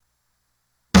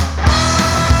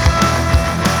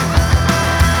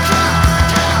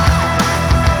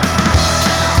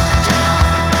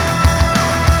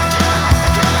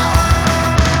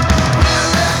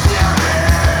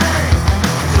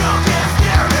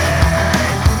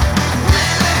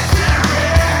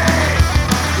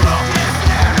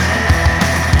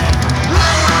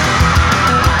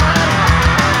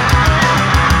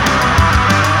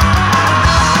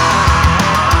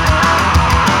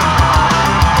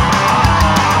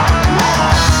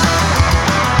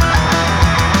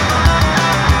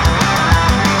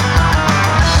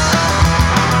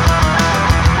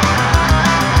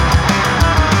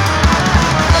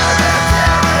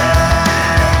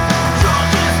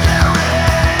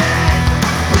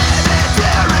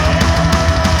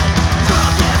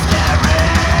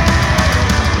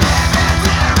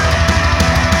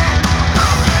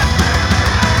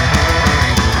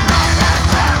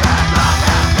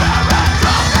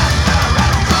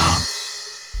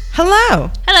Hello.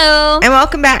 Hello. And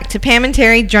welcome back to Pam and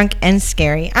Terry, Drunk and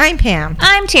Scary. I'm Pam.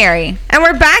 I'm Terry. And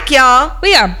we're back, y'all.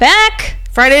 We are back.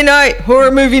 Friday night,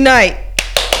 horror movie night.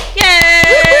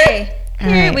 Yay! Here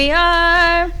right. we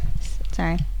are.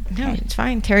 Sorry. No, it's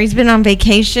fine. Terry's been on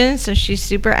vacation, so she's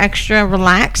super extra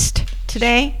relaxed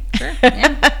today. Sure.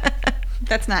 Yeah.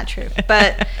 That's not true.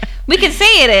 But we can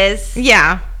say it is.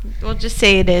 Yeah. We'll just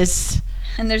say it is.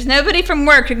 And there's nobody from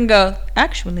work who can go,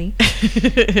 actually.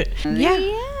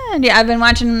 Yeah, I've been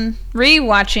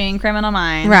rewatching Criminal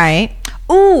Minds. Right.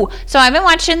 Ooh, so I've been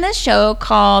watching this show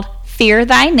called Fear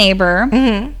Thy Neighbor.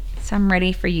 Mm-hmm. So I'm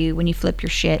ready for you when you flip your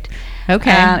shit.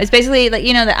 Okay. It's basically like,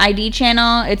 the ID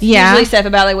channel. It's usually stuff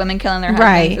about like women killing their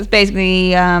husbands. Right. It's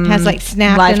basically has like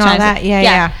Snap and all that.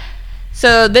 Yeah.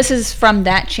 So this is from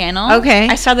that channel. Okay.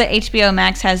 I saw that HBO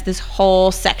Max has this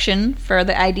whole section for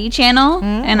the ID channel,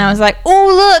 and I was like,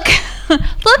 "Oh, look,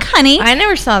 look, honey." I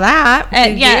never saw that.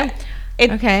 Did yeah. you?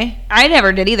 Okay. I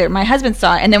never did either. My husband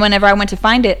saw it, and then whenever I went to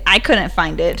find it, I couldn't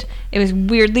find it. It was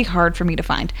weirdly hard for me to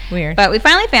find. Weird. But we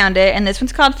finally found it, and this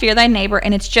one's called Fear Thy Neighbor,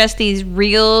 and it's just these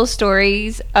real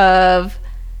stories of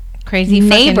Crazy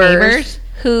neighbors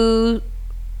who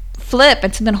flip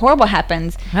and something horrible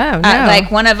happens. Oh, no. Like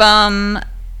one of them,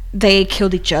 they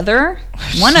killed each other.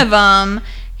 One of them,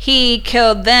 he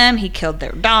killed them. He killed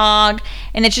their dog.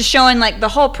 And it's just showing like the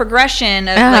whole progression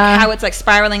of like how it's like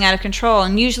spiraling out of control.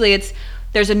 And usually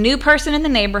there's a new person in the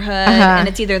neighborhood, and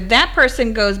it's either that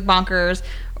person goes bonkers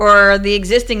or the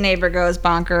existing neighbor goes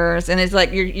bonkers. And it's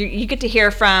like you get to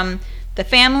hear from the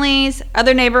families,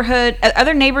 other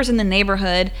neighbors in the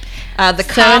neighborhood, the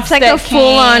cops. So it's like a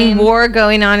full-on war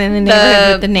going on in the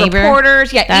neighborhood with the neighbor.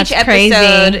 Reporters. Yeah, That's each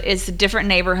episode crazy. is a different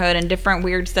neighborhood and different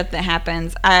weird stuff that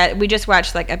happens. We just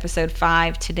watched like episode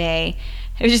 5 today.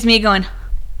 It was just me going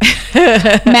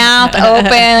mouth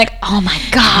open, like, oh my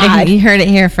god. You heard it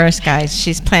here first, guys.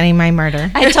 She's planning my murder.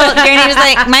 I told Danny, was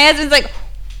like, my husband's like,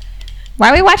 why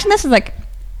are we watching this? I was like,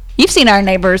 you've seen our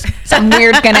neighbors. Something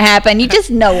weird's gonna happen. You just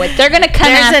know it. They're gonna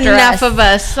come after us. There's enough of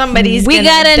us. Somebody's we gonna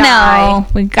gotta die. know.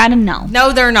 We gotta know.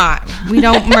 No, they're not. We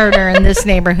don't murder in this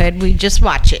neighborhood. We just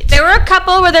watch it. There were a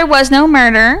couple where there was no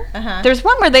murder. Uh-huh. There's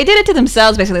one where they did it to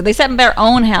themselves. Basically, they set their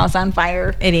own house on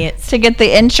fire. Idiots. To get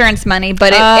the insurance money,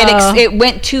 but it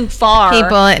went too far.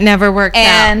 People, it never worked out.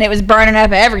 And it was burning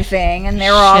up everything, and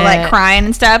they were all like crying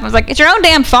and stuff. I was like, it's your own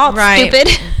damn fault, stupid.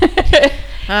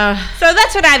 So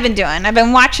that's what I've been doing. I've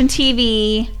been watching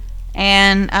TV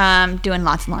and doing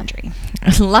lots of laundry.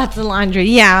 Lots of laundry,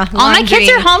 yeah. All my kids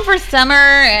are home for summer,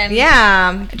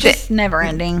 and just never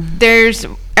ending. There's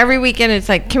every weekend. It's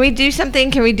like, can we do something?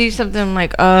 Can we do something? I'm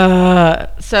like,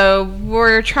 So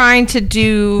we're trying to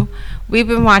do. We've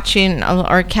been watching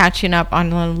or catching up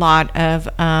on a lot of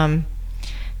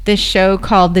this show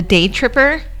called The Day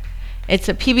Tripper. It's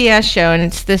a PBS show, and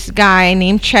it's this guy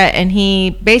named Chet, and he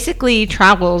basically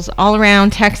travels all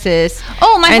around Texas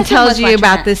and tells you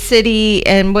about the city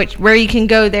and where you can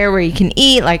go there, where you can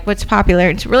eat, like what's popular.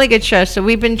 It's a really good show. So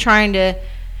we've been trying to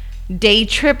day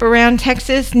trip around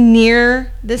Texas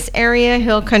near this area,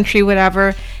 hill country,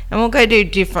 whatever, and we'll go do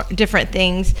different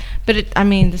things. But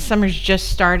the summer's just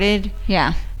started.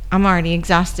 Yeah. I'm already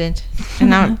exhausted,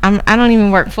 and I don't even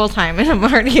work full time, and I'm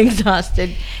already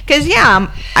exhausted. Cause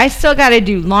I still got to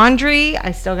do laundry,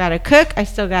 I still got to cook, I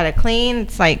still got to clean.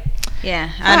 It's like, my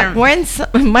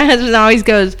husband always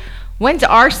goes, "When's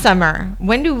our summer?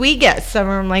 When do we get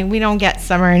summer?" I'm like, we don't get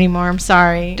summer anymore. I'm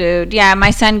sorry, dude. Yeah,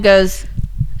 my son goes.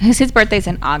 His birthday's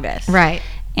in August, right?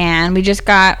 And we just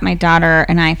got my daughter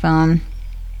an iPhone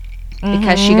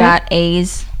because she got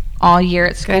A's all year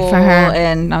at school. Good for her.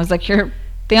 And I was like, you're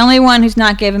the only one who's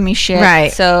not giving me shit, right?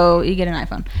 So you get an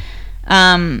iPhone.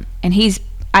 And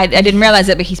I didn't realize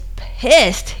it, but he's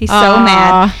pissed. He's so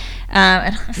mad.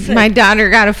 My daughter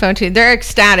got a phone too. They're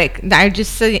ecstatic. I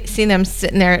just see them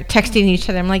sitting there texting each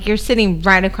other. I'm like, you're sitting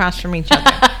right across from each other.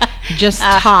 Just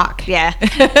talk. Yeah.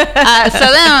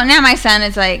 So then now my son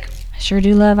is like, I sure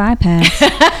do love iPads.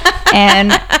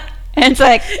 And it's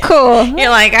like, cool. You're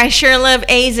like, I sure love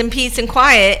A's and peace and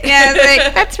quiet. Yeah, it's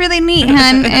like, that's really neat,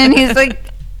 hon. And he's like,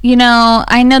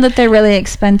 I know that they're really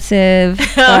expensive.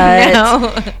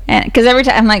 Because every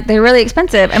time I'm like, they're really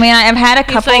expensive. I've had a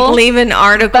couple. He's like leaving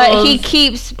articles, but he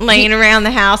keeps laying around the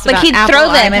house. Like he'd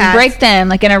throw them and break them,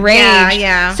 like in a rage.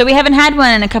 Yeah. So we haven't had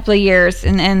one in a couple of years,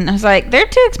 and I was like, they're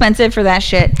too expensive for that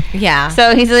shit. Yeah.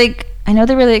 So he's like, I know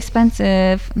they're really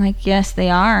expensive. I'm like, yes,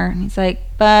 they are. And he's like,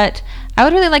 but I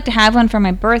would really like to have one for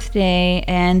my birthday,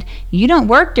 and you don't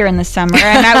work during the summer.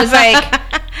 And I was like,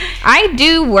 I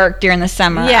do work during the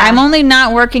summer. Yeah. I'm only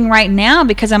not working right now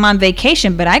because I'm on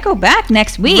vacation, but I go back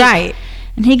next week. Right.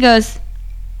 And he goes,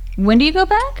 when do you go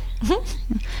back?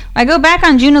 I go back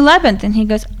on June 11th. And he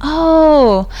goes,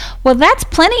 oh, well, that's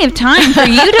plenty of time for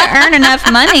you to earn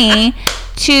enough money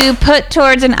to put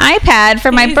towards an iPad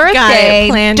for my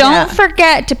birthday. Don't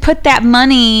forget to put that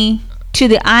money to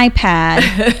the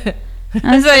iPad.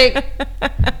 I was like,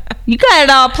 you got it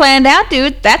all planned out,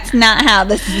 dude. That's not how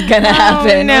this is going to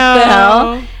happen. No. What the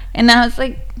hell? And I was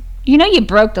like, you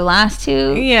broke the last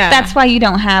two. Yeah. That's why you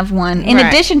don't have one. In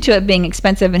addition to it being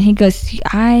expensive. And he goes,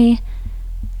 I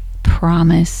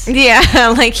promise.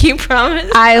 Yeah, like you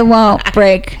promised. I won't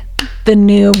break the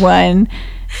new one.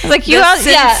 I was like,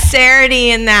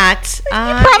 sincerity in that. You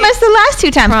promised the last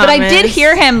two times. But I did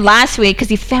hear him last week because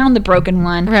he found the broken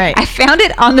one. Right. I found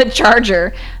it on the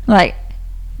charger. Like,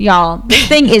 y'all, this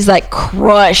thing is like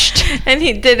crushed. And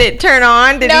did it turn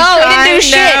on? Did he no, try? It didn't do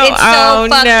shit. No. It's so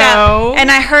fucked up.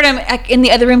 And I heard him in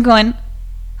the other room going,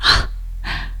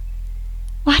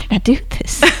 why did I do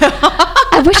this?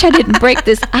 I wish I didn't break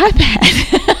this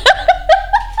iPad.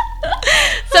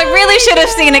 So I really should have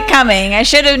seen it coming. I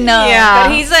should have known. Yeah.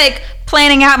 But he's like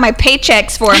planning out my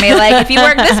paychecks for me. Like, if you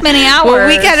work this many hours, well,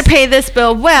 we got to pay this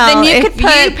bill. Well, then you could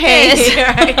put this,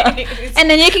 and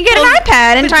then you can get an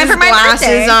iPad in time for my glasses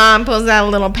birthday. on, pulls out a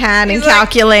little pad and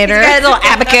calculator. He's got a little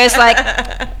abacus. Like,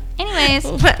 anyways,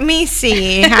 let me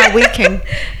see how we can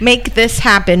make this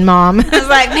happen, Mom. I was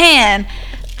like, man,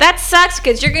 that sucks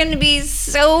because you're going to be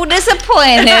so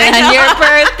disappointed on your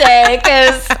birthday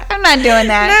because I'm not doing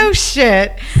that. No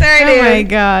shit. Sorry, dude. Oh my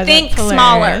God. Think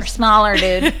smaller,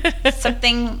 dude.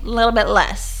 Something a little bit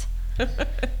less. So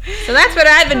that's what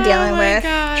I've been dealing with.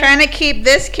 God. Trying to keep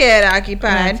this kid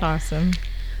occupied. That's awesome.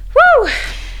 Woo!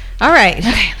 All right.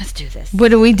 Okay, let's do this.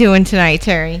 What are we doing tonight,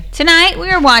 Terry? Tonight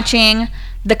we are watching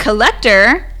The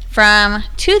Collector from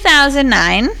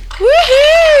 2009.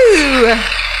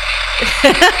 Woohoo!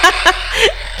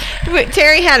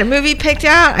 Terry had a movie picked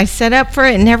out. I set up for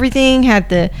it and everything. Had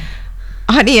the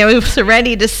audio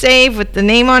ready to save with the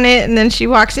name on it. And then she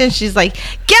walks in. She's like,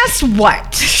 guess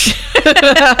what?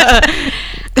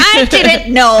 I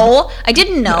didn't know.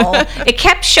 It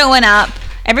kept showing up.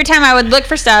 Every time I would look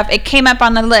for stuff, it came up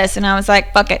on the list. And I was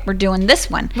like, fuck it, we're doing this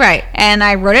one. Right. And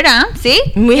I wrote it down. See?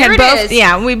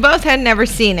 We both had never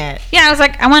seen it. Yeah, I was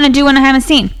like, I want to do one I haven't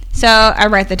seen. So I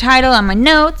write the title on my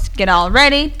notes, get all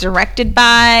ready, directed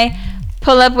by,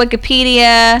 pull up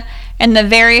Wikipedia, and the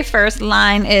very first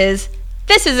line is,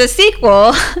 this is a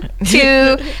sequel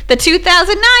to the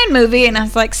 2009 movie. And I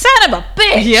was like, son of a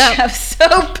bitch. Yep. I'm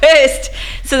so pissed.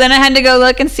 So then I had to go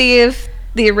look and see if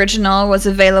the original was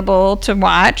available to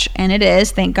watch, and it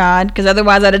is, thank God, because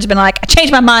otherwise I'd have just been like, I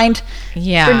changed my mind.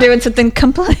 Yeah. For doing something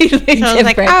completely different. I was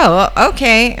like, oh,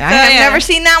 okay. I have never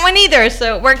seen that one either,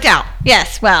 so it worked out.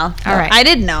 Yes, well, all right. I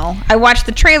didn't know. I watched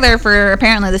the trailer for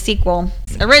apparently the sequel.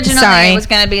 Originally, it was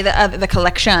going to be the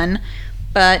collection,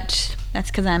 but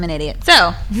that's because I'm an idiot.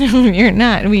 So you're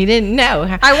not. We didn't know.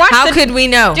 How could we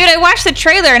know? Dude, I watched the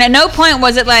trailer, and at no point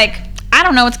was it like, I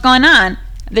don't know what's going on.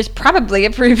 There's probably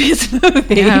a previous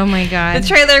movie. Oh my God. The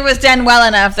trailer was done well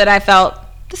enough that I felt,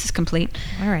 this is complete.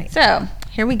 All right. So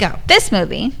here we go. This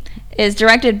movie is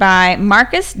directed by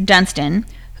Marcus Dunstan,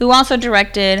 who also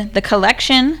directed The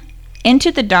Collection, Into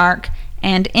the Dark,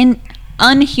 and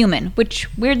Unhuman, which,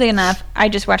 weirdly enough, I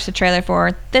just watched the trailer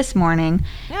for this morning.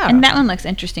 Yeah. And that one looks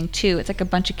interesting, too. It's like a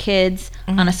bunch of kids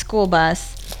on a school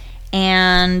bus,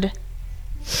 and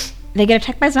they get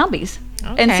attacked by zombies.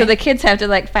 Okay. And so the kids have to,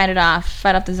 like, fight off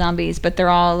the zombies, but they're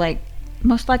all, like,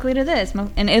 most likely to this.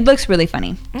 And it looks really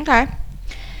funny. Okay.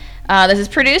 This is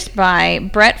produced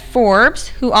by Brett Forbes,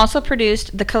 who also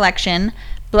produced The Collection,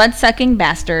 Bloodsucking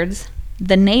Bastards,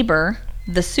 The Neighbor,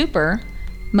 The Super,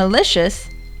 Malicious,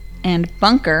 and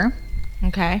Bunker.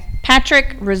 Okay.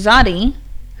 Patrick Rosati,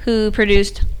 who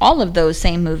produced all of those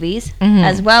same movies,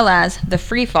 as well as The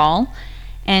Free Fall,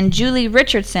 and Julie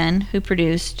Richardson, who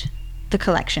produced The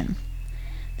Collection.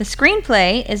 The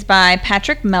screenplay is by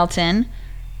Patrick Melton,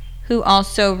 who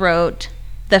also wrote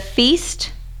The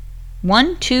Feast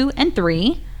 1, 2, and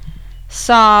 3,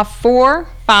 Saw 4,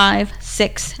 5,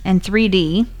 6, and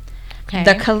 3D, okay.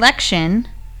 The Collection,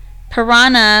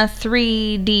 Piranha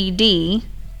 3DD,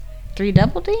 3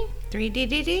 double D?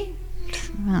 3DDD?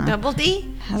 Double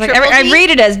D? I read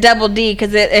it as double D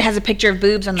because it has a picture of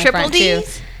boobs on the front too.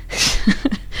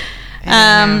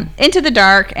 Into the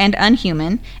Dark and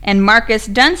Unhuman, and Marcus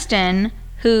Dunstan,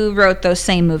 who wrote those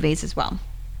same movies as well.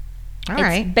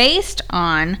 It's based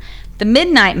on The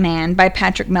Midnight Man by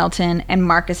Patrick Melton and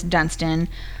Marcus Dunstan,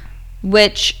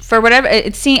 which, for whatever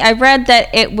I read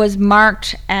that it was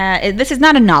marked this is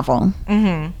not a novel,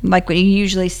 like what you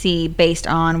usually see based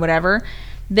on whatever.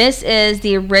 This is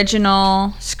the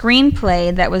original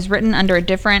screenplay that was written under a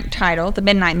different title, The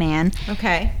Midnight Man.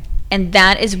 Okay. And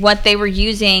that is what they were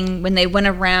using when they went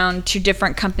around to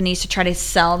different companies to try to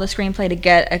sell the screenplay to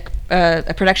get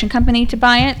a production company to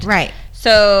buy it. Right.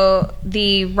 So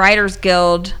the Writers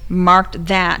Guild marked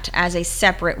that as a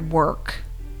separate work.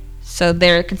 So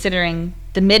they're considering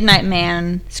The Midnight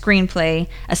Man screenplay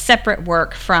a separate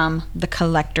work from the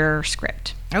Collector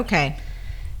script. Okay.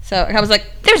 So I was like,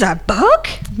 there's a book?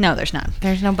 No, there's not.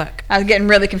 There's no book. I was getting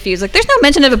really confused. Like, there's no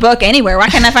mention of a book anywhere. Why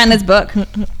can't I find this book?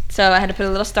 So I had to put a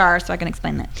little star so I can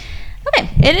explain that. Okay,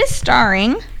 it is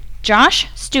starring Josh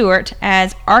Stewart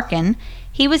as Arkin.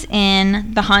 He was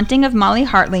in The Haunting of Molly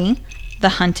Hartley, The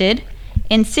Hunted,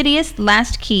 Insidious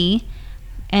Last Key,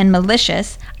 and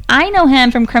Malicious. I know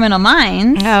him from Criminal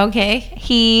Minds. Oh, okay.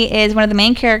 He is one of the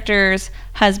main characters'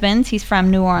 husbands. He's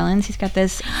from New Orleans. He's got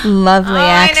this lovely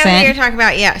accent. I know who you're talking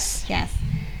about. Yes. Yes.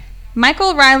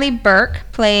 Michael Riley Burke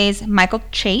plays Michael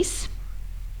Chase.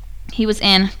 He was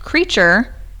in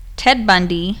Creature, Ted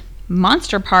Bundy,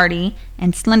 Monster Party,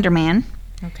 and Slender Man.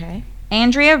 Okay.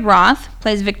 Andrea Roth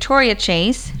plays Victoria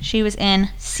Chase. She was in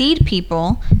Seed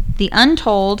People, The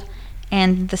Untold,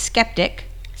 and The Skeptic.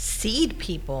 Seed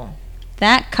People.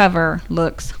 That cover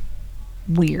looks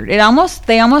weird. They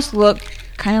almost look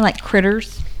kind of like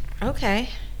critters. Okay.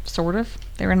 Sort of.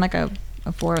 They were in like a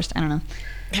forest. I don't know.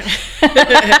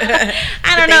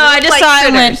 I don't know. I just saw it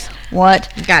and went,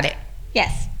 what? Got it.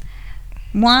 Yes.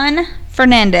 Juan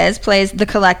Fernandez plays the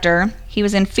Collector. He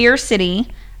was in Fear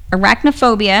City,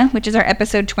 Arachnophobia, which is our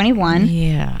episode 21,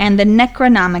 Yeah. and the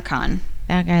Necronomicon.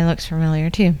 That guy looks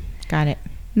familiar too. Got it.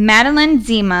 Madeline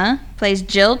Zima plays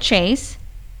Jill Chase.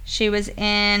 She was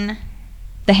in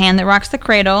The Hand That Rocks the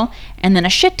Cradle, and then a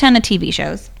shit ton of TV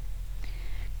shows.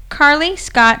 Carly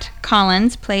Scott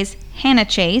Collins plays Hannah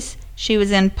Chase. She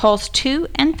was in Pulse 2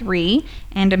 and 3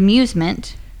 and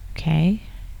Amusement. Okay.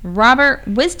 Robert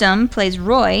Wisdom plays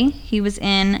Roy. He was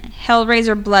in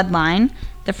Hellraiser Bloodline,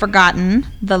 The Forgotten,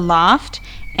 The Loft,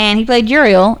 and he played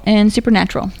Uriel in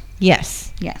Supernatural.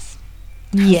 Yes. Yes.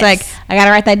 Yes. It's like, I got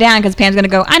to write that down because Pam's going to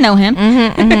go, I know him.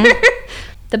 Mm-hmm.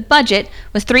 The budget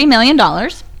was $3 million.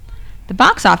 The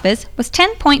box office was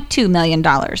 $10.2 million.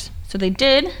 So they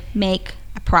did make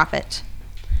a profit.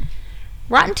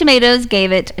 Rotten Tomatoes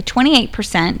gave it a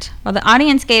 28%, while the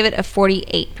audience gave it a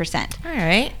 48%. All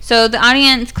right. So the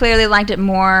audience clearly liked it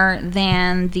more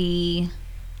than the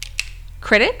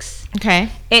critics. Okay.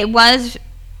 It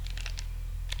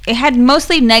had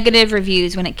mostly negative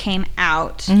reviews when it came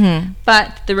out, Mm-hmm.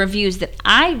 but the reviews that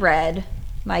I read,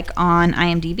 like on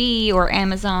IMDb or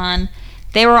Amazon,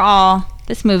 they were all,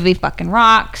 this movie fucking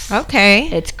rocks. Okay.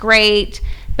 It's great.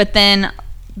 But then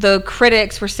the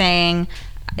critics were saying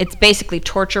it's basically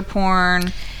torture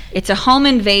porn. It's a home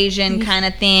invasion kind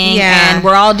of thing. Yeah. And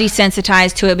we're all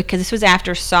desensitized to it because this was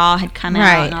after Saw had come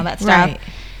out and all that stuff. Right.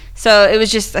 So it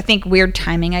was just, I think, weird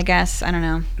timing, I guess. I don't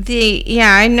know.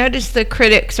 I noticed the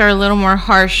critics are a little more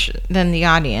harsh than the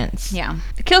audience. Yeah.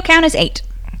 The kill count is 8.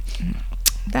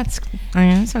 That's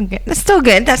so good. That's still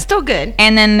good. That's still good.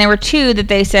 And then there were 2 that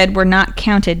they said were not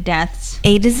counted deaths.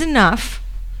 8 is enough.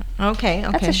 Okay.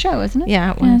 That's a show, isn't it?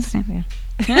 Yeah, it was. Yeah.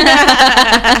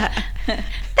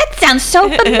 That sounds so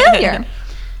familiar.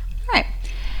 All right.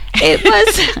 It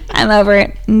was, I'm over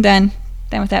it. I'm done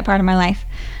with that part of my life.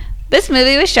 This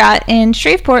movie was shot in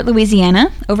Shreveport,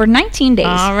 Louisiana, over 19 days.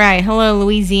 All right. Hello,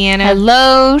 Louisiana.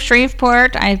 Hello,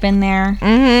 Shreveport. I've been there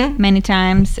many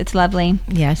times. It's lovely.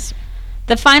 Yes.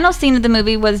 The final scene of the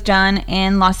movie was done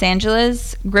in Los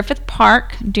Angeles, Griffith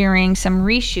Park, during some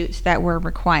reshoots that were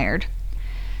required.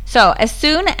 So as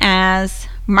soon as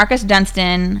Marcus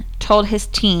Dunstan told his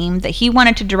team that he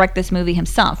wanted to direct this movie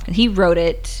himself, he wrote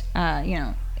it,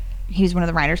 he was one of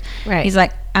the writers. Right. He's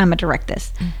like, I'm going to direct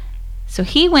this. So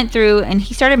he went through and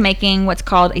he started making what's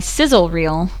called a sizzle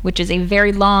reel, which is a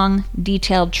very long,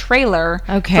 detailed trailer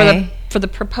for the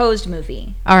proposed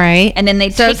movie. All right. And then they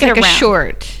take it's it like around. a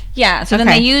short. Yeah. So then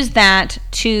they use that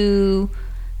to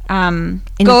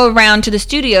go around to the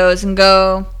studios and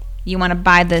go, you want to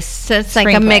buy this So it's like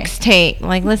a screenplay. mixtape.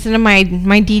 Like, listen to my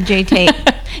DJ tape.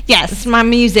 Yes. It's my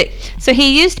music. So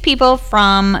he used people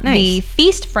from Nice. the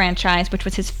Feast franchise, which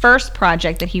was his first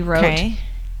project that he wrote. Okay.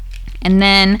 And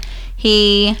then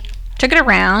he took it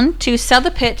around to sell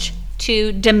the pitch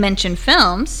to Dimension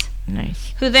Films,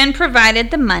 Nice. who then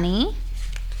provided the money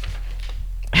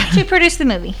to produce the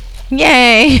movie.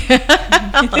 Yay.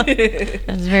 That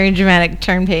was a very dramatic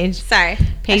turn page. Sorry.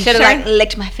 Page I should have turn?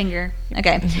 licked my finger.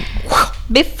 Okay.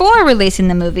 Before releasing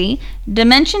the movie,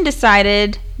 Dimension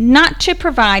decided not to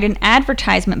provide an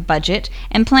advertisement budget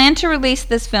and planned to release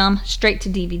this film straight to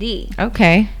DVD.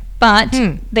 Okay. But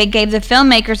they gave the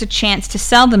filmmakers a chance to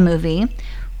sell the movie,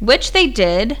 which they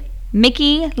did.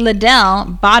 Mickey Liddell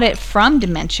bought it from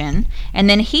Dimension, and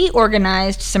then he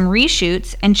organized some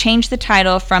reshoots and changed the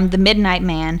title from The Midnight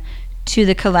Man to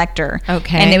The Collector.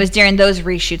 Okay. And it was during those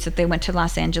reshoots that they went to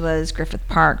Los Angeles, Griffith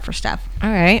Park for stuff. All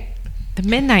right. The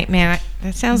Midnight Man.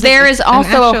 That sounds There like is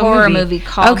also a actual horror movie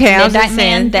called I was Midnight just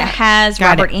Man saying, that has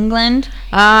Got Robert it. Englund.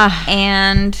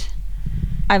 And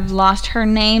I've lost her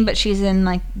name, but she's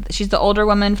the older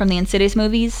woman from the Insidious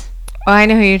movies. Oh, I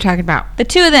know who you're talking about. The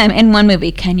two of them in one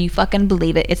movie. Can you fucking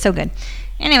believe it? It's so good.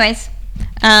 Anyways,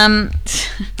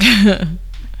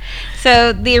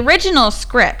 so the original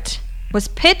script was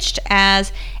pitched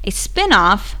as a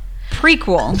spin-off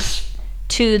prequel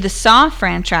to the Saw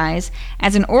franchise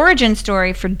as an origin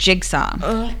story for Jigsaw.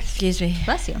 Oh, excuse me.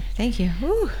 Bless you. Thank you.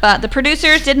 Woo. But the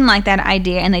producers didn't like that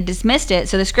idea and they dismissed it,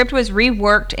 so the script was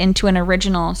reworked into an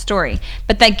original story.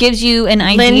 But that gives you an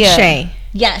idea. Lynn Shay.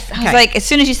 Yes. I was Okay. like, as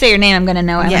soon as you say your name, I'm going to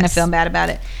know. I'm going to Yes. feel bad about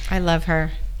it. I love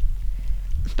her.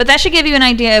 But that should give you an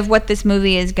idea of what this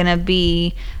movie is going to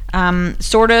be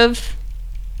sort of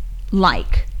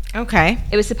like. Okay.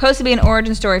 It was supposed to be an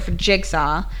origin story for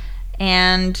Jigsaw,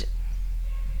 and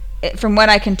from what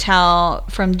I can tell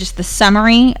from just the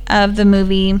summary of the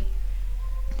movie,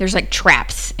 there's like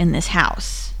traps in this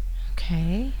house.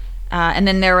 Okay. And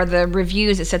then there were the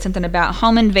reviews that said something about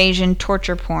home invasion,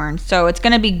 torture porn. So it's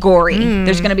going to be gory.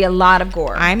 There's going to be a lot of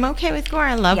gore. I'm okay with gore.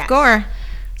 I love Yes. gore.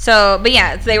 So, but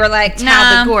yeah, they were like, That's nah,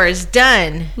 how the gore is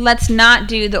done. let's not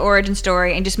do the origin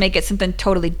story and just make it something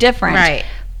totally different. Right.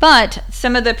 But two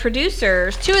of the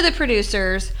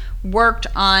producers worked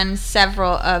on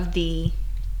several of the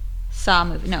Saw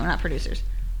movies. No, not producers.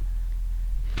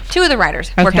 Two of the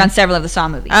writers worked Okay. on several of the Saw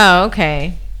movies. Oh,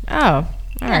 okay. Oh,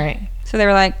 all right. So they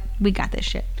were like, we got this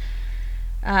shit.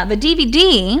 The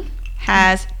DVD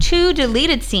has 2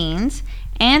 deleted scenes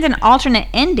and an alternate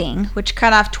ending, which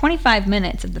cut off 25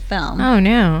 minutes of the film. Oh,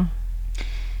 no.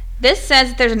 This says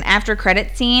that there's an after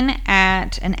credit scene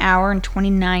at 1 hour and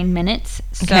 29 minutes.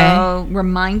 So Okay.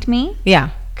 remind me, Yeah.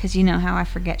 because you know how I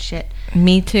forget shit.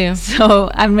 Me too. So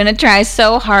I'm going to try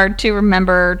so hard to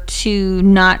remember to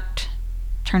not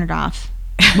turn it off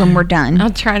when we're done. I'll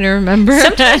try to remember.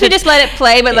 Sometimes we just let it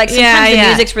play, but like sometimes the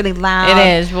music's really loud.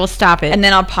 It is. We'll stop it. And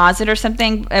then I'll pause it or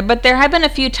something. But there have been a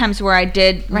few times where I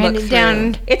did Write look it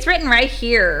down. through. It's written right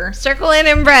here. Circle it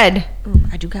in red. Ooh,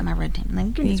 I do got my red pen. Let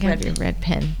me give You this got red your red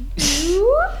pen.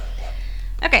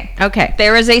 Okay. Okay.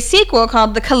 There was a sequel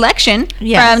called The Collection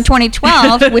Yes. from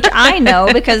 2012, which I know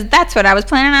because that's what I was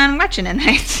planning on watching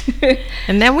tonight.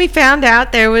 And then we found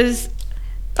out there was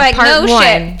Like, part no one.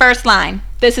 shit. First line.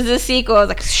 This is a sequel. I was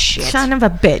like, shit. Son of a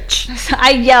bitch. I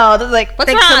yelled. I was like,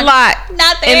 what's Thanks wrong? a lot.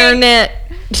 Not there. Internet.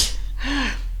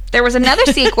 There was another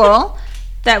sequel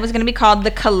that was going to be called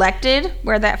The Collected,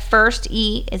 where that first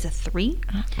E is a 3.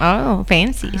 Oh,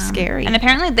 fancy. Scary. And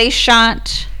apparently they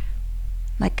shot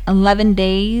like 11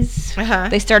 days. Uh-huh.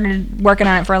 They started working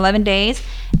on it for 11 days,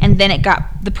 and then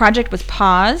the project was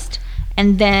paused,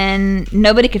 and then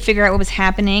nobody could figure out what was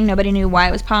happening. Nobody knew why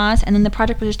it was paused, and then the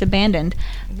project was just abandoned.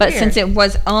 But Weird. since it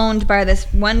was owned by this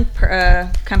one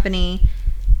company,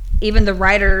 even the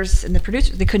writers and the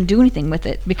producers, they couldn't do anything with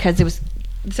it because it was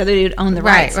so they would own the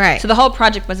Right, rights. right. So the whole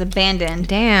project was abandoned.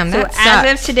 Damn, So that as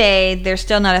sucks. of today, there's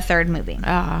still not a third movie.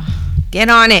 Oh, get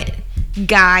on it,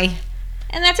 guy.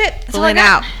 And that's it. That's Pull all I it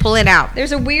got. out. Pull it out.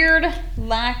 There's a weird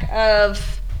lack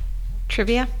of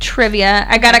Trivia? trivia.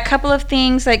 I got a couple of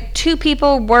things. Like 2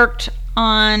 people worked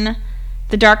on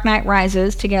The Dark Knight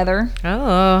Rises together.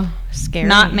 Oh, scary.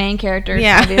 Not main characters,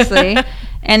 Yeah. obviously.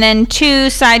 And then 2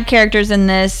 side characters in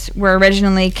this were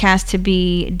originally cast to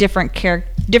be different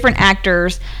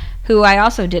actors who I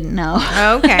also didn't know.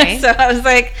 Okay. So I was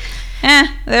like,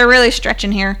 they're really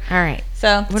stretching here. All right. So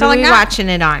that's What all are I we got. watching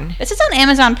it on? This is on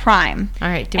Amazon Prime. All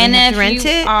right. Do we And have if to rent you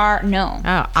it? no.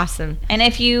 Oh, awesome. And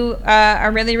if you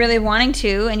are really, really wanting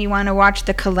to, and you want to watch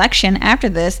The Collection after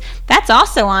this, that's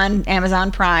also on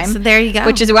Amazon Prime. So there you go.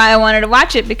 Which is why I wanted to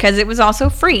watch it, because it was also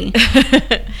free.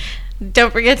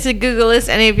 Don't forget to Google us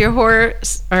any of your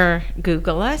horrors, or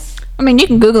Google us. I mean, you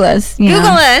can Google us. you Google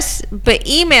know. us, but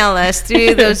email us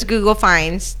through those Google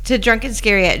finds to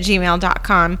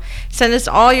drunkenscary@gmail.com. Send us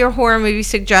all your horror movie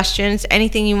suggestions,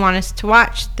 anything you want us to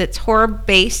watch that's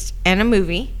horror-based and a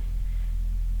movie.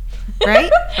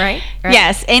 Right? Right?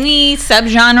 Yes, any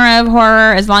subgenre of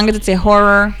horror, as long as it's a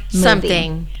horror movie.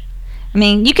 Something. I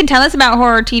mean, you can tell us about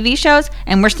horror TV shows,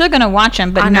 and we're still going to watch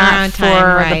them, but On our not own for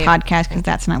time, right. the podcast, because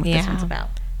that's not what this Yeah. one's about.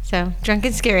 So,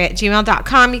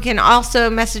 drunkenscary@gmail.com. You can also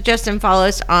message us and follow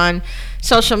us on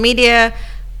social media.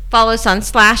 Follow us on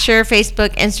Slasher,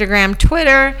 Facebook, Instagram,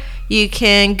 Twitter. You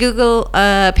can Google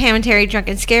Pam and Terry Drunk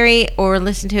and Scary, or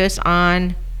listen to us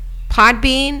on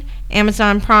Podbean,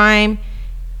 Amazon Prime,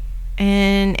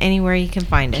 and anywhere you can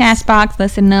find us. Castbox,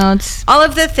 Listen Notes. All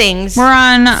of the things. We're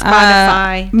on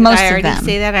Spotify. most did I already of them.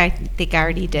 say that? I think I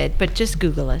already did, but just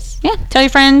Google us. Yeah, tell your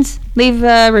friends. Leave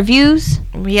reviews.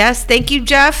 Yes, thank you,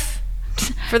 Jeff,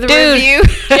 for the Dude, review.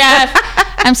 Jeff,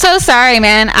 I'm so sorry,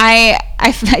 man. I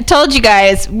told you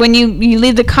guys, when you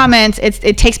leave the comments,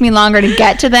 it takes me longer to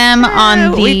get to them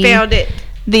on we found it.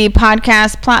 the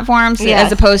podcast platforms Yes.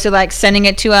 as opposed to like sending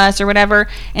it to us or whatever.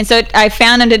 And so I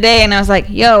found them today and I was like,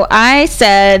 yo, I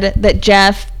said that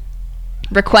Jeff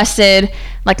requested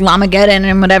like Lamageddon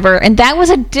and whatever, and that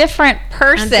was a different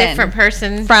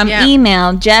person. From yeah.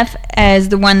 email. Jeff as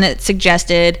the one that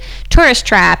suggested Tourist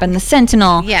Trap and The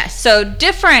Sentinel. Yes. So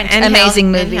different And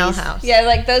amazing Hell- and movies. Hell House. Yeah,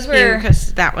 like those were.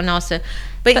 Because that one also.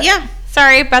 But yeah.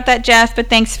 Sorry about that, Jeff, but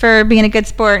thanks for being a good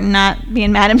sport and not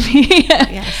being mad at me.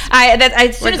 Yes.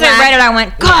 As soon as I read it, I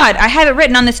went, God, I have it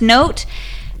written on this note.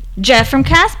 Jeff from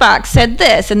Castbox said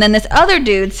this, and then this other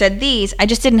dude said these. I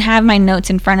just didn't have my notes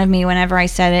in front of me whenever I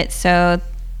said it, so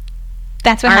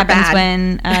that's what Our happens bad.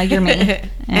 when you're me.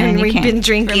 And you we've can't been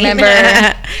drinking. remember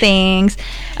things.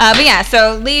 But yeah,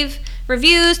 so leave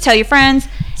reviews, tell your friends.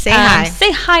 Say hi.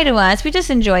 Say hi to us. We just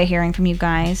enjoy hearing from you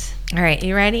guys. All right,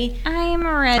 you ready? I'm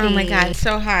ready. Oh my God, it's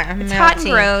so hot. I'm It's hot and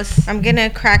melting. gross. I'm gonna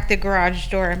crack the garage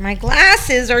door. My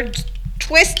glasses are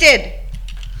twisted.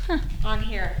 Huh. On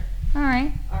here. All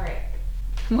right. All right.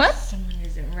 What? Someone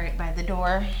isn't right by the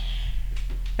door.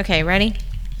 Okay, ready?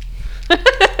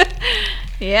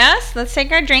 Yes, let's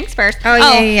take our drinks first. Oh,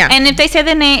 yeah. And if they say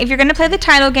the name, if you're going to play the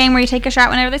title game where you take a shot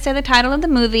whenever they say the title of the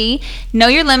movie, know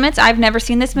your limits. I've never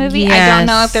seen this movie. I don't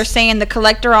know Yes. if they're saying the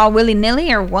collector all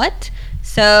willy-nilly or what.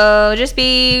 So just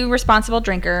be responsible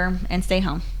drinker and stay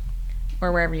home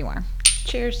or wherever you are.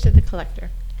 Cheers to the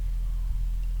collector.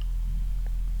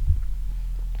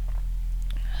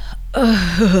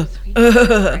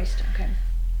 Christ, okay.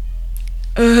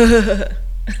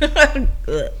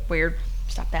 Weird.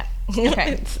 Stop that.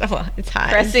 Okay. it's hot.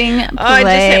 Pressing play. Oh, I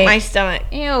just hit my stomach.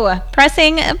 Ew.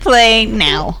 Pressing play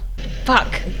now.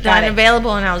 Fuck. Got Not it.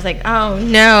 available, and I was like, oh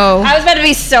no. I was about to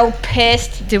be so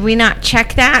pissed. Did we not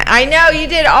check that? I know you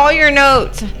did all your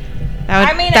notes.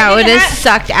 That would, I would didn't have have-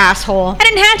 sucked, asshole. I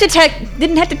didn't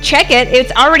have to check it.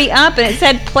 It's already up and it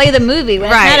said play the movie. When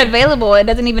Right. it's not available, it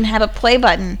doesn't even have a play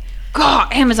button.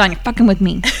 God, Amazon, you're fucking with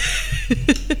me.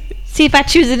 See if I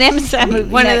choose an Amazon movie.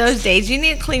 One of next. those days. You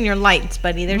need to clean your lights,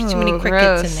 buddy. There's too many Oh,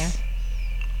 crickets gross. in there.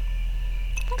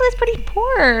 Look at this pretty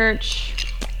porch.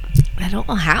 That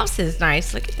old house is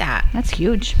nice. Look at that. That's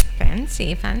huge.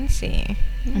 Fancy, fancy.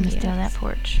 I'm gonna steal that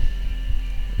porch.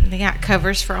 They got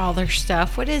covers for all their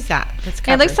stuff. What is that? That's It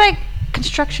covered? looks like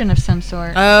construction of some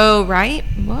sort. Oh, right.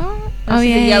 What? Oh, See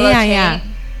yeah, the yellow yeah.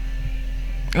 tape?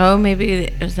 Oh, maybe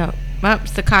it's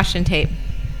the caution tape.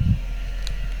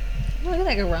 Look at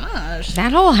that garage.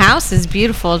 That whole house is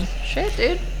beautiful. Shit,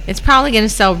 dude. It's probably going to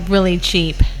sell really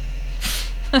cheap.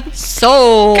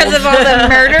 Sold. 'Cause of all the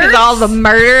murders? 'Cause all the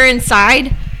murder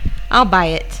inside. I'll buy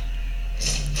it.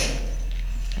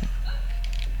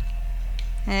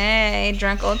 Hey,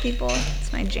 drunk old people.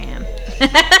 It's my jam.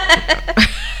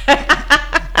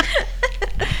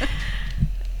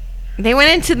 They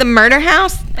went into the murder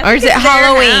house? I Or is think it it's their house.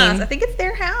 Halloween? I think it's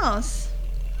their house.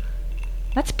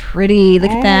 That's pretty.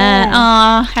 Look at that.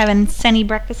 Aw, having sunny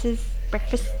breakfasts.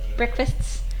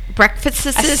 Breakfasts?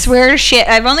 I swear to shit.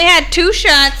 I've only had 2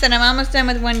 shots and I'm almost done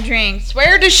with 1 drink.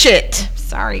 Swear to shit.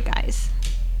 Sorry, guys.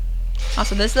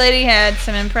 Also, this lady had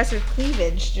some impressive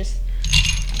cleavage. Just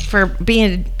For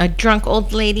being a drunk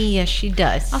old lady, yes, she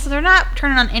does. also, they're not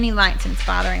turning on any lights and it's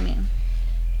bothering me.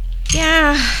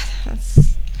 Yeah.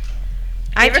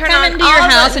 You ever come into your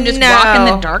house and just walk in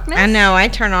the darkness? I know. I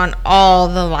turn on all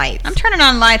the lights. I'm turning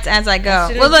on lights as I go.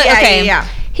 soon Well, as- look, yeah, okay. yeah.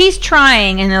 He's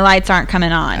trying and the lights aren't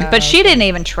coming on, but she didn't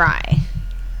even try.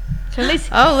 So at least,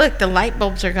 Oh, look, the light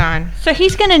bulbs are gone. so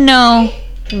he's gonna know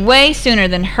way sooner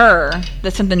than her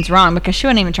that something's wrong because she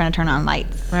wasn't even trying to turn on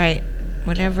lights. Right.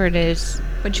 Whatever it is.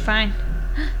 What'd you find?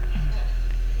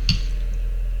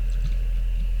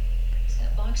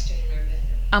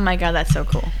 Oh my god, that's so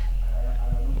cool.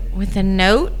 With a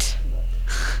note?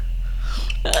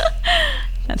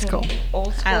 That's cool.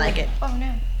 Old I like it. Oh,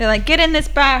 no. They're like, get in this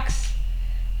box,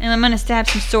 and I'm gonna stab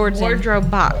some swords in. Wardrobe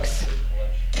box.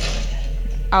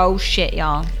 Oh shit,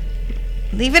 y'all!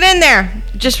 Leave it in there.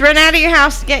 Just run out of your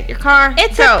house, get your car.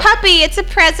 It's go. a puppy. It's a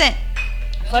present.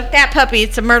 Fuck that puppy.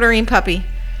 It's a murdering puppy.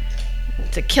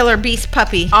 It's a killer beast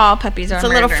puppy. All puppies are It's a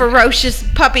little murder. ferocious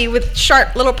puppy with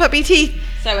sharp little puppy teeth.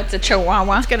 So it's a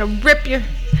chihuahua. It's gonna rip your.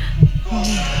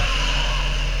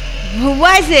 Who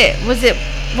was it? Was it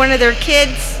one of their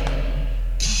kids?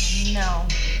 No.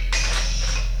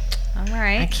 All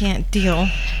I right. can't deal.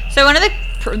 So one of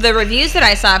the reviews that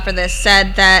I saw for this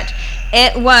said that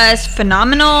it was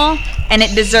phenomenal and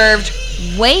it deserved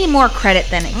way more credit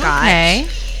than it got. Okay.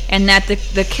 And that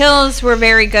the kills were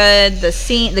very good.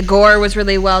 The gore was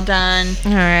really well done.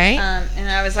 All right. And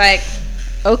I was like,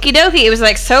 okie dokie. It was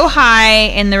like so high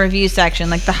in the review section,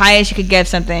 like the highest you could give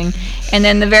something. And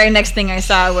then the very next thing I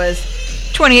saw was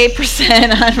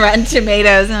 28% on Rotten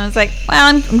Tomatoes. And I was like, well,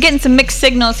 I'm getting some mixed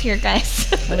signals here, guys.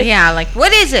 Well, yeah, like,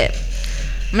 what is it?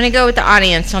 I'm going to go with the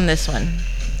audience on this one.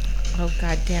 Oh,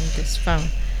 God damn this phone.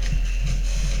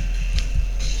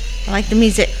 I like the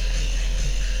music.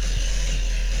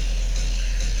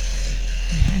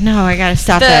 No, I got to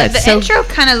stop that. The It's so intro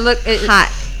kind of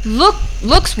hot.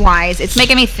 looks wise. It's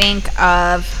making me think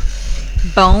of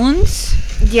Bones.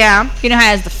 Yeah. You know how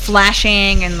it has the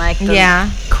flashing and like the Yeah.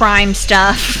 crime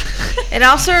stuff. It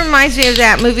also reminds me of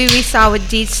that movie we saw with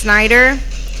Dee Snider.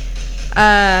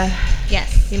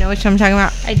 Yes, You know which I'm talking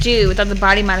about? I do, with all the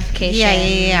body modification.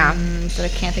 Yeah. But I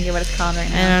can't think of what it's called right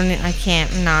now. I can't.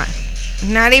 I'm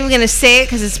not even going to say it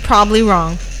because it's probably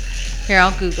wrong. Here,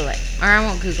 I'll Google it. Or I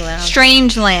won't Google it.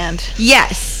 Strange Land.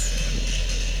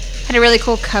 Yes. Had a really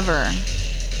cool cover.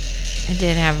 It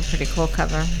did have a pretty cool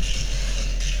cover.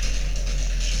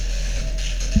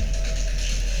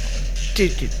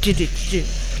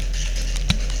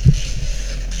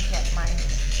 Get my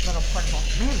little portable.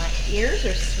 Man, my ears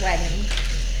are sweating.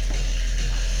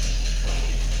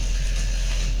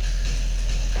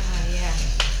 Oh, yeah.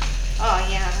 Oh,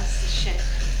 yeah, that's the shit.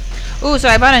 Ooh, so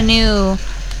I bought a new,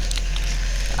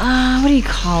 what do you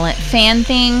call it? Fan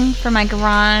thing for my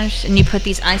garage. And you put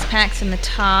these ice packs in the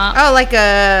top. Oh, like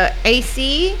a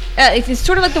AC? It's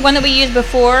sort of like the one that we used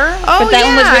before. Oh, but that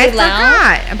one was yeah, really I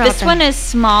loud. forgot about This that. one is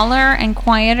smaller and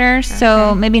quieter, so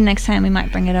Okay. maybe next time we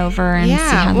might bring it over and see Yeah,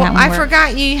 how well, that one I works.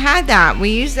 forgot you had that. We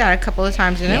used that a couple of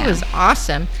times, and Yeah. it was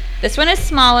awesome. This one is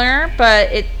smaller,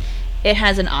 but it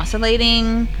has an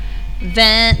oscillating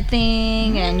vent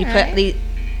thing, and you Alright.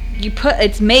 put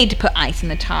it's made to put ice in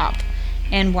the top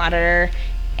and water,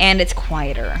 and it's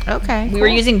quieter. Okay, We were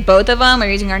cool. using both of them. We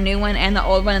were using our new one and the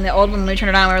old one. And the old one, when we turned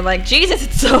it on, we were like, Jesus,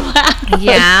 it's so loud.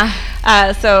 Yeah.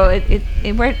 So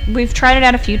we've tried it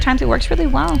out a few times. It works really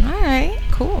well. All right,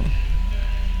 cool.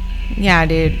 Yeah,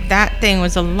 dude, that thing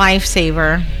was a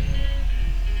lifesaver.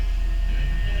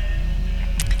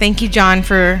 Thank you, John,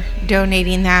 for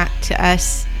donating that to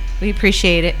us. We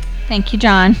appreciate it. Thank you,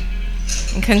 John. And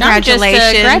John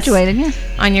congratulations just graduated. Yeah.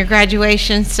 on your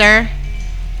graduation, sir.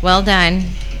 Well done.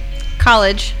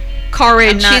 College.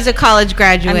 College. I'm not- She's a college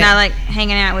graduate. I'm not like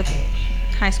hanging out with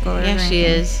high schoolers. yeah, or she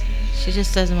anything. is. She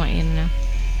just doesn't want you to know.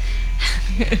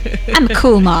 I'm a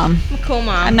cool mom. I'm a cool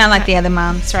mom. I'm not like the other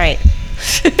moms. That's right.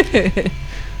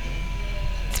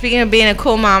 Speaking of being a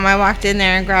cool mom, I walked in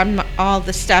there and grabbed all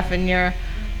the stuff, and your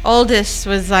oldest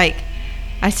was like,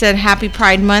 I said Happy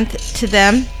Pride Month to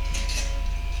them,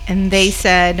 and they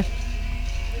said,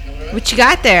 what you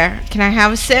got there? Can I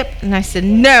have a sip? And I said,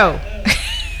 no.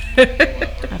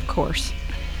 Of course.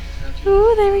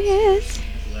 Ooh, there he is.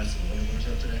 The last one was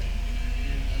up today.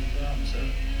 No problem, sir.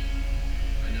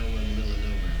 I know we're in the middle of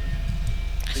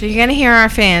nowhere. So you're going to hear our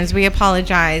fans. We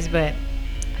apologize, but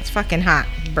it's fucking hot,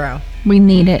 bro. We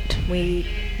need it. We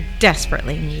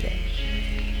desperately need it.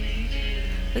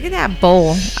 Look at that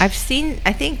bowl. I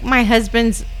think my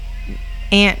husband's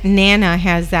Aunt Nana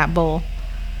has that bowl.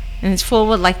 And it's full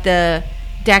with like the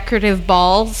decorative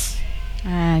balls.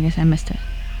 I guess I missed it.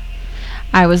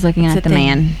 I was looking It's at a the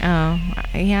thing. man.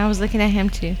 Oh, yeah, I was looking at him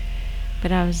too.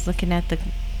 But I was looking at the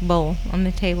bowl on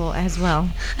the table as well.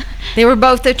 They were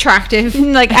both attractive.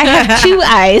 Like, I have two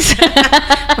eyes.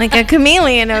 Like a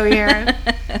chameleon over here.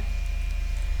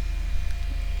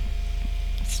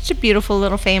 Such a beautiful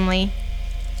little family.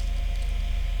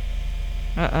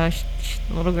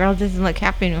 Little girl doesn't look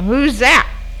happy. Who's that?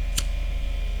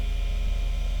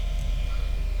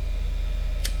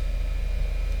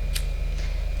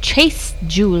 Chase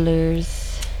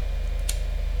Jewelers.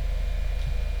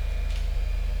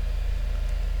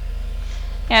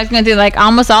 Yeah, I was going to do like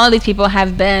almost all of these people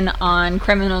have been on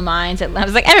Criminal Minds. I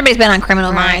was like, everybody's been on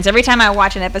Criminal Right. Minds. Every time I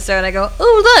watch an episode, I go,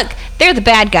 "Ooh, look, they're the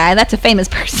bad guy. That's a famous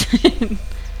person."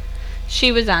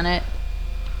 She was on it.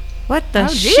 What the Oh,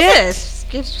 shit? Jesus.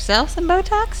 Give yourself some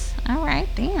Botox? All right,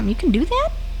 damn, you can do that?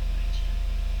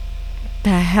 The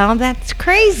hell? That's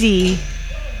crazy.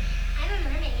 I'm a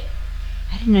mermaid.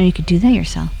 I didn't know you could do that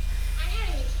yourself. I'm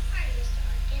having a tea party, Mr.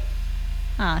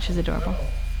 Larkin. Oh, she's adorable.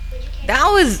 Would you care? That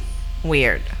was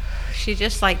weird. She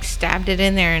just like stabbed it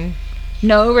in there and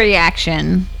No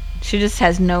reaction. She just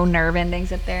has no nerve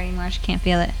endings up there anymore. She can't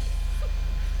feel it.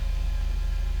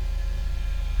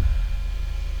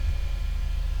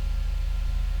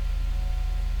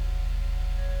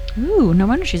 Ooh, no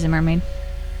wonder she's a mermaid.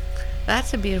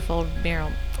 That's a beautiful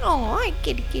barrel. Oh, hi,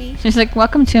 kitty kitty. She's like,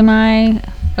 welcome to my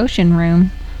ocean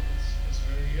room. It's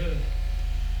very good.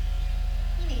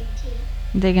 You made tea.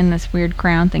 Digging this weird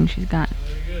crown thing she's got.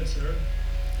 Very good, sir.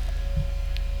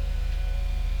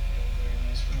 Very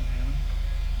nice room, Hannah.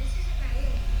 This isn't my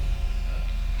room.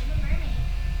 I'm a mermaid.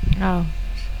 Oh,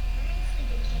 Mermaids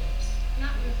sleep in caves,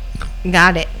 not rooms.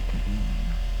 got it.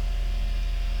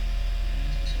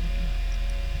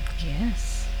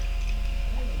 Yes.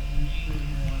 Something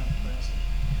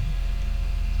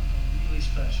really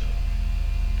special.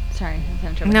 Sorry, I was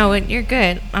having trouble. No, you're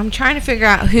good. I'm trying to figure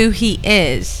out who he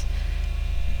is.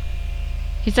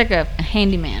 He's like a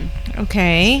handyman.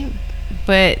 Okay,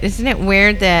 but isn't it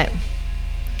weird that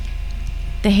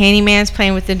the handyman's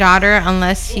playing with the daughter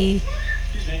unless he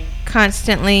Excuse me.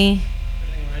 constantly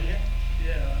Everything all right here?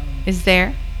 Yeah, is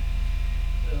there?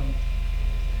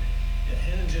 yeah,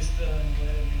 Hannah just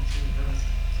invited me to her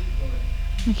sleepover.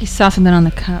 I think he saw something on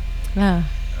the cup. Oh, I'm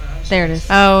There it is.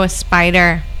 oh, a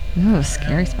spider. Ooh, a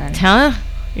scary spider. Tell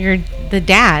you're the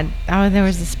dad. Oh, there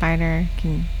was a spider.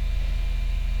 Can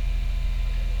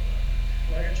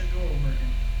Well, I got your door working.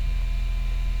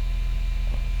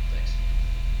 Thanks.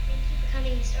 Thank you for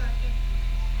coming, Mr. Arkin.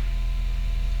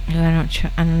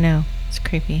 I don't know. It's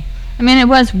creepy. I mean, it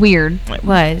was weird, It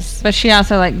was. but she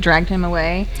also like dragged him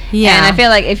away. Yeah. And I feel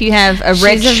like if you have a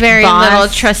rich She's a very boss, little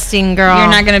trusting girl. you're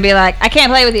not going to be like, I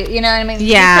can't play with you. You know what I mean?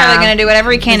 Yeah. He's probably going to do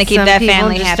whatever he can to keep Some that people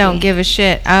family just happy. don't give a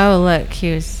shit. Oh, look,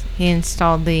 he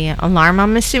installed the alarm.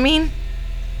 I'm assuming.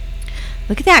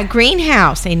 Look at that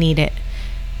greenhouse. They need it.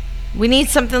 We need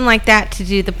something like that to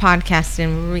do the podcast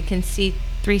in, where we can see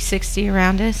 360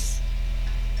 around us.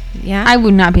 Yeah. I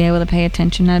would not be able to pay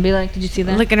attention. I'd be like, did you see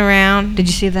that? Looking around. Did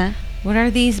you see that? What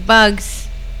are these bugs?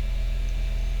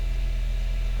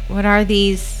 What are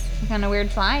these? Some kind of weird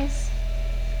flies.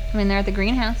 I mean, they're at the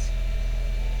greenhouse.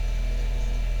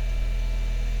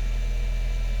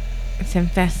 It's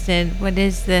infested. What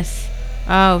is this?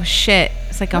 Oh shit!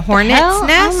 It's like a What the hornet's hell?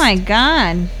 nest. Oh my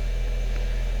god.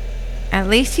 At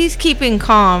least he's keeping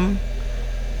calm.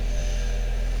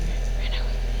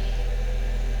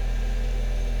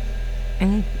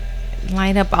 And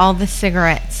light up all the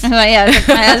cigarettes. Yeah, that's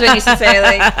what my husband used to say.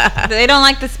 Like, they don't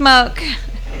like the smoke.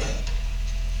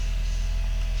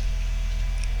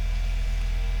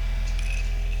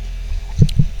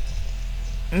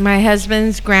 My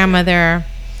husband's grandmother,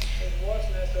 There's a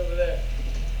wasp nest over there.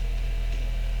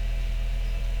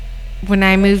 when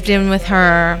I moved in with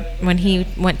her, when he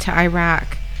went to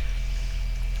Iraq,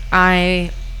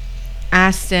 I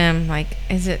asked him, like,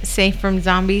 is it safe from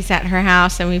zombies at her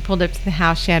house? And we pulled up to the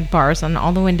house. She had bars on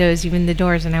all the windows, even the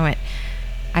doors. And I went,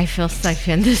 I feel safe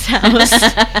in this house.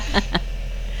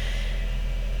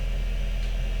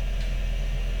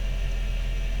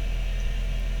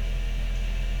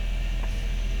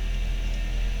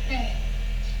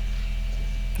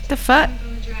 What the fuck?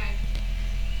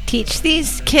 Teach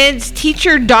these kids, teach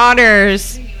your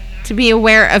daughters to be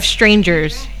aware of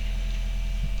strangers.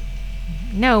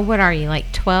 No, what are you,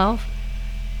 like 12?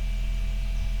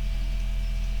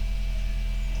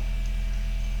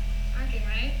 Arkin,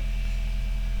 right?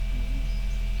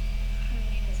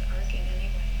 Her name is Arkin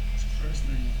anyway. What's her first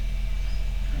name?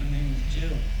 Her name is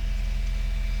Jill.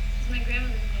 It's my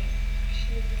grandmother's name.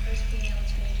 She was the first female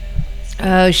attorney general in this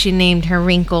Oh, she named her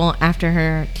Wrinkle after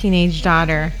her teenage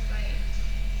daughter. fight.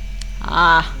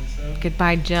 Ah. Think so?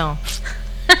 Goodbye, Jill.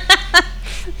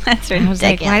 That's I ridiculous. was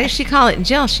like, why does she call it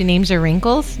Jill? She names her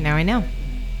Wrinkles? Now I know.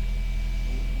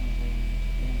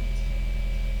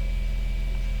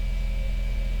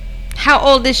 How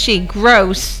old is she?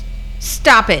 Gross.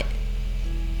 Stop it.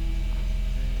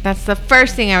 That's the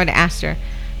first thing I would ask her.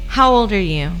 How old are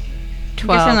you?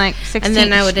 12. guessing like 16. And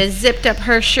then I would have zipped up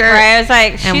her shirt. Right, I was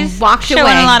like, and she's walked showing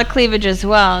away. a lot of cleavage as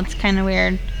well. It's kind of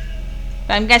weird.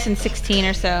 But I'm guessing 16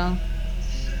 or so.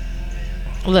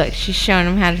 Look, she's showing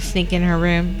him how to sneak in her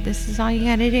room. This is all you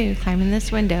gotta do. Climb in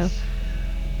this window.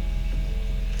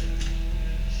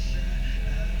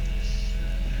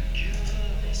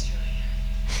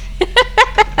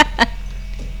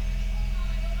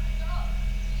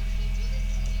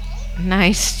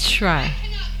 Nice try.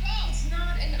 It's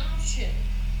not an option.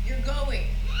 You're going.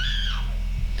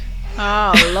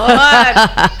 Oh,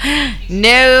 Lord.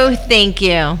 No, thank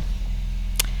you.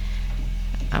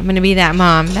 I'm going to be that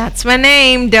mom. That's my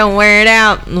name. Don't wear it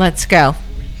out. Let's go.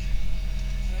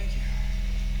 Thank you.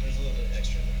 There's a little bit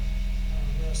extra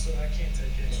there. No, sir, I can't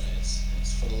take it. It's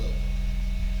for the little one.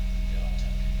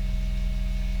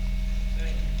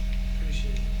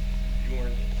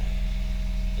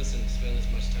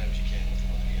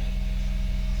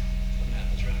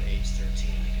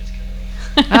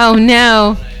 Oh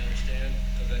no. I understand.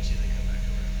 Eventually they come back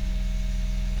around.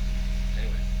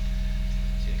 Anyway,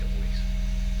 see you in a couple weeks.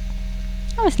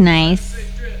 That was nice.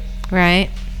 Safe trip. Right.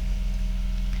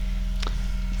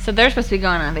 So they're supposed to be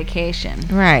going on vacation.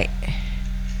 Right.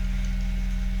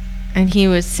 And he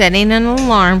was setting an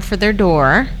alarm for their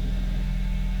door.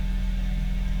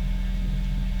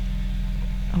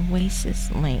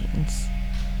 Oasis Lanes.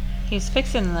 He's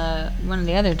fixing one of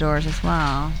the other doors as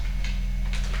well.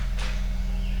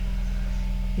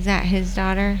 Is that his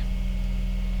daughter?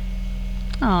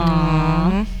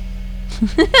 Aww.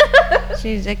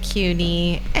 She's a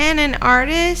cutie. And an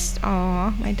artist. Aw,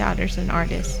 my daughter's an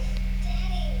artist.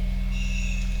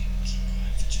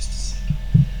 Just a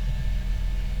second.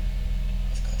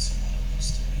 I've got someone who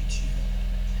wants to meet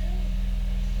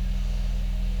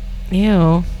you.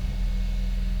 Ew.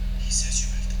 He says you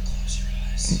have to close your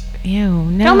eyes.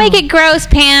 Ew, no. Don't make it gross,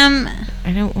 Pam.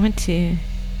 I don't want to.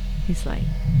 He's like.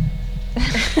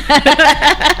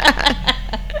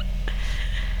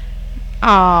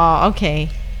 Oh, okay.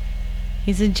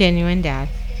 He's a genuine dad.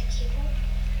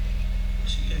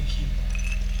 She gonna keep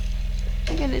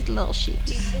Look at his little sheep.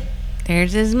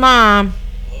 There's his mom.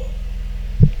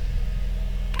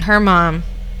 Her mom.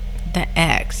 The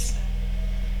ex.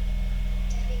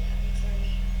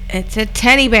 It's a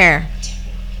teddy bear.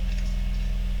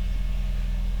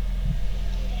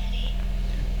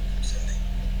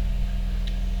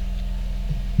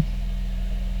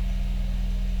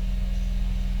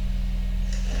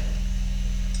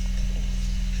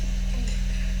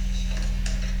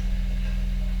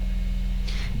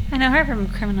 I know her from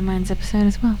Criminal Minds episode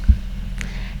as well.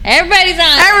 Everybody's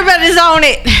on. Everybody's on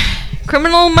it.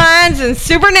 Criminal Minds and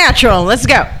Supernatural. Let's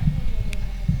go.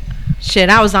 Shit,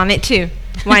 I was on it too.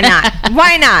 Why not?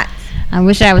 Why not? I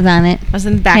wish I was on it. I was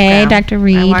in the background. Hey, Dr.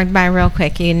 Reed. I walked by real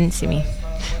quick. You didn't see me.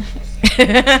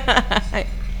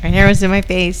 My hair was in my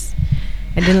face.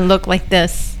 I didn't look like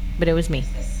this, but it was me.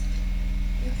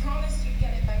 You promised you'd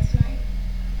get it by tonight.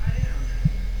 I am.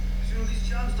 You know, these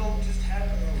jobs don't just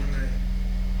happen overnight.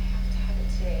 I have to have it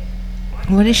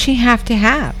today. What does she have to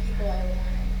have? People I wanted.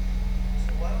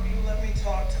 So why don't you let me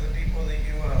talk to the people that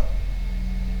you The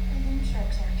loan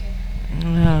sharks aren't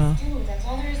kidding. Oh, Dude, that's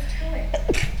all there is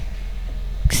to it.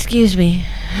 excuse me.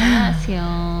 Yes,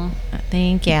 y'all.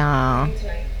 Thank you.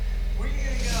 Tonight. Where are you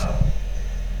gonna go?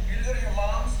 You gonna go to your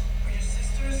mom's or your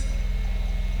sister's?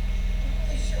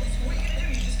 Holy shit, so what are you gonna do?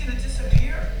 You're just gonna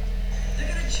disappear? They're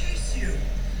gonna chase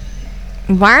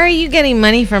you. Why are you getting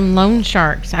money from loan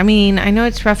sharks? I mean, I know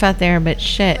it's rough out there, but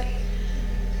shit. Just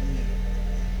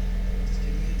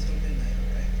give me until midnight,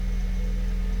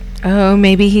 alright? Oh,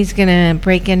 maybe he's gonna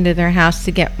break into their house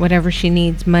to get whatever she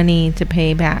needs money to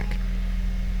pay back.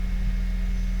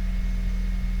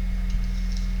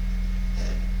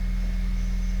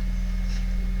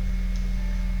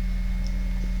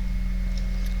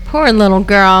 Poor little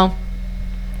girl.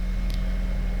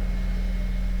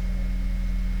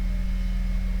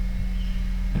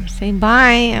 Say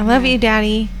bye. I love you,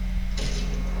 Daddy.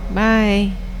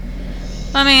 Bye.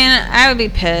 I mean, I would be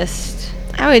pissed.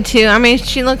 I would too. I mean,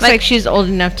 she looks Like- like she's old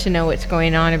enough to know what's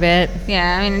going on a bit.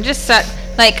 Yeah, I mean, it just sucks.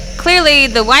 Like, clearly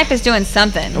the wife is doing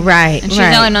something. Right, And she's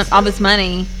right. owing all this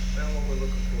money. Found what we're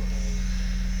looking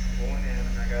for. I'm going in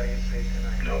and I gotta get paid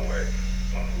tonight. No way.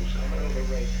 Who's coming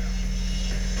over right now?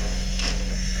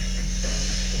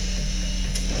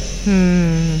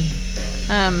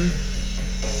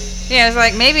 Yeah, it's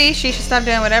like maybe she should stop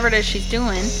doing whatever it is she's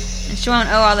doing, and she won't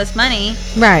owe all this money,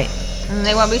 Right. and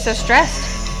they won't be so stressed.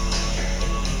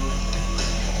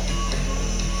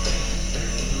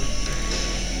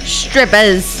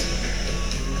 Strippers.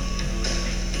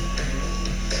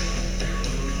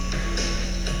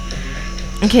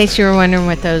 In case you were wondering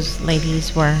what those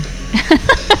ladies were,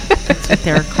 that's what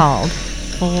they were called.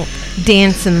 Well,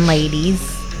 dancing ladies.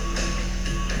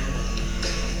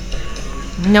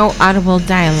 No audible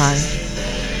dialogue.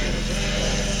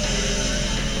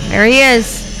 There he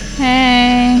is.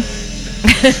 Hey.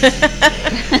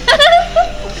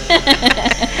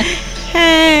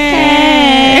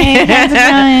 Hey. How's it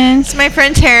going? It's my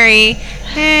friend Terry.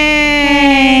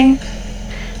 Hey.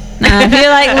 No, if you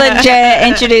like legit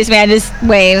introduce me, I just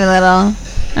wave a little.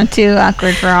 I'm too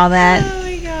awkward for all that Oh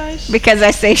my gosh. because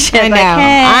I say shit I know. like,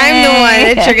 hey. I'm the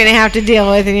one that you're going to have to deal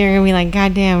with, and you're going to be like,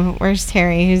 God damn, where's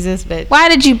Terry? Who's this bitch? Why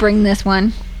did you bring this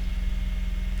one?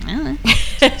 I don't know.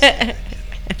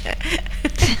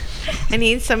 I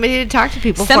need somebody to talk to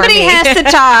people Somebody for me. has to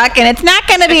talk, and it's not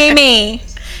going to be me.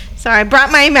 So I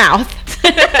brought my mouth.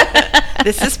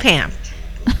 This is Pam.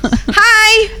 Hi.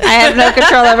 I have no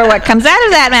control over what comes out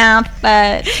of that mouth,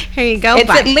 but Here you go. it's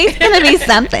bye. at least going to be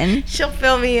something. She'll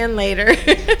fill me in later. The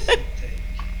family's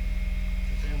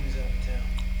out of town.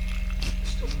 The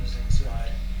stone is inside.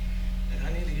 And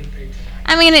I need to get paid tonight.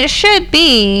 I mean, it should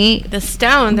be the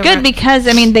stone. the good re- because,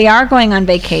 I mean, they are going on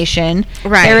vacation.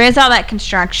 Right. There is all that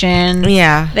construction.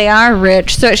 Yeah. They are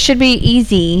rich, so it should be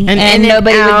easy, And in and and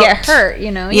nobody would get out. hurt.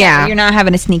 You know, Yeah. You're not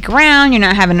having to sneak around. You're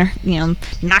not having to,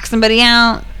 knock somebody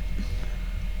out.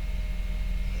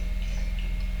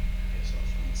 Guess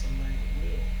I'll find somebody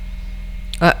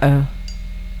who will. Uh-oh.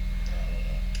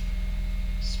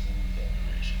 Smooth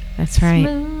operation. That's right.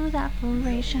 Smooth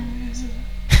operation.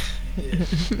 I never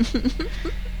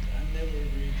agreed to your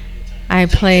time. I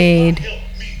played. Help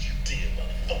me, you dear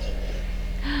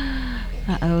motherfucker.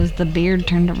 Uh-oh, is the beard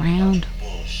turned around?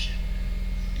 Bullshit.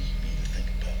 Need me to think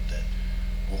about that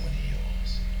woman of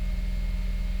yours.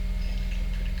 And that little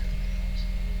pretty girl of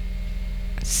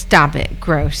yours. Stop it.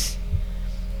 Gross.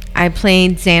 I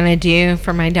played Xanadu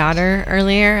for my daughter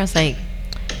earlier. I was like,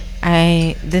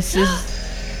 this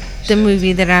is the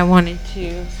movie that I wanted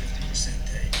to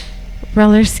 50% take.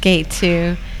 roller skate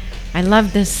to. I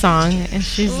love this song. And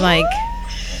she's like,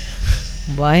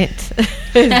 what is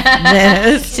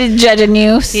this? She's judging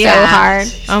you so Yeah. hard.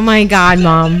 Oh my God,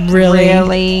 Mom. Really?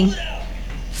 Really?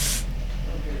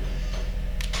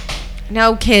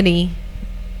 No, kitty.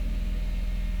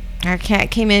 Our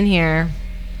cat came in here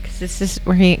because this is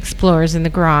where he explores in the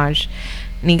garage.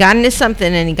 And he got into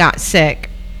something and he got sick.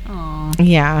 Aw.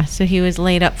 Yeah, so he was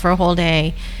laid up for a whole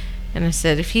day. And I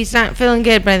said, if he's not feeling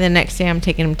good by the next day, I'm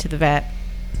taking him to the vet.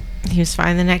 He was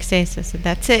fine the next day, so I said,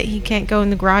 that's it. He can't go in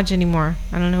the garage anymore.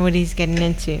 I don't know what he's getting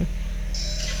into.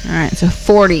 All right, so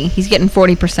 40. He's getting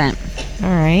 40%. All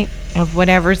right, of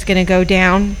whatever's going to go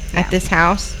down at this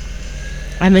house,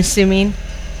 I'm assuming.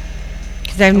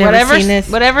 Because I've never seen this.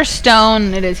 Whatever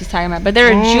stone it is he's talking about. But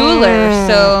they're a jeweler,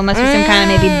 so it must be some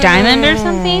kind of maybe diamond or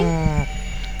something.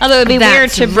 Although it would be weird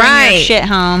That's to bring right. your shit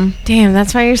home. Damn,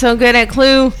 that's why you're so good at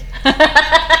Clue.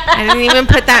 I didn't even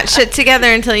put that shit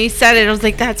together until you said it. I was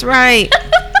like, that's right.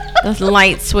 The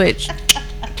light switch.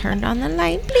 Turned on the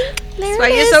light. Blink. That's why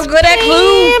you're so good at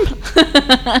Clue.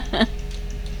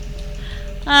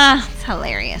 It's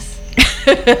hilarious.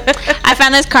 I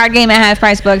found this card game at Half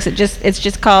Price Books. It's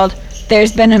just called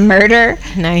There's Been a Murder,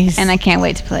 Nice. and I can't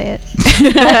wait to play it.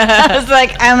 I was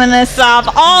like, I'm gonna solve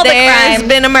all the There's crime.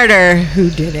 been a murder. Who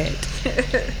did it?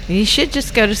 You should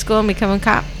just go to school and become a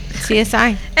cop.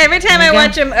 CSI. Every time There I you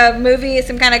watch a movie,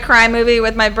 some kind of crime movie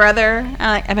with my brother, I'm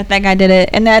like, I bet that guy did it.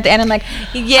 And then at the end, I'm like,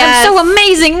 Yes. I'm so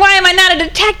amazing. Why am I not a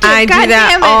detective? I God do that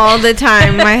damn it. all the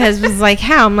time. My husband's like,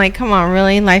 how? I'm like, come on,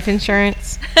 really? Life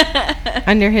insurance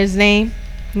under his name?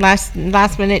 Last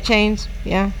minute change?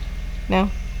 Yeah. No.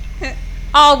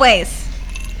 Always.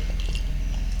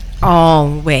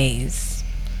 Always.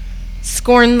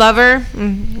 Scorn lover?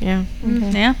 Yeah.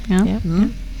 Okay. Yeah. Yeah.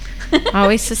 I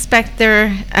always suspect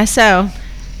they're SO.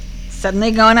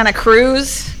 Suddenly going on a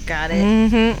cruise. Got it.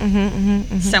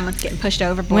 Mm-hmm. Someone's getting pushed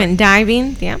overboard. Went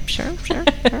diving. Yep, sure.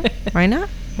 Why not?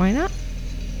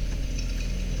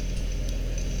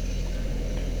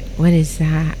 What is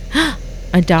that?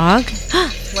 A dog?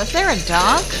 Was there a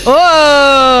dog?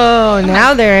 Oh,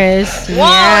 now there is. Whoa,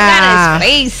 yeah. look at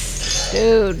his face.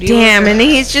 Dude. Damn, and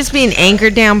he's just being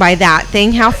anchored down by that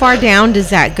thing. How far down does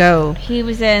that go? He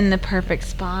was in the perfect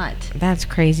spot. That's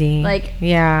crazy. Like-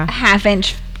 yeah. A half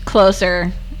inch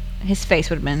closer, his face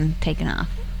would have been taken off.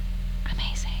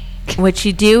 Amazing. What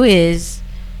you do is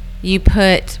you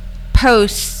put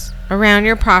posts around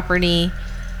your property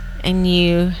and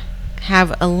you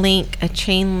have a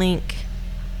chain link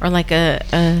or like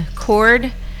a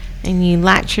cord, and you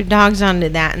latch your dogs onto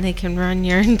that and they can run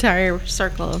your entire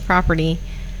circle of property.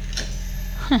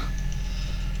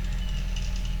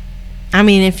 I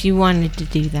mean, if you wanted to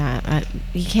do that,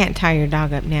 you can't tie your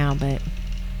dog up now, but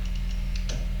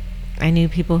I knew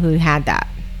people who had that.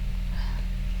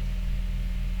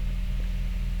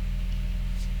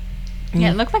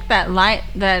 Yeah, it looked like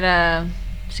that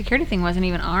security thing wasn't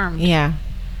even armed. Yeah.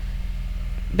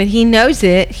 But he knows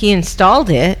it. He installed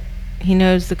it. He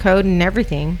knows the code and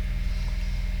everything.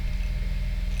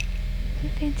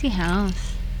 What a fancy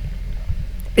house.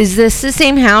 Is this the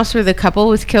same house where the couple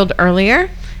was killed earlier?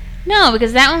 No,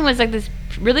 because that one was like this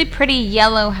really pretty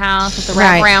yellow house with a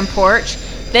Right. wraparound porch.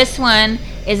 This one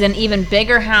is an even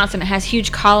bigger house and it has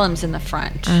huge columns in the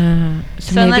front. So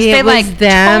So unless maybe they it was like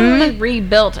them. totally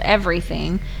rebuilt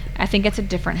everything, I think it's a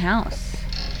different house.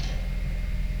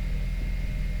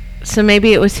 So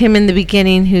maybe it was him in the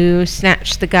beginning who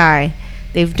snatched the guy.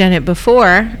 They've done it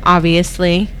before,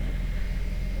 obviously.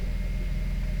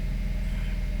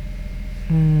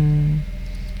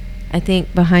 I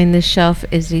think behind the shelf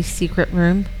is a secret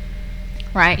room,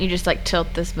 Right? You just like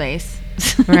tilt this vase.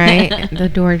 right? The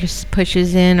door just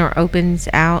pushes in or opens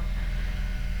out.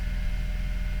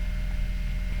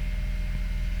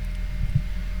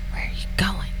 Where are you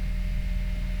going?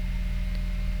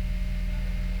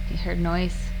 You heard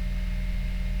noise.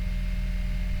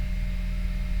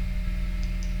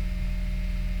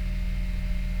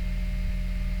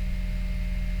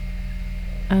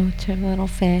 Oh, it's her little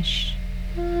fish.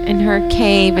 In her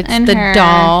cave, it's And the her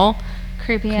doll.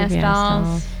 Creepy ass Creepy ass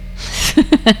dolls.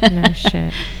 No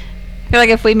shit. I feel like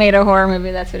if we made a horror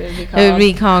movie, that's what it would be called. It would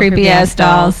be called Creepy Ass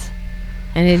Dolls.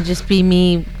 And it'd just be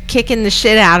me kicking the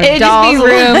shit out of It'd dolls. just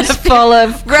be rooms full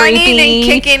of running creepy and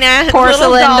kicking at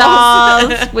porcelain little dolls.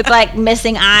 dolls with like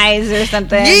missing eyes or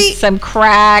something, Yeet. some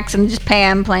cracks, and just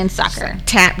Pam playing soccer.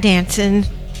 Tap dancing.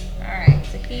 All right,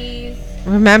 so keys.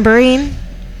 Remembering?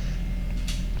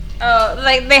 Oh,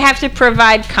 like they have to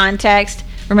provide context.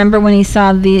 Remember when he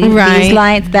saw Right. these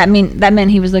lights? That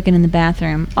meant he was looking in the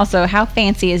bathroom. Also, how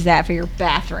fancy is that for your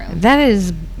bathroom? That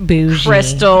is bougie.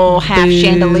 Crystal half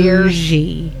chandeliers.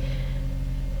 Bougie.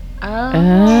 Oh.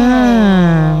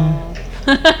 Oh.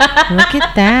 Look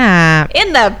at that.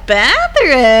 In the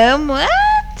bathroom? What?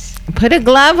 Put a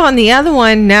glove on the other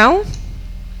one. No?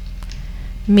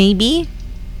 Maybe?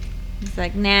 It's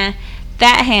like, nah,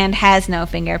 that hand has no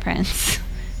fingerprints.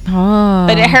 Oh.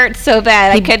 But it hurts so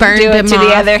bad, He I couldn't burned do it them to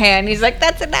the off. other hand. He's like,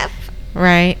 that's enough.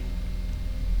 Right.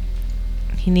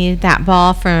 He needed that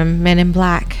ball from Men in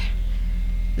Black.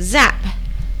 Zap.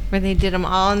 Where they did them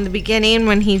all in the beginning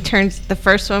when he turns, the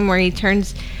first one where he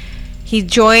joins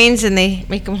and they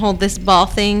make him hold this ball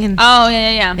thing and Oh,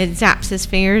 yeah. it zaps his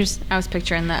fingers, I was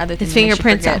picturing the other thing. his that makes you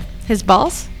fingerprints forget. off. His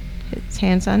balls? His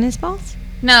hands on his balls?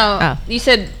 No, Oh. you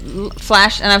said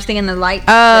flash, and I was thinking the light.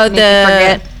 Oh,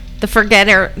 that make you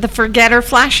forget. the forgetter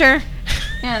flasher.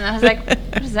 Yeah, and I was like,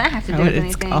 what does that have to do What with it's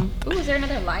anything? called. Ooh, is there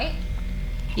another light?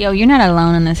 Yo, you're not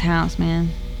alone in this house, man.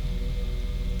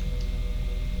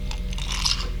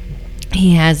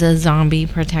 He has a zombie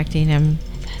protecting him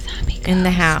The zombie in the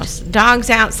ghost. house. Dogs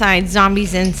outside,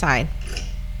 zombies inside.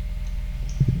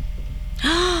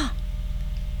 Oh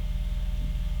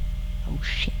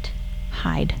shit!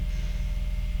 Hide.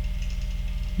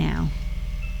 Now.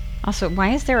 Also, why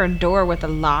is there a door with a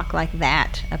lock like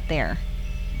that up there?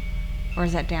 Or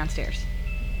is that downstairs?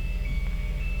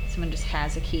 Someone just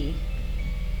has a key.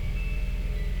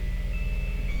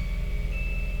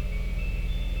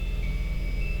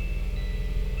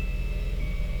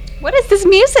 What is this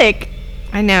music?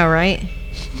 I know, right?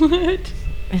 What? It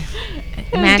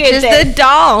Who matches did the this?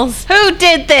 dolls. Who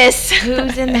did this?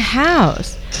 Who's in the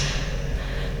house?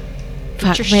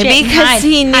 Fuck, your maybe shit and because hide,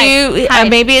 he hide, knew. hide.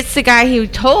 Maybe it's the guy he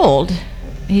told.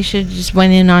 He should have just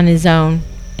went in on his own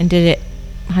and did it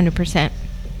 100%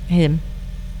 him.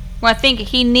 Well, I think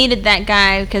he needed that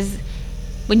guy because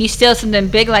when you steal something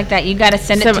big like that, you got to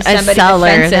send it to A somebody seller.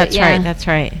 to fence it. That's yeah. right. That's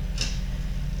right.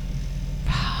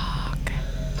 Fuck.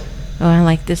 Oh, I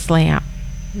like this layout.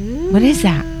 What is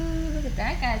that? Look at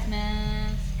that guy's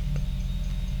mask.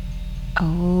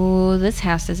 Oh, this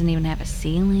house doesn't even have a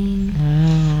ceiling.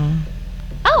 Oh.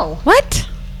 Oh. What?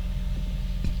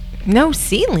 No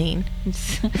ceiling.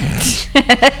 They're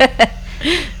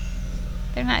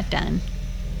not done.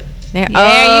 There.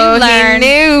 Yeah, you He learned.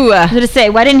 knew. I was going to say,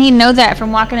 why didn't he know that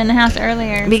from walking in the house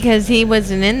earlier? Because he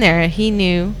wasn't in there. He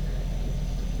knew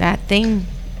that thing.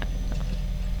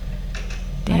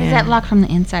 Why does that lock from the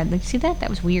inside? Like, see that? That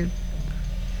was weird.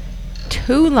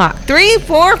 2 lock. 3,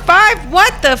 4, 5.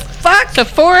 What the fuck? So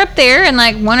 4 up there and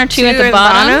like 1 or 2 at the in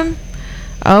bottom.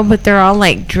 Oh, but they're all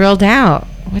like drilled out.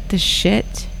 What the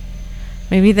shit?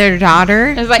 Maybe their daughter.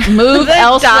 It was like, move The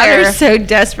elsewhere. daughter's so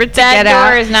desperate to That get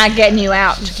door out. is not getting you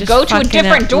out. Just Go to a fucking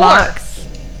different up door. locks.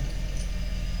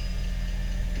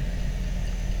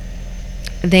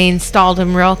 They installed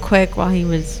him real quick while he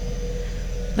was.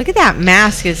 Look at that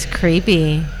mask. Is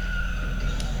creepy.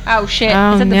 Oh shit!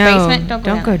 Oh is that the no! basement?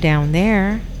 Don't go down. down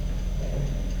there.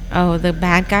 Oh, the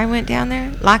bad guy went down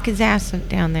there. Lock his ass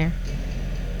down there.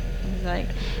 He's like,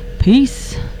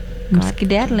 peace. I'm God.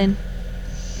 skedaddling.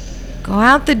 Go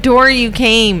out the door you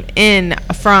came in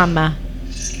from.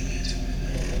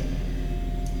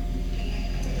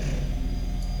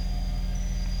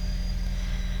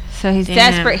 So he's Damn,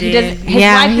 desperate. He dude. doesn't. His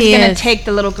Yeah, wife is he gonna is. take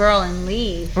the little girl and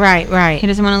leave. Right, right. He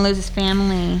doesn't want to lose his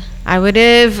family. I would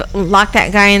have locked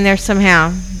that guy in there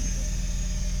somehow.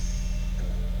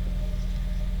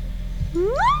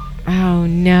 Oh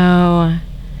no.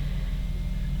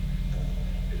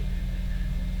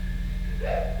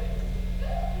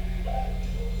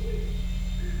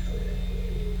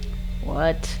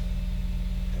 What?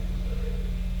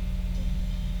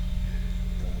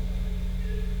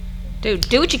 Dude,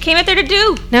 do what you came out there to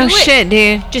do. No Do it. shit,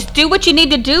 dude. Just do what you need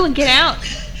to do and get out.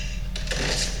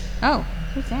 Oh,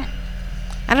 who's that?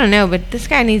 I don't know, but this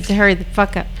guy needs to hurry the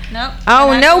fuck up. Nope. Oh,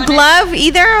 we're not no doing it. glove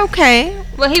either? Okay.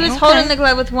 Well, he was Okay. holding the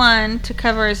glove with one to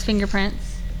cover his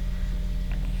fingerprints.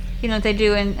 You know what they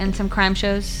do in some crime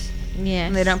shows?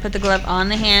 Yes. They don't put the glove on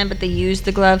the hand, but they use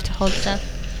the glove to hold stuff.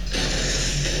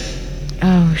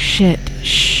 Oh, shit.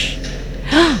 Shh.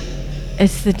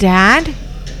 It's the dad?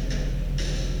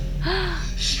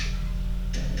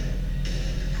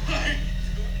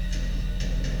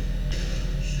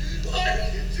 Why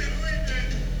are you doing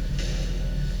this?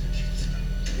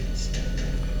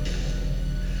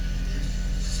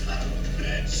 Son of a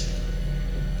bitch.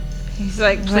 He's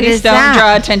like, What please is don't that?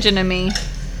 draw attention to me.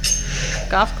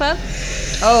 Golf club?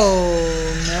 Oh,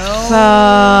 no.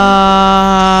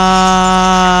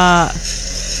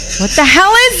 What the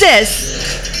hell is this?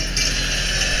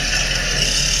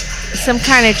 Some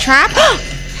kind of trap?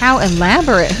 How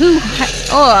elaborate. Who?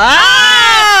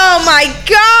 Oh my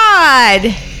god!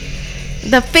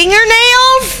 The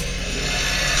fingernails?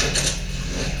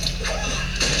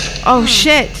 Oh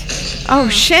shit. Oh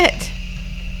shit.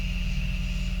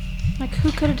 Like,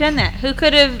 who could have done that? Who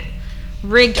could have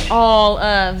rigged all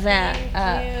of that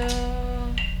up?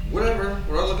 Whatever.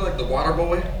 Would I look like the water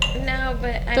boy? No,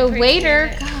 but I The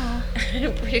waiter. I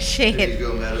appreciate There you it.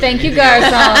 go, madam. Thank you, Anything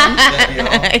else? Garcon. That'd be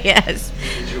all. Yes.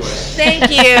 Enjoy. Thank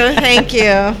you. Thank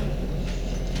you.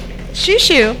 Shoo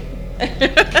shoo.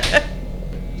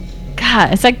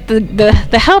 God, it's like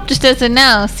the help just doesn't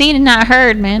know. Seen and not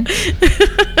heard, man.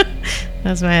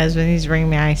 That's my husband. He's bringing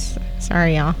me ice.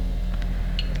 Sorry, y'all.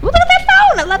 Ooh, look at that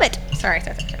phone. I love it. Sorry.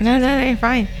 No, you're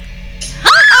fine.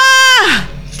 Ah!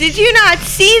 Did you not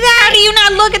see that? How do you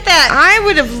not look at that? I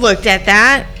would have looked at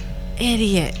that.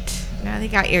 Idiot. Now they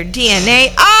got your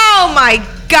DNA. Oh my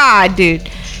god, dude.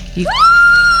 You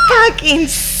fucking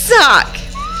suck.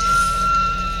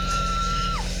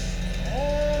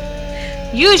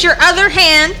 Use your other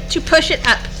hand to push it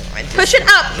up. Push it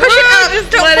up. Push it up.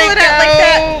 Just Don't let pull it it out like go.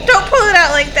 that. Don't pull it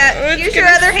out like that. Use your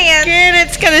other hand.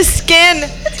 It's gonna skin.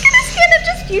 It's gonna skin it.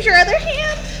 Just use your other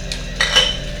hand.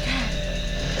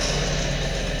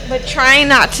 But try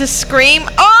not to scream.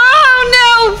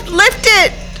 Oh no! Lift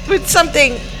it with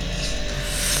something.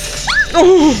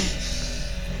 Ooh.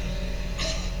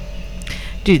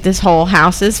 Dude, this whole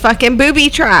house is fucking booby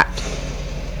trapped.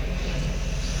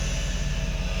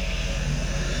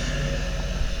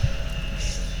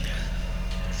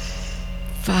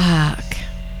 Fuck.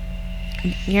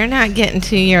 You're not getting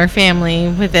to your family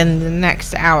within the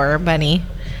next hour, buddy.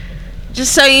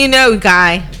 Just so you know,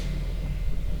 guy.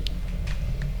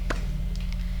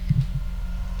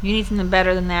 You need something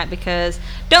better than that because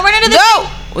don't run into the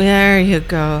Go! There you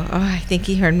go. Oh, I think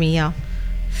he heard me yell.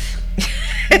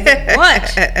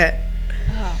 What?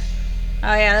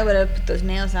 Oh yeah, they would have put those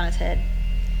nails on his head.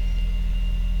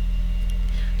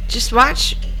 Just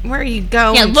watch where you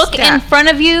go. Yeah, and look step. in front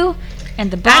of you and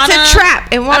the bottom. That's a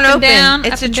trap. It won't up open. and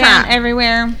down, It's up a and trap. down,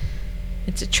 everywhere.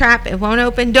 It's a trap. It won't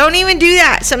open. Don't even do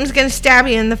that. Something's gonna stab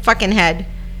you in the fucking head.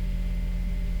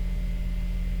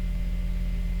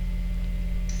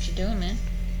 What you doing, man?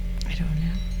 I don't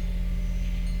know.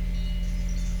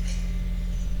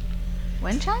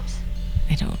 Wind chimes?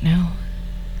 I don't know.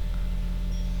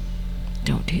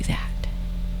 Don't do that.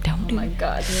 Don't Oh do my that.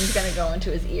 god, something's gonna go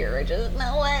into his ear. I just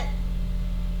know it.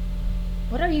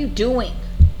 What are you doing?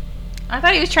 I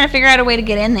thought he was trying to figure out a way to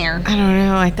get in there. I don't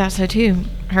know. I thought so too.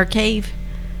 Her cave.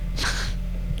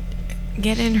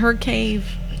 Get in her cave.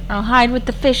 I'll hide with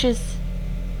the fishes.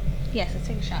 Yes, let's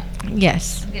take a shot.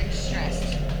 Yes. I'm getting stressed.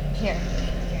 Here.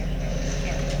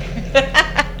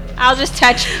 I'll just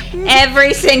touch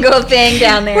every single thing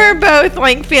down there. We're both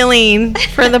like feeling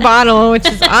for the bottle, which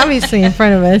is obviously in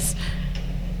front of us.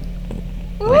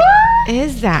 What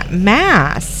is that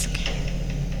mask?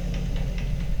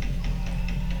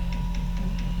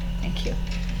 Thank you.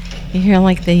 You hear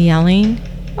like the yelling?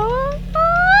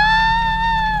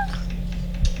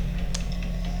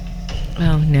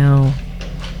 Oh no.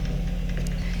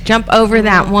 Jump over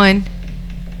that one.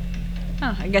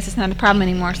 Oh, I guess it's not a problem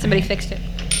anymore. Somebody fixed it.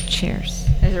 Cheers.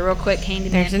 There's a real quick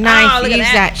handyman. There's a knife. Oh, look at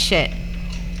Use that shit.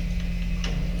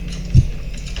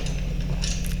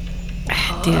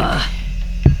 Dude.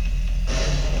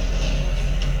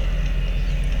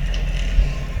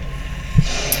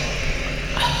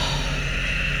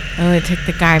 Oh, it took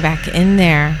the guy back in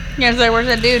there. Yeah, it's like, where's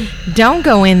that dude? Don't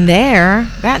go in there.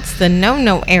 That's the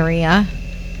no-no area.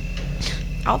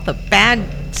 All the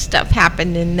bad stuff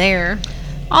happened in there.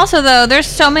 Also, though, there's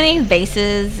so many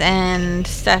vases and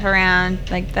stuff around.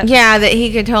 Like that. Yeah, that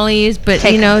he could totally use. But,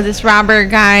 Take you know, 'em. this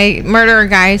murderer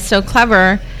guy is so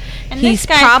clever. And He's this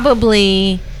guy,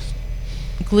 probably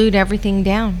glued everything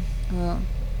down. well,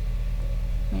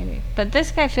 maybe. But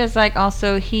this guy feels like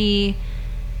also he's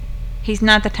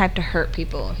not the type to hurt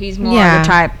people. He's more Yeah. the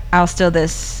type, I'll steal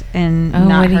this and Oh,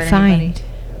 not what'd hurt he find? anybody.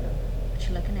 What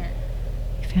you looking at?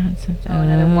 He found something. Oh,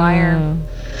 another wire.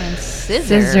 And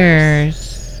scissors.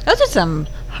 Scissors. Those are some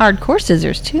hardcore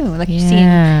scissors, too. Like you see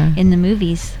Yeah. in the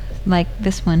movies. Like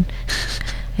this one.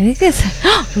 I think this.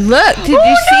 Look, did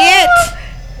you see it?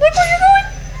 Look where you're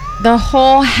going. The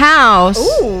whole house.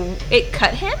 Ooh, it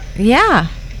cut him? Yeah.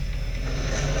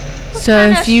 So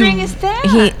kind if of you, string is that?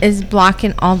 he is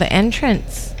blocking all the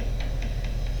entrance.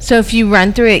 So if you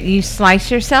run through it, you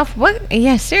slice yourself. What?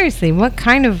 Yeah, seriously, what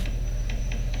kind of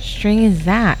string is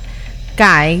that,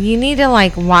 guy? You need to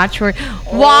like watch where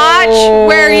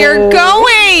you're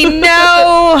going.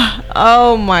 No.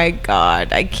 Oh my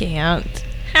God, I can't.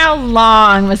 How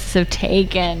long must this have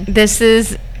taken? This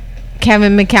is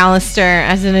Kevin McAllister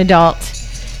as an adult.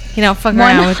 You don't fuck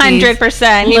around with these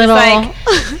 100%. He was little- like,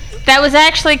 that was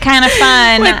actually kind of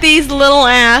fun. with these little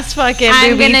ass fucking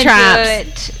I'm booby gonna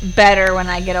traps. do it better when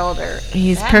I get older.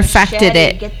 He's That perfected machete,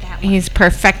 it. Get that one. He's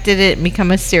perfected it and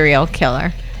become a serial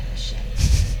killer.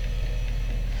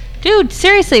 Dude,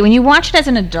 seriously, when you watch it as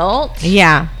an adult,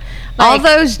 Yeah. All like,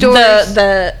 those doors.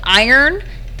 the iron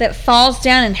that falls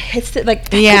down and hits it, like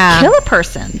that Yeah. could kill a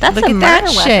person. That's Look a at that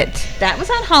murder weapon. shit. That was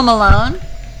on Home Alone.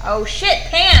 Oh shit,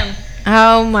 Pam!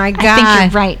 Oh my God. I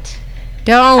think you're right. I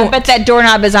Don't. bet that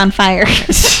doorknob is on fire.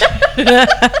 I've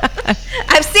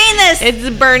seen this. It's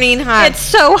burning hot. It's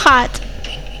so hot.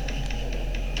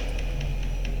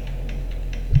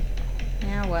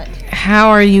 Now what? How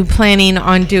are you planning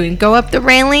on doing? Go up the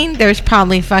railing? There's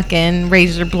probably fucking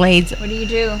razor blades. What do you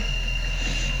do? Where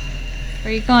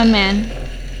are you going, man?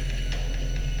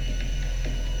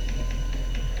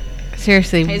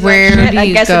 Seriously, He's where like, "Shit, do I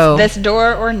you guess go? it's this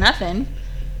door or nothing.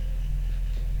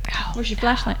 Where's your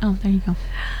flashlight? Oh, there you go.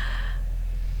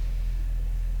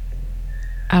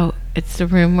 Oh, it's the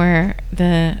room where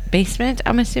the basement,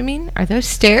 I'm assuming. Are those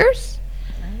stairs?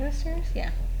 Are those stairs? Yeah.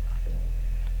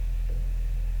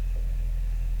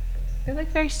 They look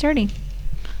very sturdy.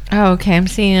 Oh, okay. I'm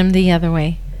seeing them the other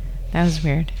way. That was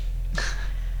weird.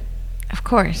 Of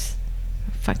course.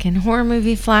 Fucking horror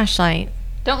movie flashlight.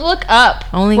 Don't look up.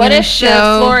 Only what gonna if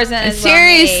show- the floor isn't as well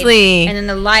made, Seriously. and then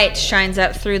the light shines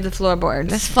up through the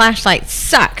floorboards? This flashlight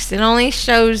sucks. It only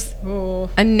shows Oh.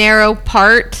 a narrow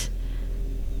part.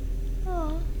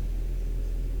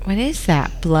 What is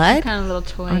that? Blood Kind of little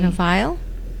toy. on a vial?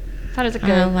 Thought it was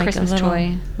like Oh, a like Christmas a little,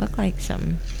 toy. Look like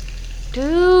something.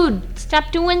 Dude,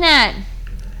 stop doing that.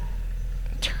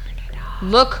 Turn it off.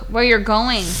 Look where you're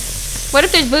going. What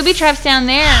if there's booby traps down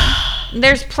there?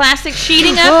 There's plastic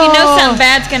sheeting up. You know something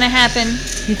bad's gonna happen.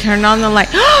 You turned on the light.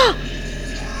 Oh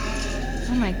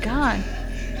my god.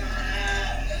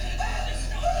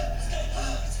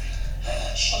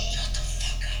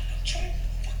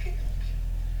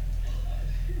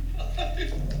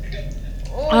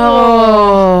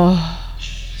 Oh.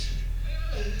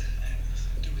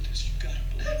 Do with this, you gotta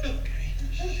believe, okay?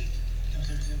 No,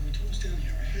 there were tools down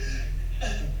here,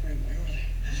 right? Where are they?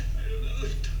 I don't know. They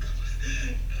took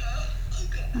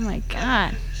them. Oh my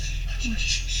god.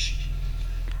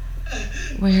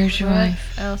 Where's your What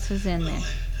wife? else is in there?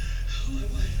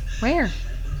 Where?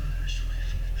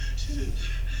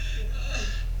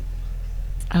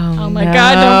 Oh, my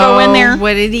God, don't go in there.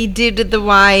 What did he do to the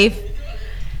wife?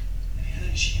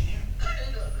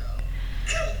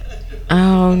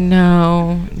 Oh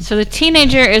no. So the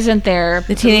teenager isn't there.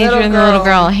 The teenager and the little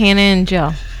girl, Hannah and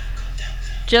Jill.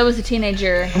 Jill was the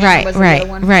teenager. Hannah Right, was the right, little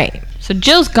one. right. So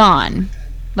Jill's gone.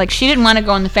 Like she didn't want to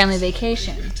go on the family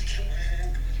vacation.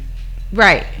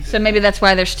 Right. So maybe that's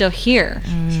why they're still here.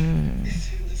 Mm.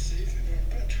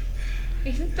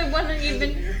 Isn't the one that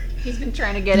he's been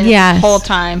trying to get in Yes. the whole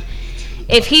time.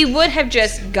 If he would have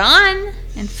just gone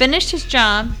and finished his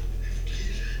job,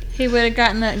 he would have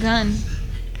gotten that gun.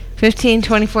 15,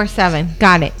 24/7.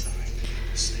 Got it.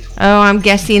 Oh, I'm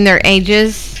guessing their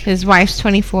ages. His wife's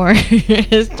 24.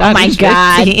 His daughter's Oh my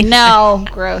god. 15. No.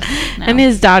 Gross. No. And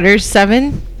his daughter's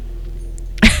 7.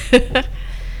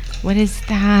 What is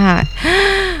that?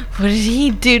 What did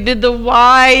he do to the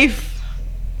wife?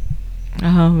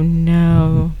 Oh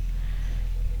no.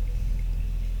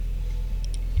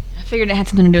 I figured it had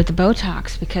something to do with the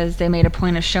Botox because they made a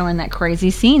point of showing that crazy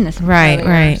scene this Right, earlier.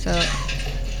 right. So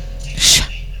Shh.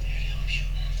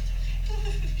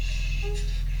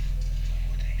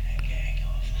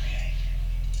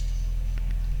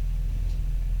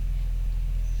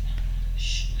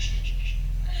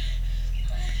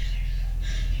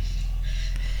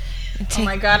 Oh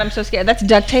my god, I'm so scared. That's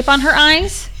duct tape on her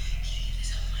eyes?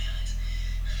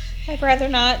 I'd rather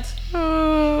not.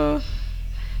 Oh,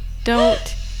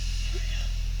 don't.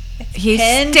 He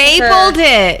pinned to stapled her.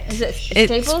 it. Is it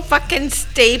It's stapled? fucking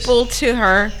stapled to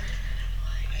her.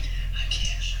 I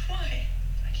can't. Why?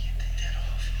 I can't take that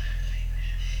off.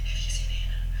 Have you seen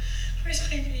Hannah? Where's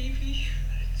my baby?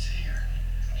 I didn't see her.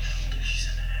 She's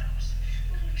in the house.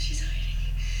 No, she's hiding.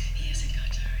 He hasn't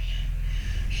got to her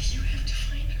yet. You have to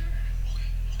find her.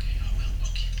 Okay, I will.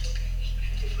 Okay.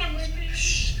 You find my baby.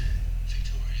 Shh.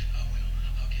 Victoria, I will.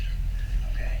 I'll get her.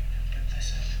 Okay, but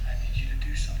listen, I need you to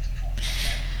do something for me.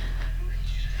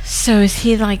 So is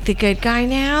he like the good guy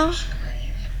now?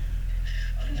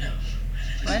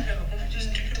 What? No,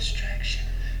 just take a distraction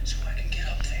so I can get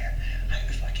up there.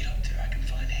 If I get up there, I can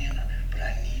find Hannah, but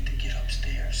I need to get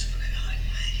upstairs.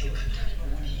 But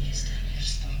when he is there, you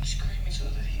stop screaming so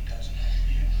that he doesn't hurt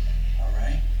you. All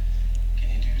right? Can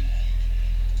you do that?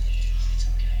 It's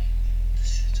okay.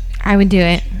 It's okay. I would do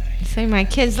it. Save my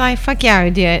kid's life. Fuck yeah, I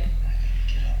would do it.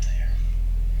 Get up there.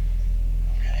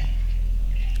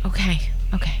 Okay? Okay.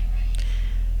 Okay.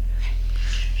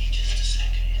 Give me just a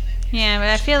second. And then Yeah, but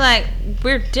I feel like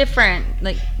we're different.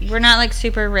 Like, we're not like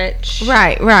super rich.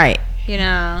 Right. Right. You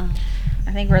know,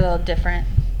 I think we're a little different.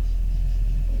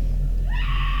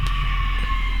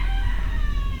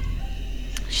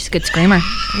 She's a good screamer.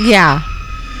 Yeah.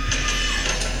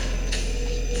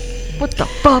 What the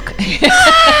fuck?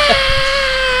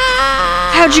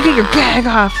 How'd you get your gag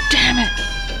off? Damn it.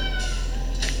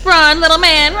 Run, little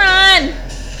man, run!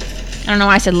 I don't know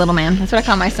why I said little man. That's what I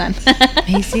call my son.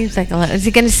 He seems like a lot. Is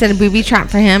he going to set a booby trap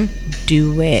for him?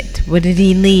 Do it. What did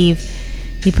he leave?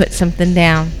 He put something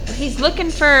down. He's looking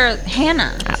for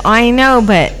Hannah. I know,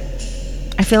 but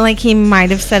I feel like he might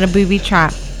have set a booby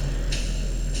trap.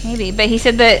 Maybe, but he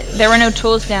said that there were no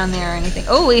tools down there or anything.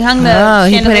 Oh, he hung the Oh,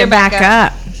 he put chandelier it back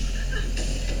up.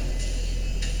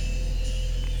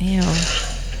 Ew.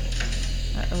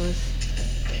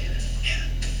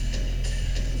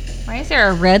 Why is there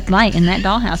a red light in that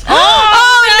dollhouse?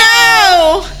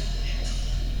 Oh,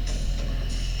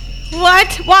 no!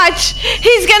 What? Watch.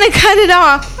 He's going to cut it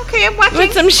off. Okay, I'm watching.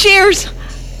 With some shears.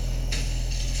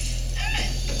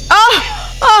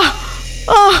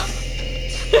 Oh!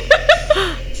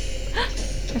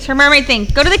 It's her mermaid thing.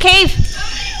 Go to the cave.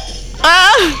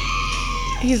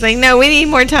 He's like, no, we need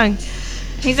more tongue.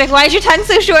 He's like, why is your tongue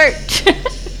so short?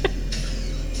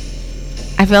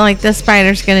 I feel like this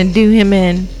spider's going to do him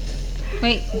in.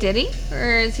 Wait, did he?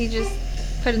 Or is he just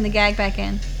putting the gag back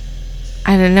in?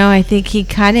 I don't know. I think he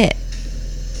cut it.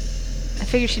 I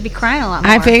figured she'd be crying a lot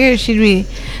more. I figured she'd be,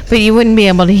 but you wouldn't be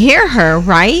able to hear her,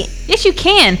 right? Yes, you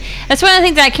can. That's one of the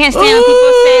things that I can't stand when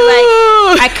people say, like,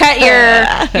 I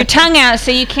cut your tongue out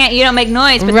so you don't make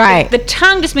noise. But Right. the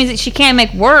tongue just means that she can't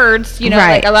make words, you know,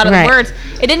 Right, like a lot of right. the words.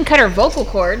 It didn't cut her vocal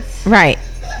cords. Right.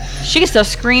 She could still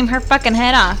scream her fucking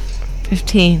head off.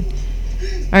 15.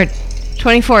 Or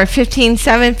 24. 15,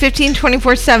 7. 15,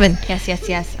 24, 7.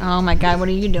 Yes. Oh my God, what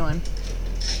are you doing?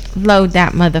 Load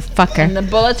that And motherfucker. the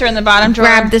bullets are in the bottom drawer.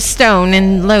 Grab the stone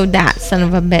and load that son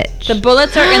of a bitch. The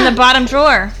bullets are in the bottom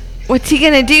drawer. What's he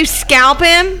going to do? Scalp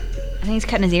him? I think he's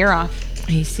cutting his ear off.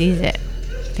 He sees it.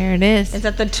 There it is. Is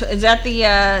that the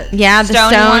Yeah, the stone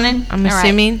stone. you wanted? I'm All right.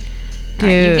 assuming. All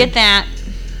right, you Dude. get that.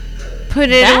 Put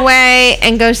it That? away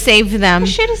and go save them. What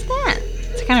shit is that?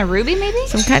 It's kind of ruby, maybe?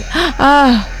 Some kind.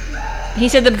 Oh, He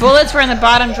said the bullets were in the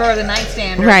bottom drawer of the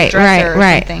nightstand or Right, dresser right, or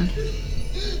right. something.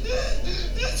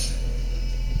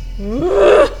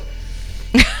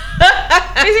 He's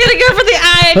gonna go for the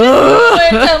eye.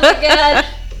 Oh my God.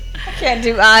 I can't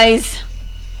do eyes.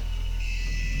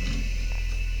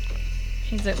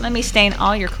 He's like, let me stain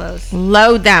all your clothes.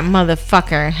 load that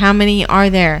motherfucker. How many are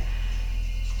there?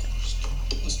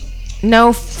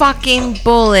 No fucking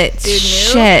bullets. Dude, no?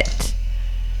 Shit.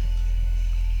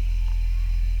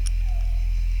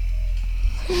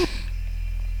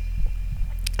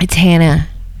 It's Hannah.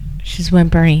 She's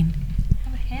whimpering.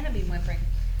 How would Hannah be whimpering?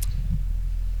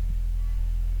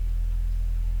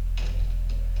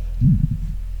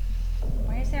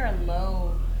 Why is there a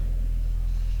low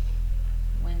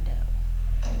window?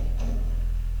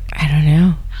 I don't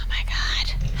know. Oh my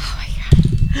God. Oh my god.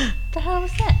 What the hell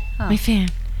was that? Oh. My fan.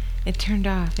 It turned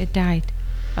off. It died.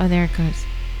 Oh, there it goes.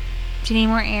 Do you need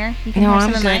more air? You can No, have I'm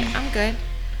some of good. mine. I'm good.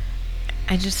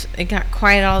 It got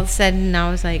quiet all of a sudden, and I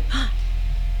was like,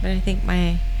 but I think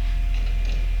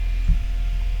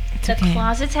it's The okay.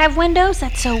 closets have windows?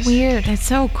 That's so weird. That's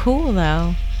so cool,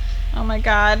 though. Oh my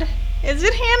God. Is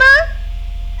it Hannah?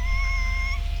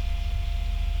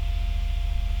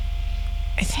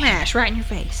 Smash right in your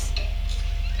face.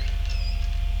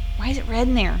 Why is it red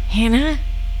in there? Hannah?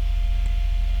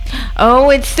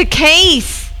 Oh, it's the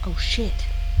case. Oh shit.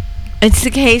 It's the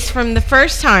case from the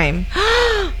first time.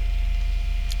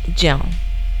 Jill.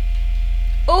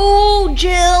 Oh,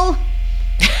 Jill.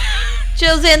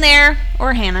 Jill's in there.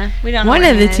 Or Hannah. We don't know. One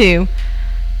where of the Hannah two.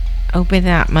 Open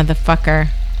that motherfucker.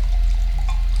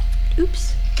 is.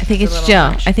 Oops. I think a it's little Jill.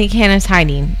 much. I think Hannah's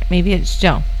hiding. Maybe it's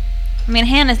Jill. I mean,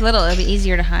 Hannah's little. It'll be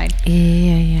easier to hide.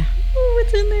 Yeah. Oh,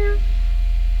 what's in there?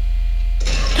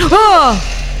 Oh!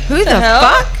 Who the hell?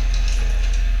 fuck?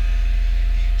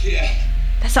 Yeah.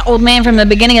 That's the old man from the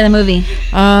beginning of the movie.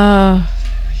 Oh,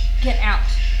 Get out.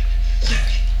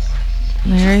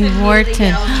 Larry Just Wharton. immediately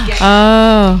yells, "Get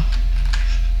Oh.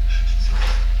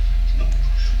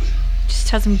 Just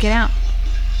tells him, get out.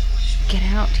 Get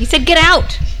out. He said, get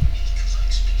out.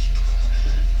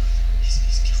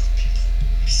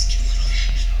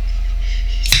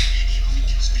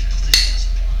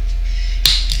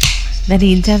 That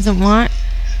he doesn't want?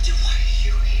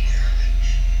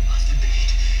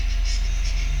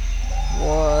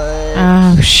 What?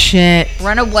 Oh, shit.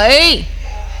 Run away.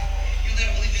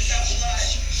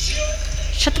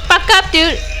 Shut the fuck up,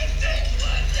 dude.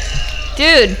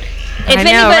 Dude, if I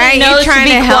know, anybody right? You're knows to trying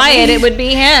be to help quiet, me. it would be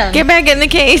him. Get back in the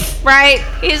case. Right?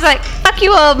 He's like, fuck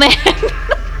you, old man.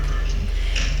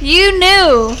 You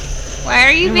knew. Why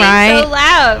are you being Right. so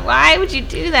loud? Why would you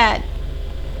do that?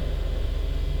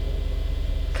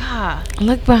 God.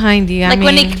 Look behind you. Like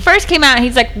when he first came out,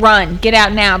 he's like, run, get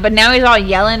out now. But now he's all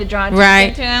yelling to draw attention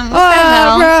right. to him. What the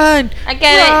hell? Run. I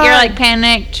get it. You're Run. like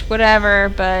panicked, whatever.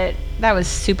 But that was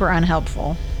super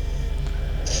unhelpful.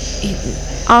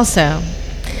 Also.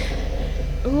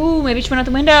 Ooh, maybe she went out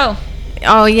the window.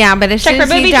 Oh, yeah, but as Check soon her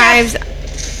as he booby dives.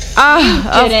 traps.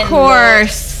 Oh, didn't of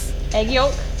course. Egg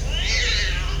yolk.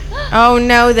 Oh,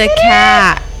 no, the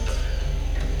cat.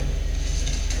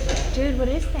 Dude, what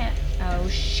is that? Oh,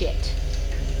 shit.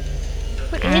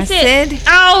 What is Acid? it?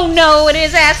 Oh, no, it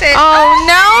is acid. Oh,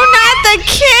 no, not the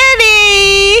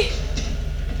kitty.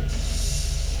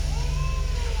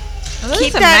 Oh, those are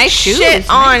Keep some that nice shoes, shit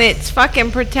man. on. It's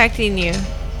fucking protecting you.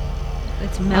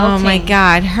 It's Oh, melting. my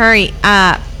God. Hurry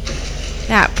up.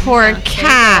 That poor Okay,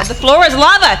 cat. The floor is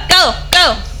lava. Go,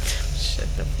 go. Shit,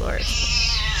 the floor.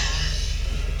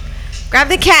 Grab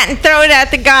the cat and throw it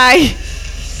at the guy.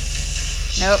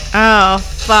 Nope. Oh,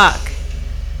 fuck.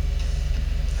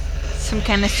 Some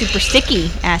kind of super sticky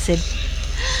acid.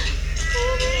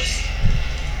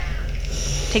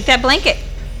 Take that blanket.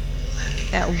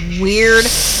 That weird.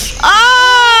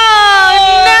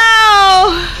 Oh,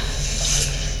 no.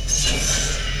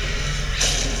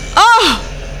 Oh.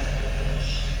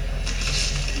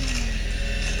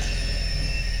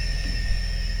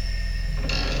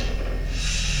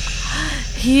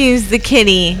 He used the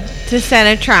kitty to set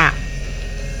a trap.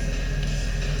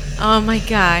 Oh my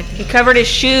God. He covered his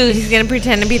shoes. He's gonna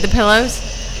pretend to be the pillows?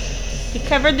 He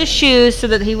covered the shoes so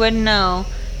that he wouldn't know.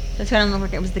 That's what it looked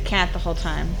like. It was the cat the whole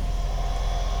time.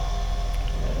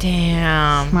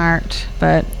 Damn. Smart,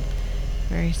 but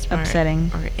Very smart.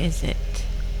 upsetting. Or is it?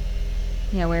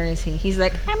 Yeah, where is he? He's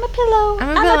like, I'm a pillow.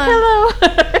 I'm a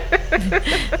pillow.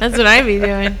 That's what I'd be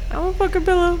doing. I'm a fucking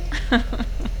pillow.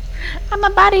 I'm a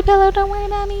body pillow. Don't worry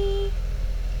about me.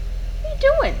 What are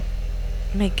you doing?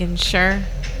 Making sure.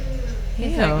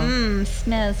 He's Ew. like,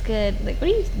 smells good. Like, what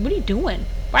are you doing?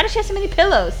 Why does she have so many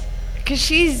pillows? Cause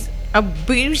she's a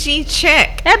bougie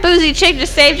chick. That boozy chick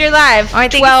just saved your life. Oh, I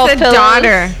think 12 it's the pillows.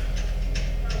 daughter.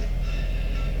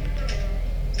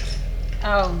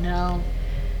 Oh no.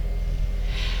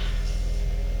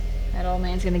 That old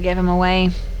man's gonna give him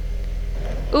away.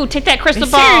 Ooh, take that crystal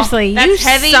ball. Seriously, That's use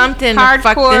heavy, something hardcore. to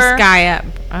fuck this guy up.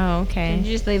 Oh, And okay. you're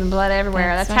just leaving blood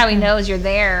everywhere. That's That's how he okay. knows you're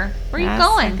there. Where are you That's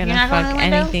going? Not You're gonna not going to fuck the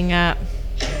window? anything up.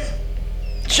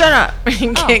 Shut up!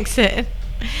 And Oh. kicks it.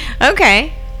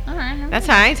 Okay, All right. never that's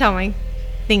mind. how I tell my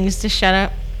things to shut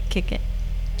up. Kick it.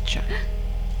 Shut up.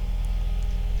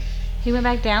 He went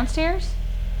back downstairs?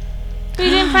 But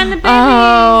he didn't find the baby.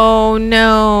 Oh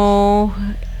no!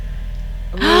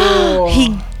 Ooh.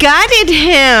 He gutted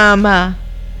him.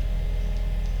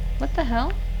 What the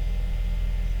hell?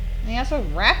 And he also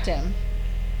wrapped him.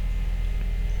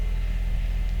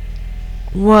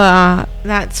 Whoa,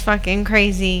 that's fucking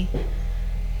crazy.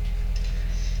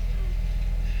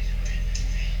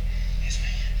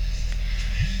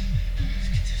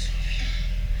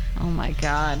 Oh my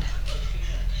god.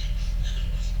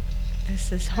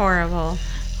 This is horrible.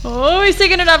 Oh, he's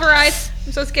taking it off her eyes.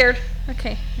 I'm so scared.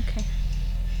 Okay, okay.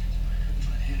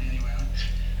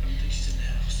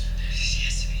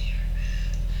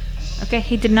 Okay,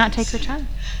 he did not take her child.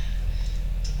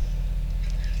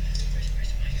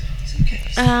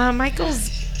 Michael's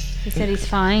He said he's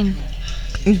fine.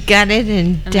 Gutted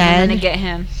and And dead. I'm gonna get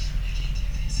him.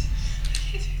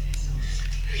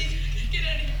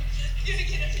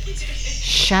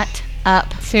 Shut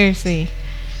up. Seriously.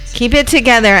 Keep it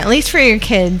together, at least for your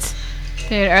kids.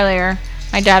 Dude, earlier,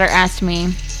 my daughter asked me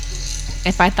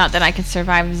if I thought that I could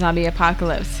survive the zombie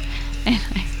apocalypse.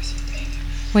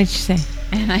 What'd you say?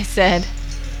 And I said,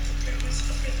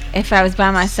 if I was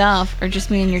by myself or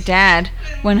just me and your dad,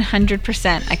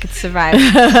 100% I could survive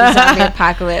the zombie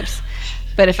apocalypse.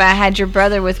 But if I had your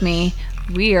brother with me,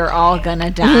 we are all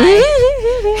gonna die.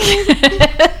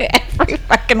 Every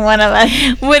fucking one of us.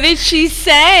 What did she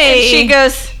say? She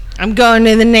goes, I'm going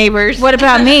to the neighbors. what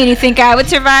about me? Do you think I would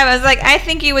survive? I was like, I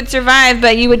think you would survive,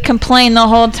 but you would complain the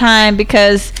whole time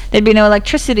because there'd be no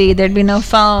electricity, there'd be no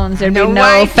phones, there'd be no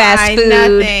Wi-Fi, fast food.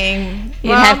 Nothing.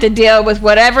 You'd have to deal with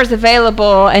whatever's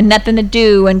available and nothing to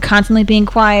do and constantly being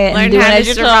quiet learn and doing how to as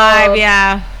you're survive. told.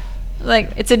 Yeah.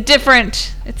 Like it's a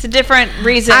different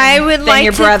reason. I would than like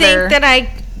your to brother. think that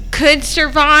I could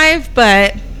survive,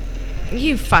 but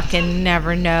you fucking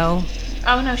never know.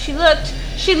 Oh no, she looked.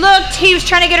 She looked. He was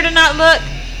trying to get her to not look.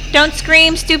 Don't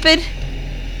scream, stupid.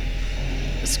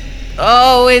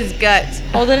 Oh, his guts.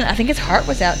 Hold it. I think his heart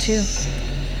was out too.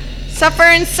 Suffer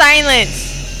in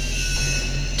silence.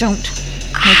 Don't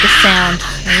make a sound.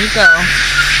 There you go.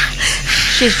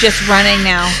 She's just running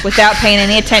now without paying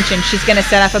any attention. She's gonna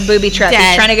set off a booby trap. He's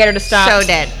Dead. trying to get her to stop. So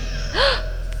dead.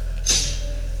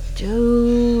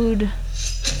 Dude.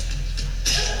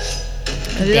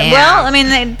 Damn. Well, I mean,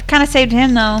 they kind of saved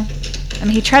him though. I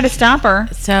mean, he tried to stop her.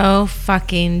 So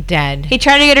fucking dead. He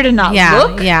tried to get her to not Yeah,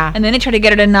 look. yeah. And then he tried to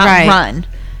get her to not Right. run.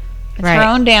 It's Right. her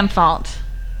own damn fault.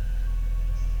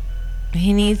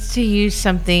 He needs to use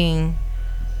something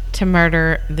to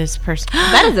murder this person.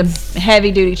 That is a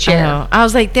heavy duty chair. Oh, I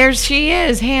was like, there she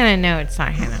is, Hannah. No, it's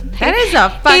not Hannah. That is a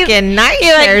fucking nice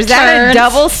he, like, chair. Is that a turns.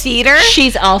 double seater?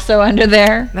 She's also under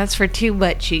there. That's for two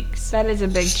butt cheeks. That's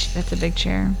a big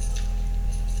chair.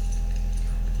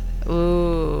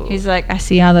 Ooh. He's like, I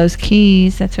see all those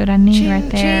keys. That's what I need Ching, right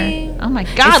there. ching. Oh my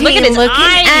God! Is Look he at his looking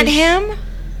eyes. at him.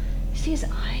 You see his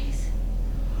eyes?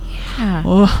 Yeah.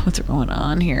 Oh, what's going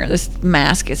on here? This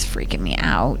mask is freaking me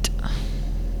out.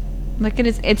 Look at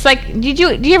his. It's like, did you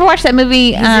ever watch that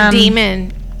movie? He's a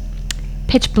demon.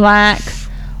 Pitch Black,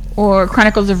 or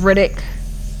Chronicles of Riddick.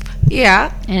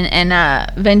 Yeah.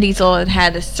 And Vin Diesel had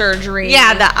had a surgery.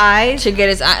 Yeah, the eyes. to get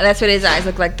his eye. That's what his eyes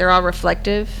look like. They're all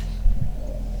reflective.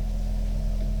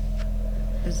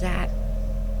 Was that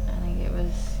I think it was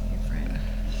your friend.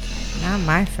 not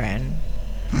my friend?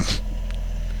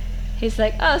 He's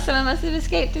like, oh, someone must have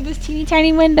escaped through this teeny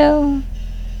tiny window.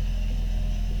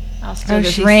 I'll still Oh,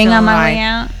 just she's ring still on my alive. way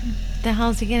out. What the hell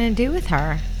is he gonna do with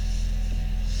her?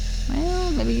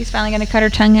 Well, maybe he's finally gonna cut her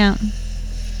tongue out.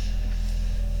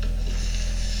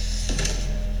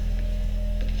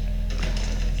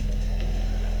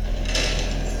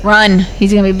 Run.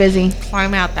 He's gonna be busy.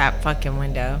 Climb out that fucking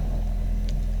window.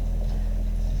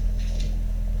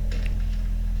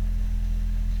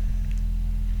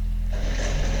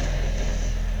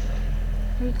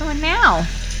 Where are you going now?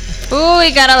 Ooh,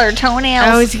 he got all her toenails.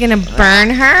 Oh, is he gonna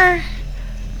burn her?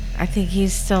 I think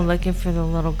he's still looking for the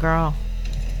little girl.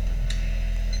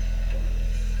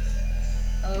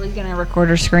 Oh, he's gonna record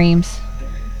her screams.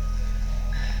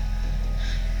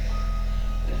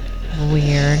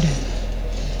 Weird.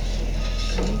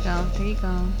 There you go. There you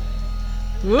go.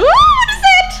 Ooh, what is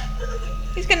it?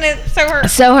 He's gonna sew her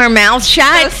So her mouth sew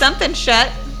shut. something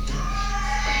shut.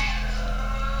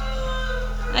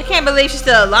 I can't believe she's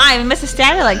still alive. He must have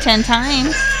stabbed her like 10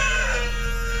 times.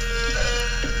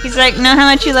 He's like, know how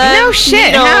much you love No shit.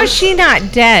 needles. How is she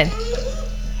not dead?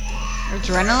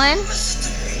 Adrenaline?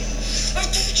 I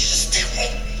told you to stay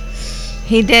away.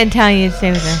 He did tell you to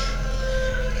stay with her.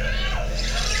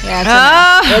 Yeah, it's Oh.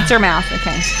 her mouth. It's her mouth.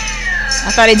 Okay.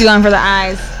 I thought he'd do one for the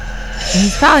eyes.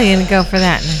 He's probably gonna go for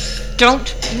that now.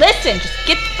 Don't listen. Just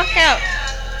get the fuck out.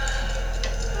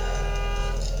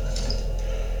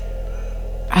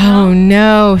 Oh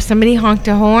no! Somebody honked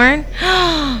a horn.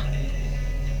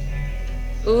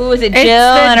 Ooh, is it It's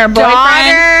Jill the and her boyfriend?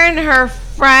 daughter and her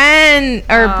friend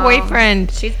or Oh. boyfriend.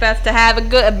 She's about to have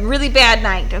a really bad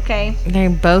night, okay? They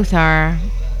both are.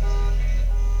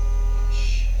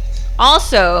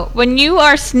 Also, when you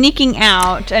are sneaking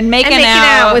out and making, And making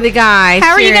out with a guy.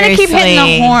 how are you going to keep hitting the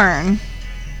seriously. horn?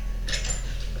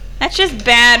 That's just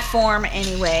bad form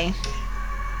anyway.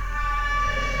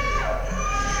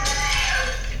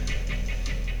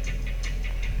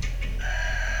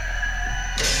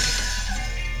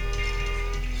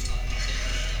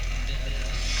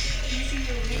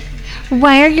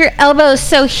 Why are your elbows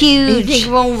so You huge?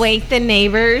 think we'll wake the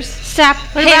neighbors? Stop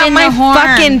What about hitting my the horn.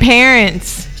 fucking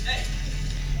parents?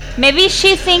 Maybe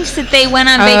she thinks that they went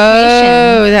on Oh,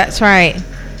 vacation. that's right.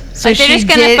 So Like, they're she just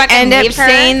gonna did fucking end up leave her?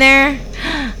 staying there?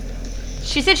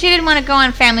 She said she didn't want to go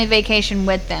on family vacation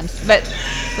with them, but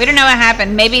we don't know what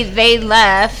happened. Maybe they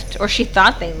left, or she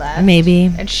thought they left, Maybe.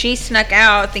 and she snuck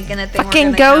out thinking that they Fucking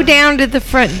weren't go gonna come. down to the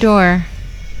front door.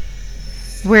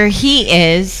 Where he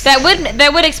is. That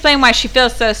would explain why she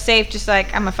feels so safe. Just like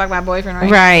I'm gonna fuck my boyfriend right,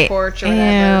 on Right. the porch or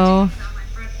whatever.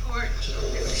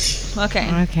 Ew.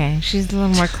 Okay, Okay, she's a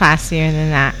little more classier than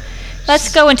that.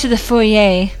 let's go into the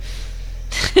foyer.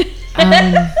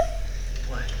 Um,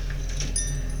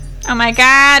 Oh my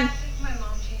God, My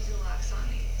mom changed the locks on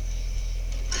me.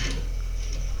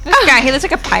 this guy, he looks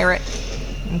like a pirate.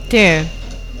 dude.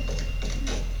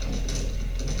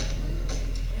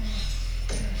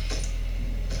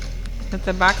 That's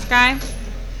the box guy.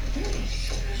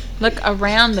 Look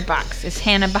around the box. Is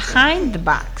Hannah behind the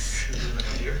box?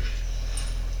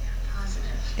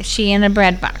 Is she in a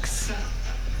bread box?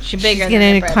 She bigger She's than a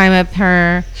gonna bread. climb up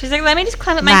her She's like, let me just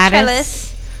climb up my lattice.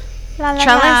 trellis. La, la,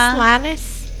 trellis, la.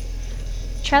 lattice.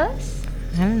 Trellis?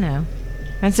 I don't know.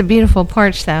 That's a beautiful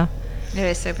porch, though. It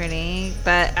is so pretty,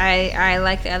 but I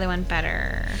like the other one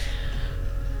better.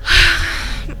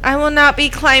 I will not be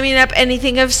climbing up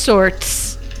anything of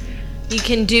sorts. You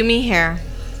can do me here.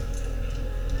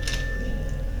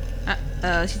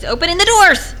 Oh, she's opening the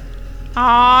doors.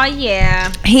 Aw,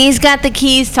 yeah. He's got the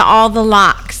keys to all the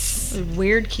locks.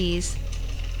 Weird keys.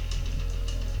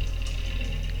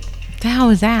 What the hell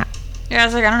was that? Yeah, I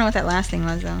was like, I don't know what that last thing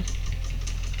was though.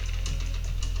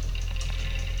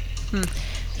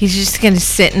 He's just gonna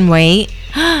sit and wait.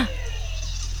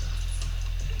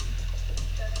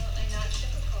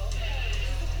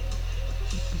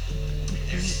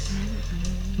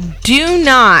 Do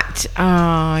not.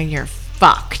 Oh, you're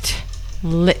fucked.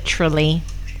 Literally.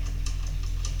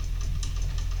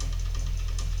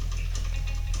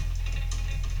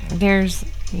 There's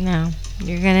no.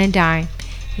 You're gonna die.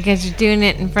 You guys are doing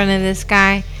it in front of this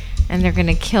guy, and they're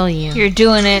gonna kill you. You're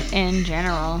doing it in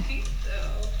general.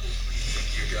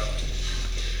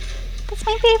 That's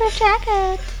my favorite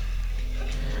jacket.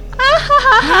 Ah, ha,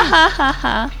 ha, ha, ha, ha,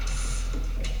 ha.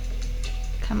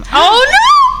 Come on. Oh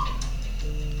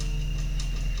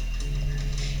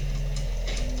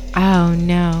Oh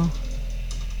no.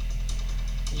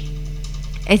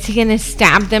 Is he gonna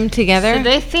stab them no! together? So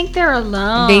they think they're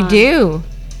alone. They do.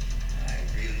 I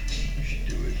really think we should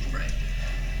do it right.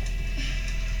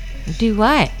 Do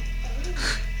what?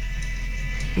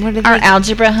 What are Our they?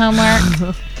 algebra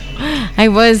homework. I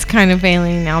was kind of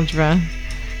failing algebra.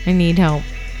 I need help.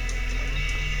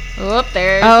 Oop,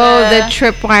 there's Oh, the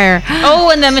tripwire. Oh,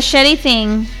 and the machete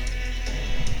thing.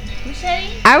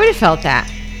 Machete? I would have felt that.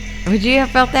 Would you have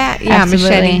felt that? Yeah,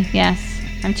 Absolutely. machete. Yes.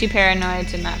 I'm too paranoid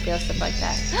to not feel stuff like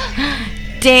that.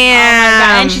 Damn. Oh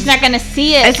my God, and she's not gonna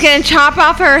see it. It's gonna chop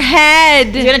off her He's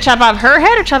head. gonna chop off her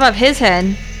head or chop off his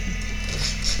head?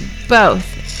 Both.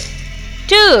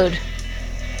 Dude,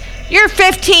 You're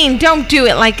 15. Don't do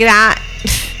it like that.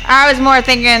 I was more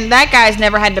thinking that guy's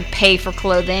never had to pay for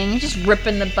clothing. He's just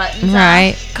ripping the buttons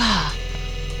Right. off. God.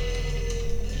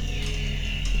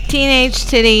 Teenage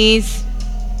titties.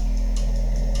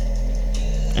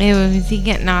 Ew, is he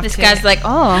getting off? This to guy's it? like,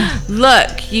 oh.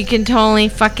 Look, you can totally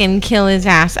fucking kill his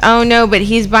ass. Oh no, but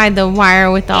he's by the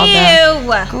wire with all the.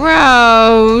 Ew.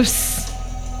 Gross.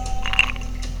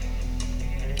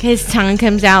 His tongue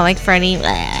comes out like Freddy.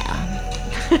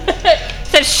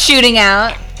 Starts shooting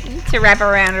out to wrap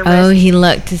around her Oh, wrist. he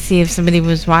looked to see if somebody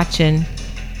was watching.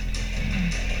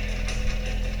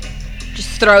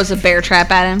 Just throws a bear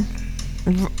trap at him.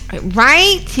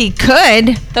 Right? He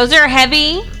could. Those are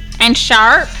heavy and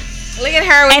sharp. Look at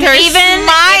her with And her even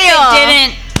smile. if it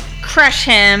didn't crush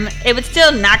him, it would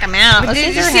still knock him out. But Those did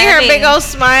things you are see her heavy. big old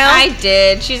smile? I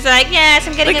did. She's like, yes,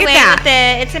 I'm getting Look at away that. with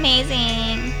it. It's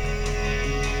amazing.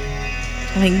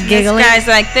 Like giggling. This guy's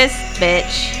like, this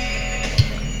bitch.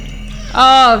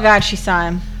 Oh, God, she saw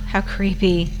him. How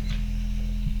creepy.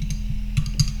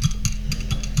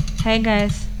 Hey,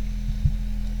 guys.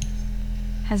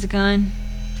 How's it going?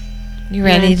 You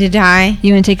ready to die?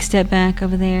 You want to take a step back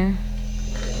over there?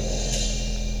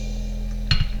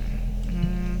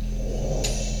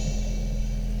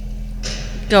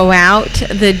 Go out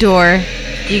the door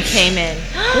you came in.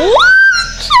 What?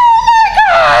 Oh, my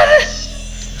God.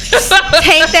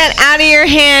 Take that out of your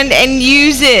hand and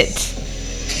use it.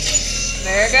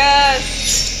 There it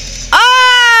goes.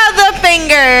 Ah, the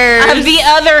fingers. Of the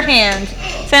other hand.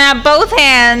 So now both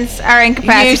hands are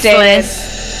incapacitated.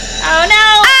 Useless. Oh no!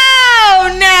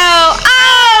 Oh no!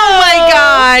 Oh my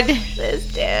God. This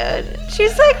dude.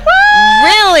 She's like, what?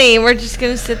 Really? We're just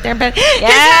going to sit there and bet.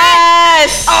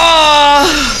 Yes.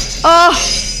 Oh. Oh.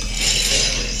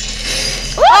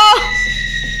 Oh.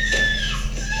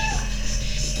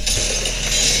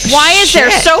 Why is there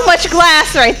Shit. so much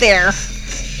glass right there?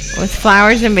 With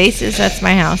flowers and vases, that's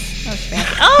my house.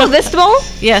 Oh, this bowl?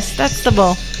 Yes, that's the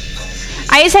bowl.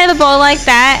 I used to have a bowl like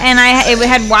that, and it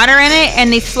had water in it,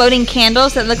 and these floating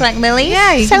candles that look like lilies.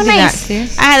 Yeah, you so can do that nice. too.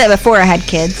 I had that before I had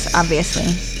kids, obviously.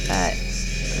 But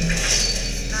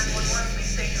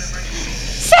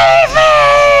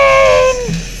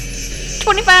Saving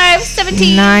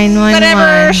 2517 911.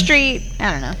 whatever street.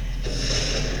 I don't know.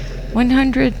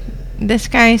 100. This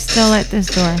guy is still at this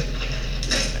door.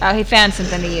 Oh, he found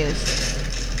something to use.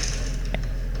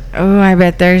 Oh, I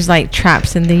bet there's like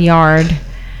traps in the yard.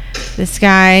 This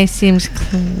guy seems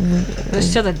There's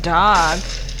still the dog.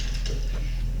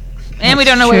 And we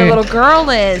That's don't know where the true. little girl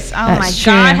is. Oh my That's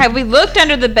God. true. Have we looked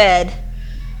under the bed?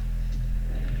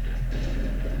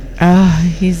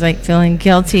 Oh, he's like feeling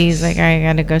guilty. He's like, I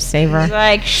gotta go save her. He's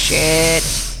like, shit.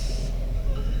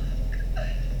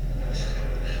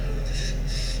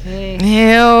 Hey.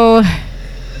 Ew.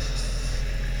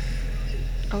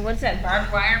 Oh, what's that?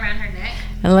 Barbed wire around her neck?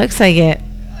 It looks like it.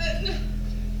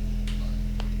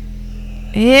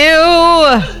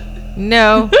 Ew.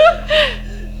 No.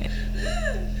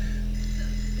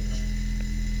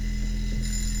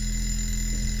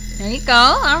 There you go.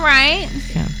 All right.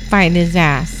 Gonna fight his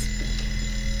ass.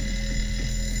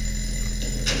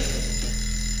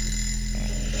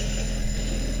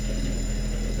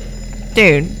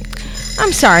 Dude,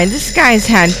 I'm sorry. This guy's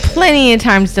had plenty of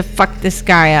times to fuck this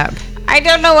guy up. I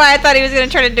don't know why I thought he was going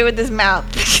to try to do it with his mouth.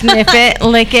 Sniff it,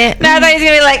 lick it. No, I thought he was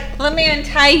going to be like, let me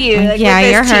untie you. Like, Yeah, with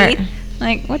his you're hurt. teeth.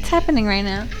 Like, what's happening right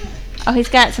now? Oh, he's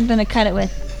got something to cut it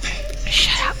with.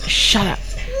 Shut up. Shut up.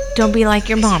 Don't be like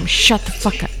your mom. Shut the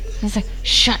fuck up. He's like,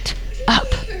 shut up.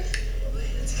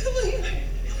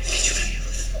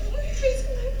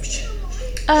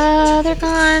 They're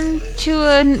gone to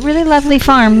a really lovely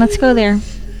farm. Let's go there.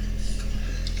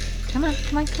 Come on,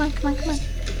 come on, come on, come on, come on.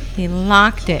 He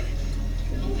locked it.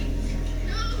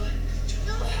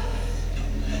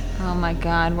 Oh my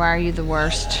God, why are you the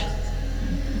worst?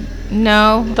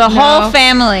 No. The whole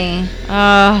family.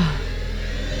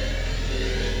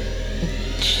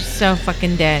 She's so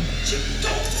fucking dead.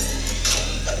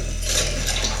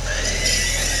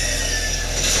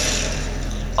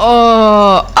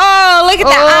 Oh, look at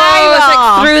the Oh, it's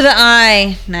eyeball. like through the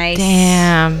eye. Nice.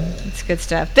 Damn. That's good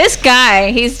stuff. This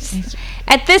guy, he's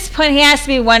at this point he has to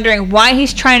be wondering why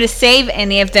he's trying to save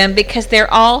any of them because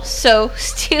they're all so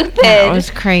stupid. That was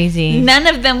crazy. None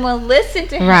of them will listen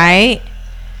to him. Right?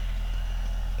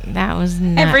 That was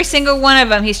nuts. Every single one of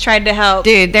them he's tried to help.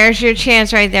 Dude, there's your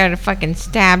chance right there to fucking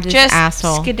stab this Just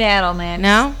asshole. skedaddle, man.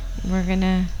 No? We're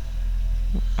gonna...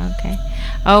 Okay.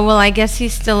 Oh, well, I guess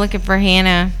he's still looking for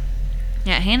Hannah.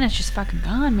 Yeah, Hannah's just fucking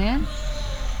gone, man.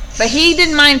 But he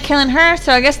didn't mind killing her,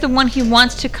 so I guess the one he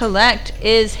wants to collect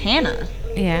is Hannah.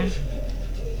 Yeah.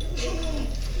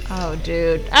 Oh,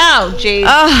 dude. Oh, jeez.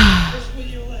 Oh.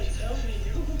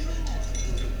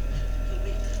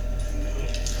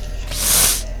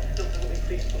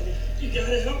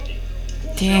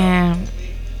 Damn.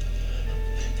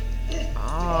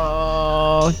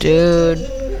 Oh, dude.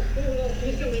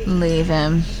 Leave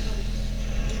him.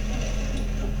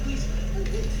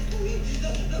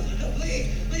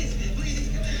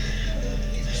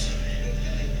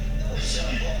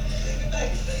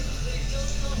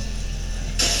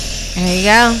 There you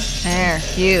go. There,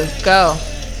 you go.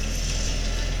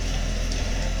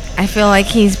 I feel like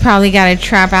he's probably got a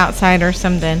trap outside or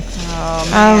something. Oh,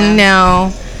 Oh, man.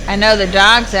 no. I know the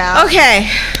dog's out. Okay.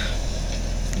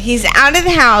 He's out of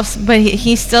the house, but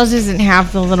he still doesn't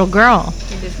have the little girl.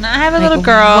 He does not have a Like, little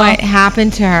girl. What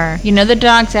happened to her? You know the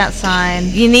dog's outside.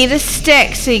 You need a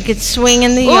stick so you could swing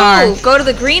in the Ooh, yard. go to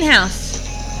the greenhouse.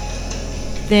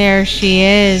 There she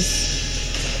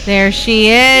is. There she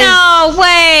is. No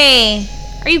way.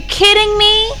 Are you kidding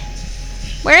me?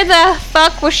 Where the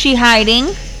fuck was she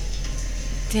hiding?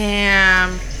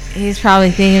 Damn. He's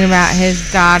probably thinking about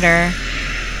his daughter.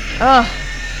 Ugh.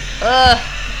 Ugh.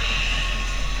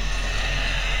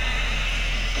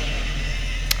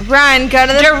 Run, go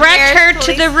to the Direct her stairs,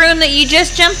 to the please. room that you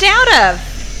just jumped out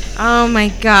of. Oh my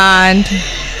god.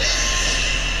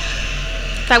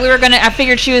 Thought we were gonna. I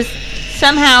figured she was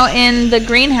somehow in the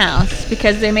greenhouse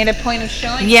because they made a point of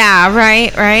showing. Yeah,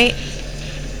 right.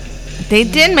 They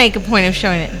did make a point of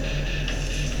showing it.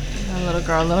 Oh, little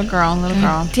girl, little girl, little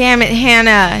girl. Damn it,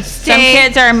 Hannah. Some Stay.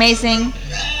 kids are amazing.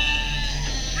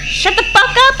 Shut the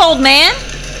fuck up, old man.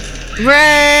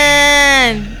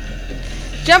 Run!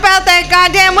 Jump out that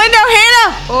goddamn window,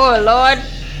 Hannah! Oh, Lord.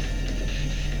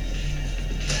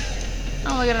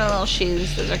 Oh, look at her little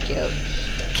shoes. Those are cute.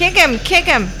 Kick him, kick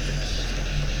him.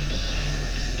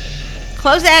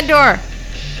 Close that door.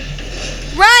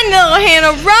 Run, little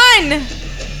Hannah, run!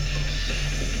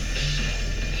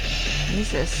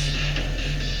 Jesus.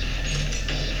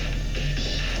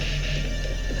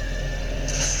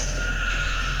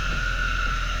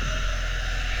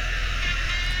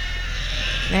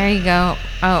 There you go.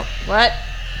 Oh, What?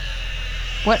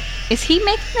 What? Is he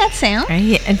making that sound?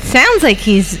 it sounds like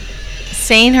he's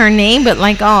saying her name, but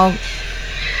like all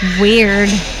weird.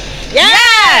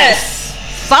 Yes!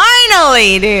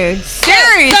 Finally, dude.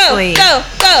 Seriously. Go,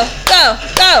 go, go, go,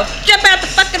 go. Jump out the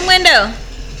fucking window. Where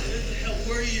the hell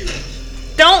were you?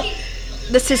 Don't.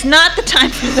 This is not the time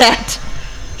for that.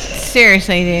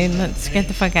 Seriously, dude. Let's get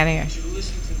the fuck out of here. You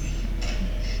listen to me.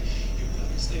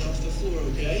 Stay off the floor,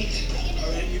 okay?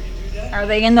 Alright, you can do that? Are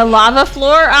they in the lava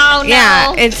floor? Oh, no.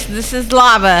 Yeah, this is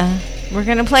lava. We're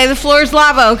gonna play the floor's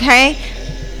lava, okay?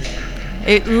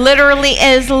 It literally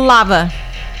is lava.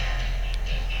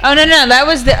 Oh, no, no. That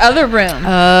was the other room.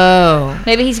 Oh.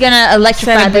 Maybe he's going to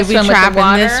electrify Instead of this booby one with trap the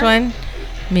water. in this one?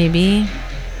 Maybe.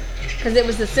 Because it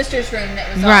was the sister's room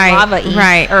that was Right, all lava-y.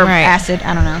 right, Or right. acid.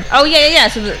 I don't know. Oh, yeah, yeah, yeah.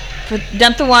 So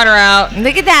dump the water out.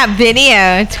 Look at that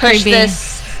video. It's Push creepy.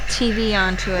 this TV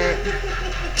onto it.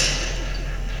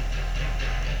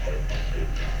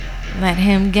 Let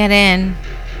him get in.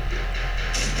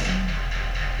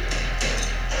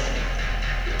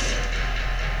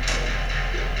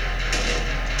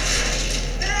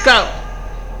 Go.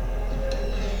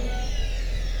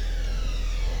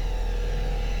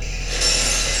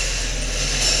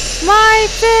 My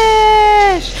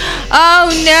fish! Oh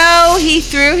no, he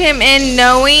threw him in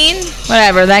knowing.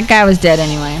 Whatever. That guy was dead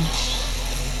anyway.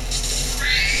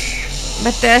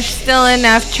 But there's still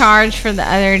enough charge for the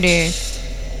other dude.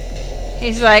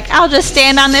 He's like, I'll just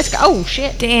stand on this. Oh,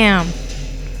 shit. Damn.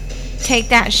 Take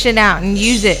that shit out and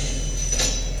use it.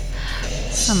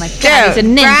 Oh, my God. Go. He's a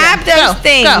ninja. Grab those Go,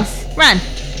 things. Go. Run.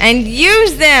 And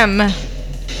use them.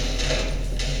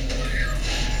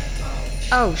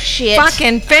 Oh, shit.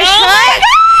 Fucking fish Oh hook.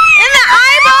 In the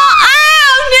eyeball.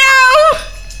 Oh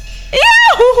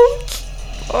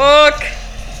no.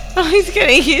 Fuck. Oh, he's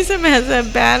gonna use him as a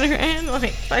battering,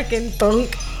 like fucking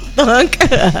thunk, thunk.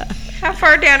 How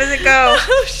far down does it go?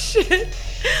 Oh shit.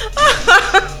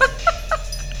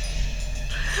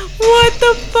 What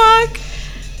the fuck?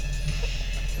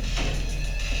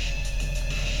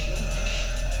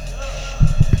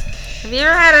 Have you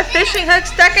ever had a fishing hook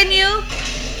stuck in you?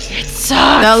 It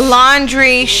sucks. The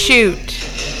laundry chute.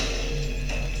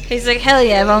 He's like, hell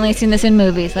yeah, I've only seen this in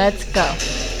movies. Let's go.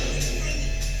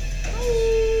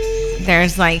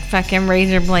 There's like fucking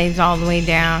razor blades all the way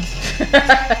down.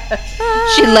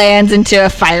 She lands into a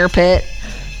fire pit.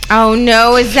 Oh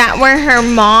no, is that where her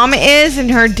mom is and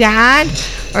her dad?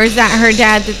 Or is that her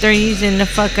dad that they're using to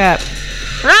fuck up?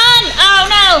 Run! Oh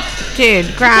no!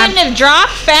 Dude, grab. Couldn't have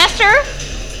dropped faster?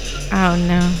 Oh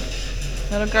no.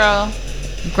 Little girl.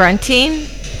 Grunting?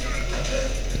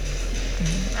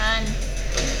 Run.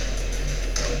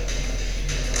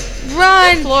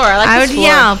 Run! Good floor. I like I this would floor.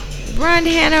 yell. Run,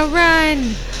 Hannah,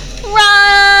 run!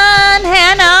 Run,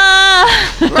 Hannah!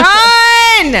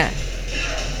 Run!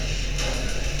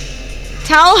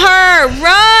 Tell her,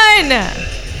 run!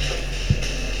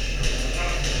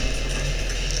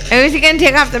 Oh, is he gonna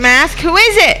take off the mask? Who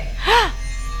is it?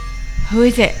 Who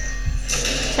is it?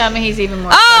 Tell me he's even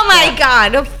more. Oh my fucked up.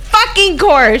 god, of fucking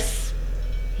course!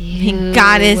 He Ew,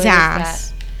 got his what is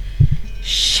ass.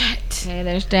 Shit. that? Okay,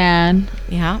 there's Dad.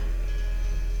 Yeah.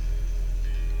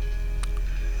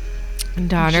 And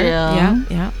daughter. Jill. Yeah,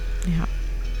 yeah, yeah.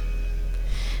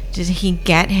 Did he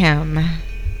get him?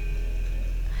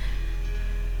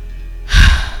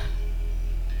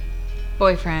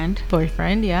 Boyfriend.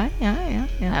 Boyfriend, yeah, yeah, yeah,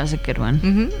 yeah. That was a good one.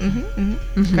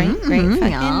 Great, great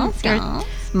fucking Yes, great- yes.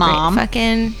 Mom. Great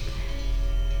fucking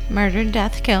murder,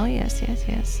 death, kill. Yes, yes,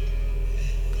 yes.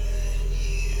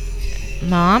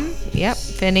 Mom, yep.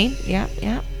 Fitting, yep,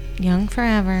 yep. Young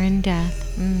forever in death.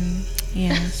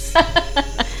 Yes.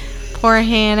 Poor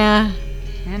Hannah.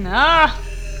 Hannah.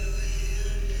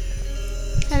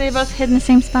 Are they both hid in the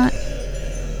same spot?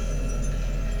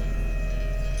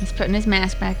 He's putting his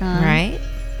mask back on. Right?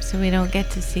 So we don't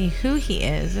get to see who he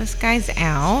is. This guy's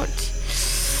out.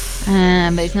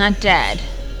 But he's not dead.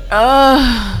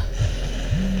 Ugh.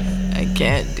 I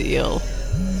can't deal.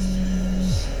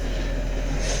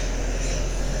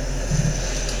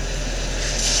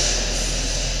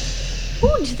 Ooh,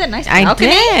 did you see that nice I balcony?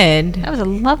 did. That was a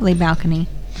lovely balcony.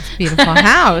 beautiful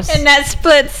house. In that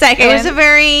split second. It was a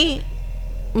very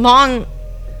long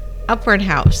upward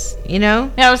house, you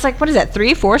know? Yeah, I was like, what is that,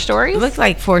 3-4 stories? It looked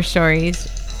like 4 stories.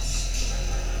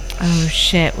 Oh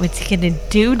shit, what's he gonna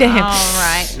do to him? All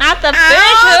right. Not the fish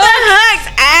Ow, hook. the hooks!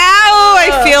 Ow!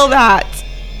 I feel that.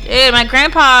 Dude, my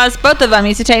grandpa's, both of them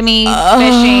used to take me Oh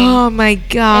fishing my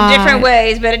god. in different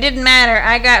ways, but it didn't matter.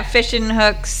 I got fishing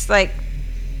hooks, like,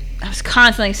 I was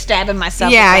constantly stabbing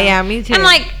myself. Yeah, with them. yeah, me too. I'm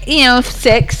like,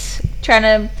 6, trying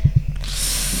to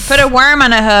put a worm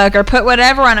on a hook or put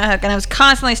whatever on a hook, and I was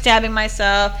constantly stabbing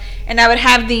myself, and I would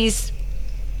have these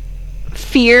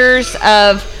fears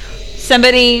of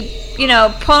somebody,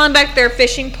 pulling back their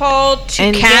fishing pole to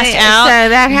And cast yeah, out, so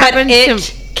that but happened it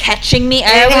to- catching me.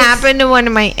 It happened to one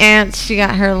of my aunts. She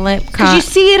got her lip Because caught. you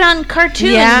see it on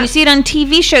cartoons, Yeah. you see it on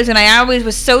TV shows, and I always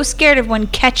was so scared of one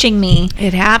catching me.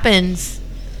 It happens.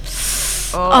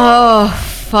 Oh,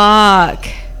 fuck.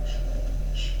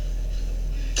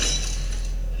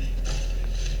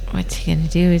 What's he gonna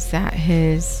do? Is that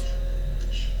his...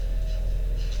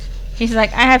 He's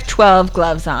like, I have 12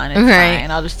 gloves on. It's Right.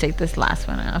 fine. I'll just take this last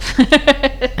one off.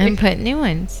 And put new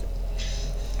ones.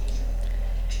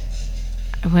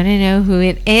 I want to know who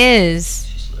it is.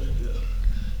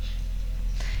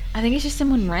 I think it's just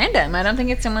someone random. I don't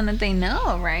think it's someone that they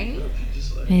know, right?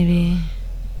 Maybe.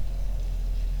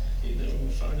 You never will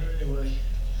find her anyway.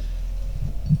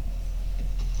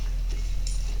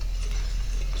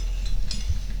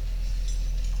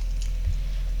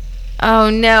 Oh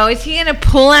no, is he gonna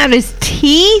pull out his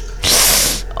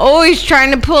teeth? Oh, he's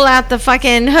trying to pull out the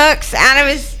fucking hooks out of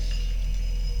his...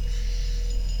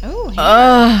 Oh,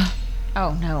 Ugh.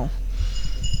 oh no.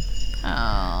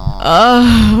 Oh.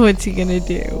 Oh, what's he gonna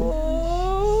do?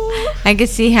 I can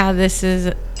see how this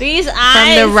is These from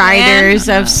eyes, the writers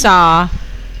man. of Saw. Oh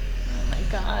my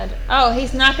god. Oh,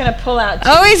 he's not gonna pull out.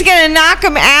 Oh, he's gonna knock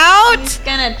him out? He's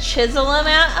gonna chisel him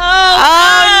out.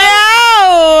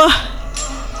 Oh no!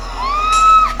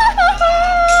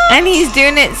 And he's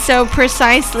doing it so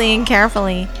precisely and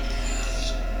carefully.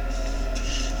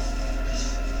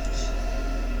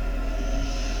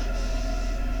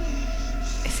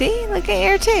 See? Look at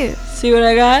your tooth. See what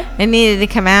I got? It needed to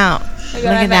come out. Look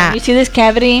at You that. see this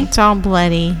cavity? It's all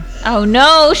bloody. Oh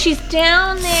no, she's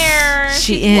down there.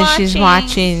 She's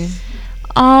watching.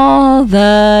 All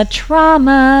the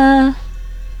trauma.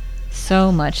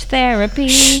 So much therapy.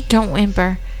 Shh, don't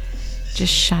whimper.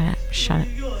 Just shut up. Shut up.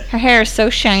 Her hair is so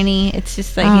shiny. It's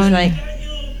just like Oh, he's no. like, You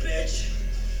little bitch.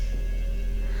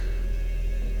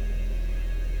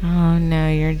 Oh no,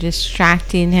 you're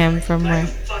distracting him from where...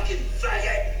 Fucking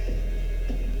faggot.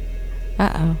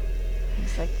 Uh-oh.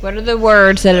 he's like, what are the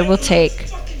words that it will take?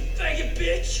 Fucking faggot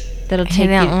bitch. That'll He take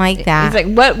don't you. like that. He's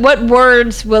like, what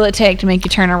words will it take to make you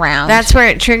turn around? That's where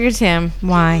it triggers him.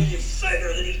 Why? You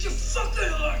faggot that eat your fucking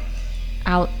heart.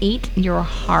 I'll eat your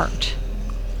heart.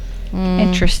 Mm,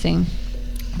 Interesting.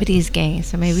 but he's gay,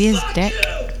 so maybe his Fuck dick.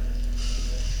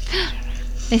 you.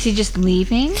 Is he just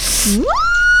leaving?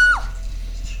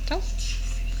 Don't.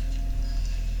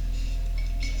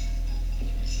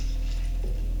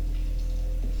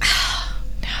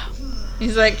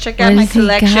 He's like, check out What my has he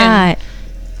collection. got?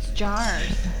 It's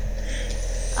jars.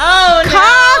 Oh no!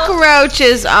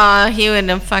 Cockroaches! Aw, he would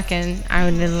have fucking... I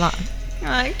would have lost.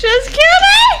 Like, just kill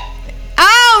me!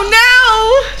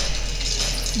 Oh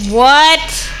no!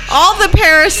 What? All the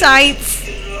parasites.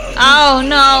 Oh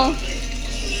no!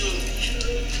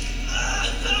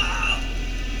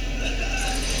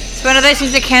 It's one of those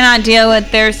things I cannot deal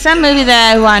with. There's some movie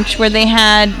that I watched where they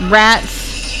had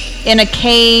rats in a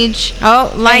cage.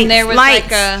 Oh, lights. And there was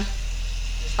lights. like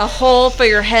a hole for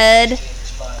your head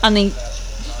on the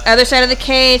other side of the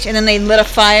cage, and then they lit a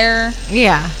fire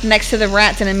Yeah. next to the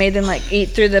rats, and it made them like eat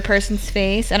through the person's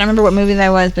face. I don't remember what movie that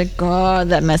was, but God,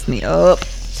 that messed me up.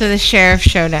 So the sheriff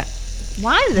showed up.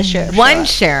 Why did the sheriff? One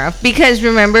sheriff, because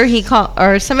remember he called,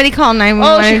 or somebody called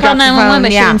 911. Oh, she or called dropped the 911, phone.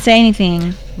 but she Yeah. didn't say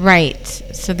anything. Right.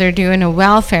 So they're doing a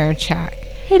welfare check,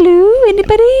 Hello,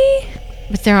 anybody?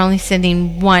 but they're only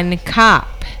sending one cop.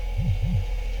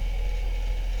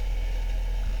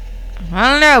 I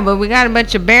don't know, but we got a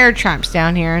bunch of bear traps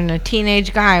down here and a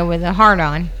teenage guy with a heart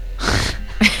on.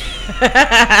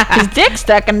 His dick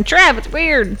stuck in the trap. It's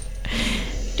weird.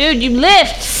 Dude, you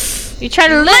lift. You try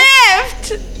to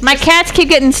lift. My cats keep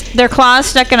getting their claws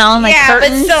stuck in all my Yeah,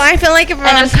 curtains. but still, I feel like if I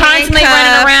And I'm was constantly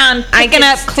handcuffed, running around, I picking could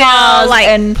up still, claws like,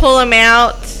 and pull them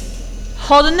out.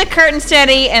 holding the curtain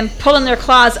steady and pulling their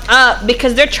claws up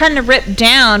because they're trying to rip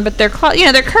down, but their claws,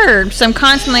 they're curved. So I'm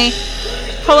constantly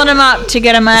pulling them up to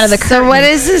get them out of the curtain. So what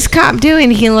is this cop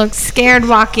doing? He looks scared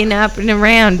walking up and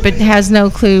around, but has no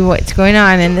clue what's going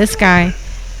on. And this guy,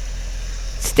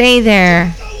 Stay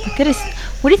there. Look at his.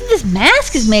 What do you think this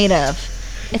mask is made of?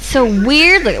 It's so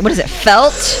weird. Like, what is it?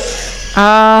 Felt?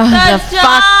 Oh, The the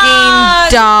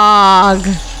fucking dog.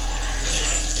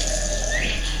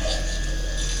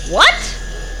 What?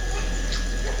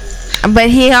 But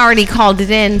he already called it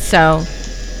in, so.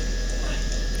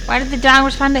 Why did the dog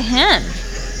respond to him?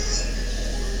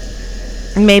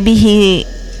 Maybe he.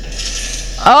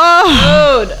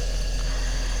 Oh! Dude.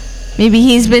 Maybe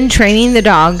he's been training the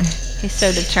dog. He's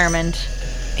so determined.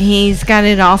 He's got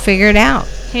it all figured out.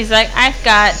 He's like, I've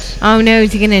got Oh no,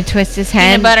 is he gonna twist his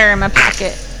head? peanut butter in my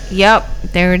pocket. Yep,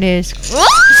 there it is.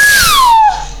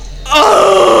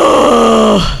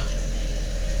 Oh!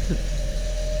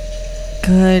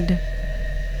 Good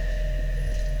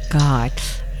God.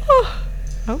 Oh,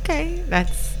 okay,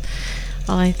 that's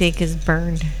all I think is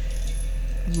burned.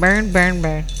 Burn, burn,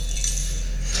 burn.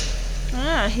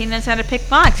 Oh, he knows how to pick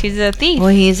locks. He's a thief. Well,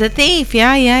 he's a thief.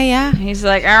 Yeah. He's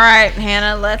like, all right,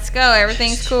 Hannah, let's go.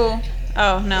 Everything's cool.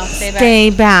 Oh, no, stay back. Stay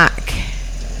back.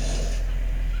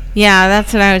 Yeah,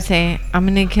 that's what I would say. I'm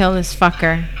gonna kill this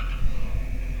fucker.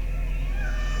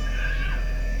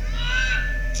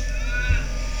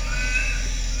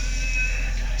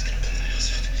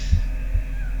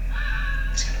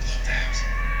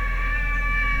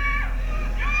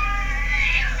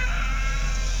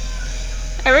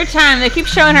 Every time they keep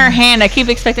showing her hand, I keep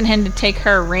expecting him to take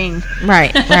her ring.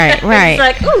 Right. It's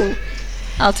like, ooh,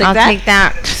 I'll take that. Take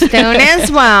that stone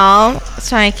as well,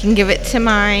 so I can give it to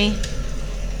my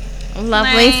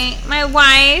lovely, my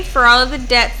wife for all of the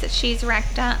debts that she's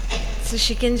racked up. so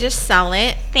she can just sell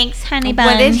it. Thanks, honey bun.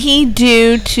 What did he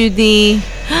do to the?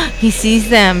 He sees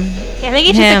them. Yeah, I think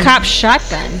he took Him. the cop's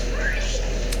shotgun.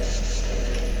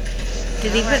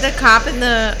 Did he put the cop in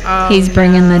the? Oh, He's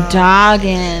bringing the no. dog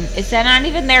in. Is that not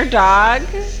even their dog?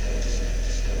 What's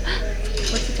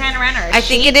he tying around her? I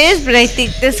think it is, but I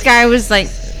think this guy was like,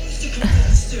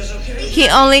 he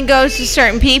only goes to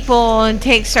certain people and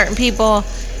takes certain people.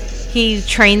 He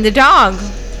trained the dog.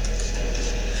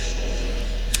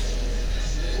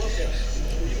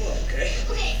 Okay?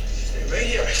 Stay right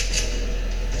here.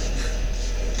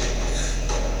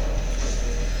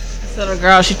 This little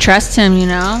girl, she trusts him, you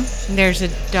know? There's a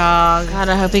dog. God,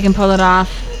 I hope he can pull it off.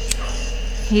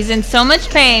 He's in so much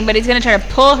pain, but he's going to try to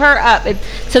pull her up.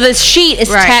 So the sheet is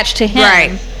Right, attached to him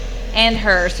right. and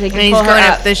her, so he can And he's pull her going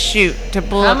up. up the chute to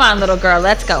pull Come up. on, little girl,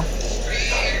 let's go.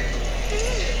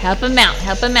 Help him out,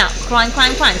 help him out. Climb.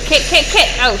 Kick.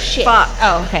 Oh, shit. Fuck.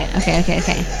 Oh, okay.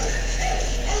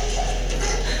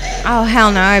 Oh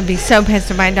hell no! I'd be so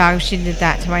pissed at my dog if she did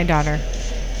that to my daughter.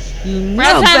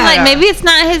 Right, I'm like, maybe it's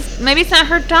not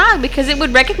her dog because it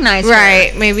would recognize her.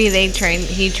 Right? Maybe he trained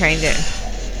it.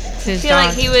 It's his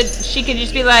I feel dog. like she could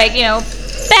just be like, you know,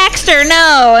 Baxter,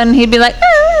 no, and he'd be like,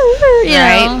 you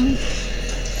Right. know.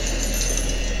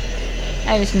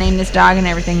 I just named this dog and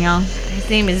everything, y'all. His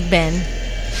name is Ben.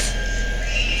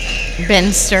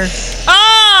 Benster.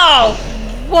 Oh!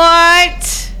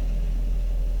 What?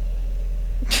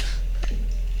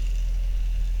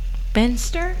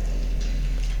 Benster?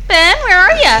 Ben, where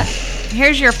are ya?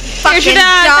 Here's your fucking your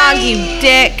dog, dog, you buddy.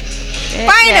 dick.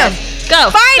 Find Yeah. him. Go.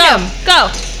 Find go, him. Go.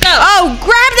 Oh,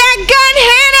 grab that gun,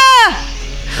 Hannah!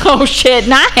 Oh, shit.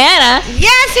 Not Hannah.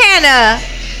 Yes, Hannah!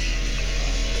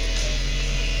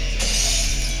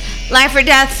 Life or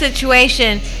death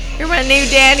situation. You're my new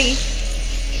daddy.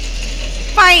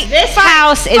 Fight. This fight,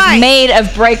 house is fight. made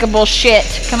of breakable shit.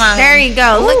 Come on. There you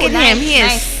go. Look Ooh, at nice, him. He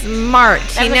nice. is smart.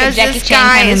 He like a knows Jackie this Chan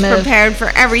guy kinda is move. prepared for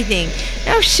everything.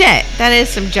 No shit. That is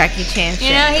some Jackie Chan shit.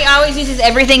 You know, he always uses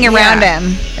everything around Yeah.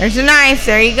 him. There's a knife.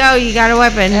 There you go. You got a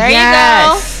weapon. There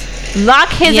yes. you go. Lock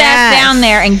his Yes. ass down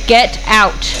there and get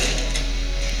out.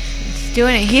 He's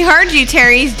doing it. He heard you,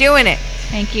 Terry. He's doing it.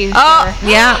 Thank you, Oh, sir.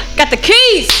 yeah. Got the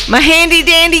keys. My handy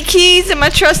dandy keys and my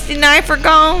trusty knife are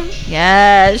gone.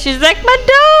 Yeah, she's like my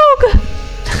dog.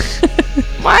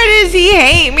 Why does he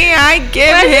hate me? I give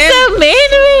Why is he him so mean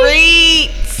to me?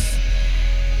 treats.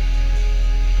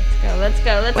 Let's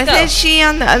go. Wasn't she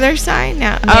on the other side?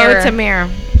 No. Oh, Mirror. it's a mirror.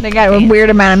 They got a weird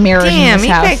amount of mirrors Damn, in this he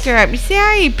house. picked her up. You see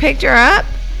how he picked her up?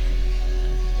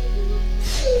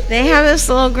 They have this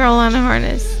little girl on a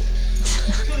harness.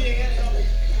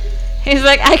 He's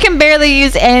like, I can barely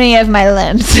use any of my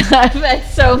limbs. I've had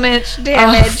so much Oh,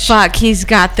 damage. fuck. He's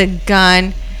got the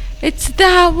gun. It's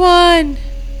that one.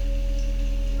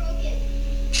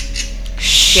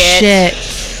 Shit.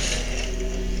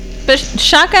 But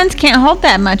shotguns can't hold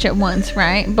that much at once,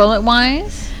 right? Bullet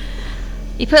wise,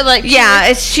 you put like Yeah,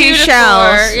 it's two to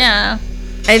shells. 4, yeah.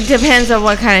 It depends on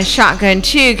what kind of shotgun,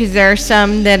 too, because there are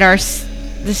some that are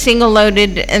the single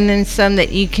loaded and then some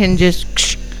that you can just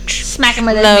Smack him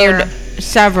with a load mirror.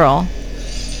 several.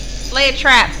 Lay a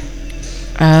trap.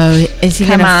 Oh, is he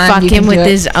Come gonna on, fuck you him can with do it.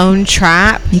 his own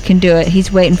trap? You can do it.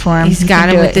 He's waiting for him. He's He got can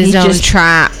him do with it. his He's own just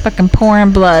trap. fucking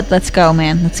pouring blood. Let's go,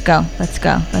 man. Let's go. Let's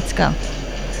go. Let's go.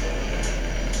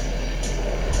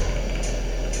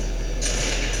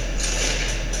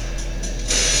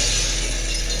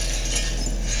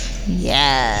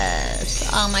 Yes.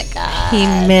 Oh my god. He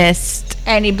missed.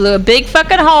 And he blew a big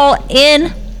fucking hole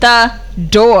in the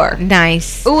door.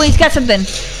 Nice. Ooh, he's got something.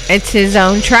 It's his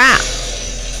own trap.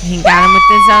 He got him with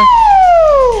his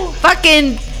own.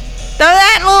 Fucking throw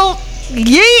that little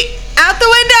yeet out the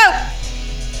window.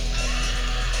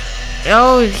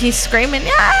 Oh, he's screaming.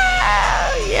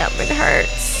 Ah, yep, it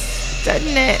hurts.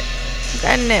 Doesn't it?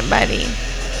 Doesn't it, buddy?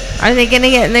 Are they gonna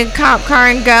get in the cop car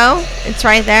and go? It's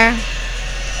right there.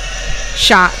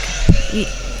 Shock.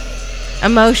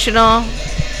 Emotional.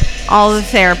 All the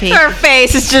therapy. Her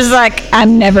face is just like,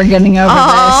 I'm never getting over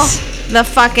All this. the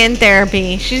fucking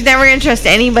therapy. She's never gonna trust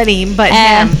anybody but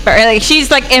And him. like, she's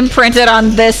like imprinted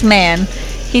on this man.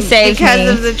 He saved Because me.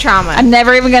 of the trauma. I'm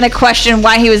never even gonna question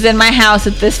why he was in my house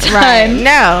at this Right. time.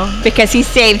 No. Because he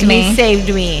saved me. He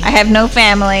saved me. I have no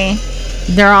family.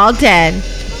 They're all dead.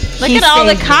 Look He at all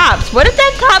the saved me. cops. What did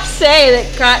that cop say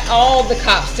that got all the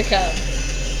cops to come?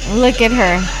 Look at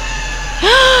her.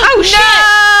 Oh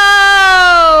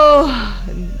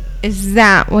No! Is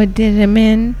that what did him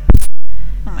in?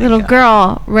 Oh my Little God.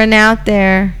 girl, run out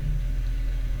there.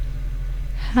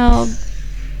 Help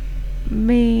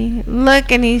me.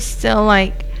 Look, and he's still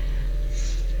like,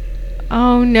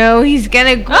 oh no, he's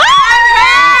gonna grab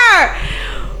her!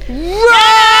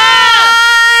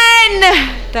 Run!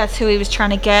 That's who he was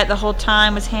trying to get the whole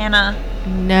time was Hannah.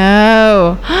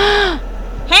 No.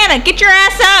 Hannah, get your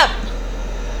ass up!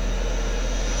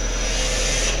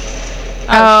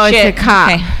 Oh, it's shit. a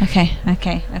cop. Okay.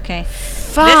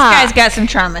 Fuck. This guy's got some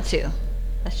trauma too.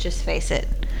 Let's just face it.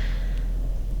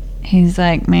 He's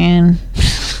like, man.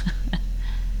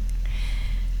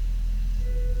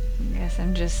 I guess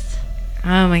I'm just.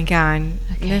 Oh my god.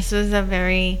 Okay. This was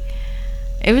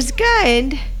it was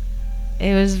good.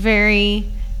 It was very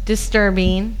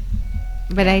disturbing,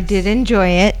 but I did enjoy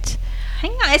it.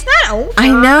 Hang on, it's not over. I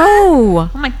know.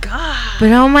 Oh my god.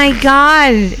 But oh my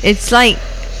god, it's like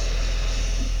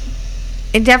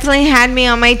it definitely had me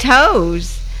on my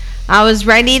toes. I was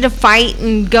ready to fight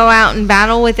and go out and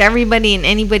battle with everybody and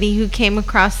anybody who came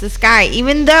across this guy,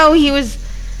 even though he was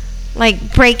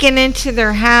like breaking into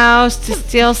their house to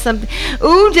steal something.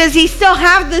 Ooh, does he still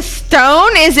have the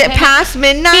stone? Is it past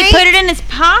midnight? He put it in his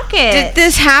pocket. Did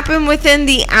this happen within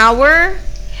the hour?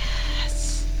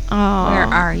 Yes. Oh. Where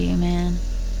are you, man?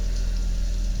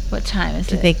 What time is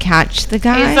Did it? they catch the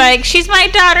guy? He's like, she's my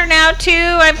daughter now too.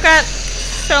 I've got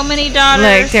so many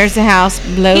daughters. Look, there's a house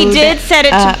blowed. He did set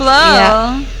it up. to blow.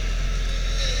 Yeah.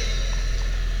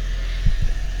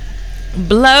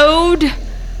 Blowed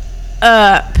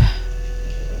up.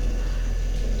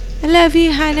 I love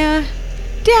you, Hannah.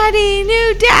 Daddy,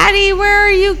 new daddy, where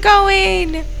are you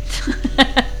going? New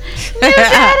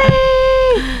daddy.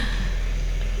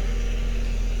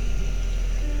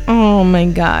 Oh my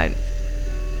god.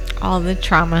 All the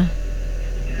trauma.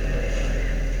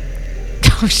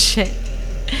 Oh shit.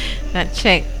 That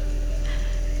chick.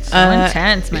 So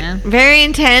intense, man. Very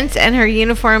intense, and her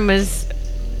uniform was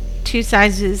 2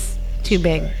 sizes too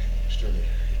big.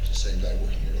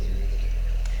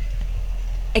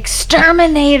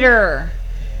 Exterminator.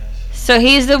 So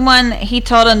he's the one. He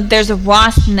told him there's a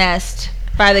wasp nest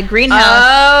by the greenhouse.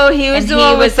 Oh, he was And the he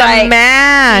one was with the like-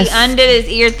 mask. He undid his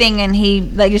ear thing and he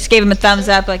like just gave him a thumbs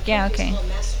up. Like, yeah, okay.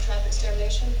 Massive trap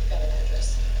extermination? Got an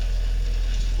address.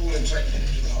 Who and take me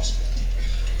to the hospital?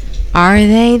 Are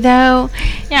they though?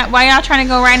 Yeah. Why y'all trying to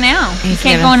go right now? You He's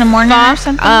can't gonna go in the morning or fuck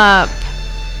something. up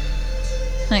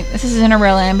Like this isn't a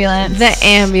real ambulance. the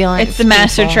ambulance. It's the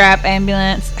master people. trap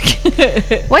ambulance.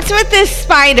 What's with this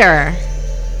spider?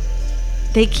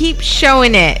 They keep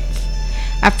showing it.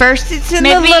 At first, it's in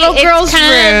the little girl's kind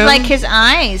room. of like his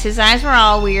eyes. His eyes were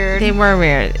all weird. They were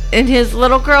weird in his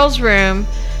little girl's room,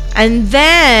 and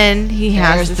then he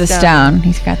has There's the stone.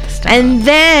 He's got the stone. and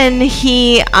then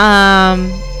he yeah,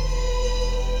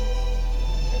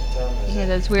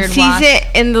 those weird sees wasps. it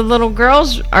in the little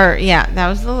girl's, or yeah, that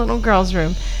was the little girl's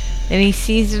room. Then he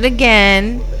sees it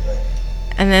again,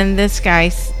 and then this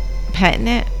guy's petting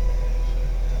it.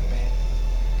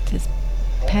 His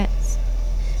pets.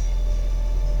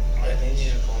 I need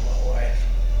you to call my wife.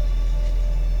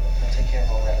 I'll take care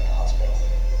of all that at the hospital.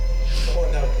 Come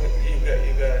on now,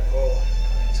 you gotta call.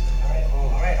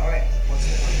 All right. What's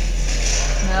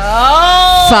it? No.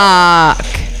 Fuck.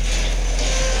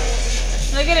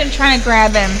 Look at him trying to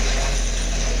grab him.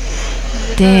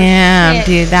 Damn, shit.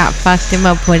 dude, that fucked him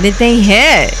up. What did they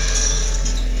hit?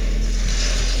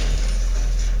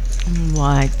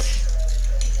 What?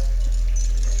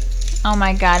 Oh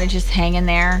my god, it's just hanging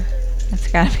there.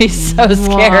 That's gotta be so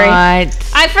scary.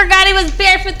 What? I forgot he was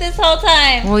barefoot this whole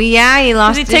time. Well, yeah, he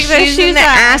lost he his take those shoes in shoes the off?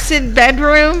 acid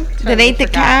bedroom that ate the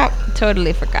forgot. cap.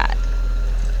 Totally forgot.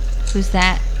 Who's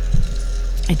that?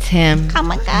 It's him. Oh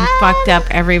my He god. fucked up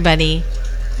everybody.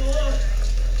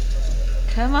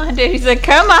 Come on, dude. He's like,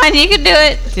 come on, you can do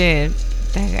it. Dude,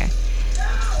 that guy.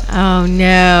 Oh,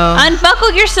 no.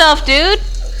 Unbuckle yourself, dude.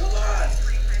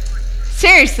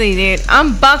 Seriously, dude,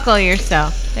 unbuckle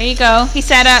yourself. There you go. He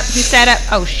sat up. He sat up.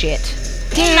 Oh, shit.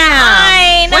 Damn.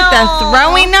 I What, the know.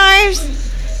 throwing knives?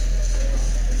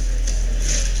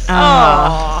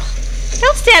 Oh.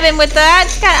 Don't stab him with that.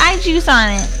 It's got eye juice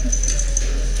on it.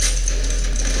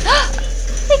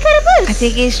 He cut a I loose.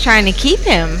 think he's trying to keep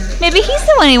him. Maybe he's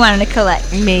the one he wanted to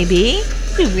collect. Maybe.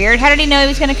 It'd be weird. How did he know he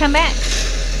was going to come back?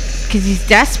 Because he's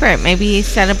desperate. Maybe he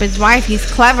set up his wife. He's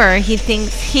clever. He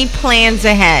thinks he plans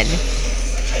ahead.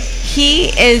 He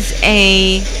is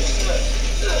a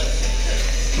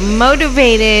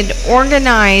motivated,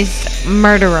 organized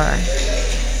murderer.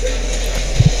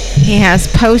 He has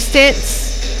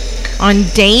post-its on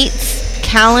dates,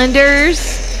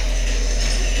 calendars,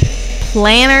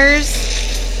 planners.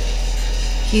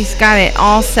 He's got it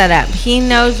all set up. He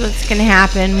knows what's going to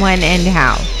happen, when, and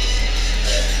how.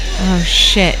 Oh,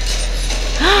 shit.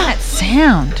 That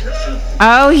sound.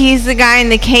 Oh, he's the guy in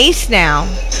the case now.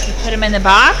 You put him in the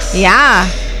box? Yeah.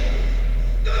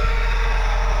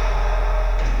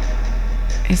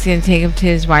 He's going to take him to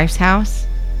his wife's house.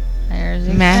 There's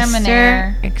the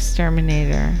Master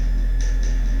exterminator. Exterminator.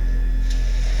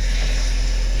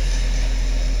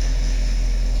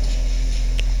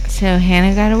 So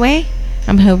Hannah got away?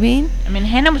 I'm hoping. I mean,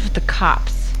 Hannah was with the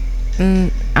cops.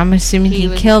 I'm assuming He he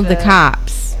was killed the the-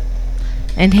 cops.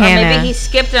 And Or Hannah. maybe he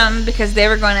skipped them because they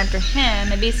were going after him.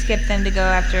 Maybe he skipped them to go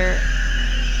after...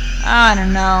 Oh, I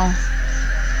don't know.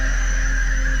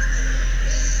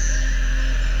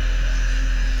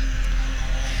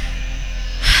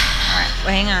 Alright,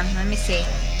 well, hang on. Let me see.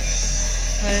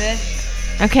 What is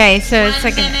it? Okay, so it's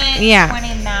like minute, yeah.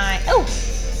 29. Oh!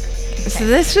 So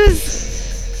this was.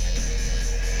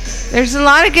 There's a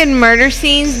lot of good murder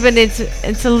scenes, but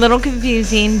it's a little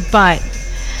confusing. But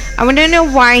I want to know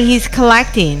why he's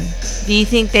collecting. Do you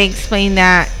think they explain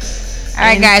that?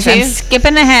 Alright, guys, I'm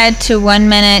skipping ahead to 1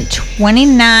 minute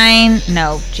 29.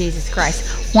 No, Jesus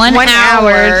Christ. 1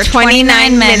 hour,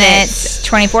 29 minutes,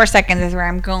 24 seconds is where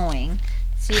I'm going.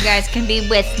 So you guys can be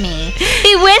with me.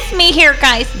 Be with me here,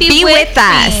 guys. Be with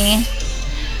us. me.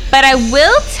 But I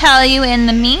will tell you in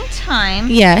the meantime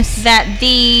Yes. that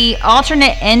the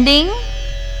alternate ending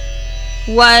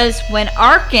was when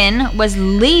Arkin was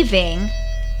leaving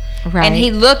Right. and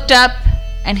he looked up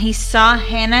and he saw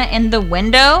Hannah in the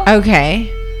window. Okay.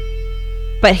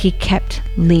 But he kept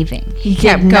leaving. He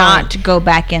kept did not go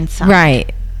back inside.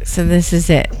 Right. So this is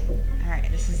it. All right,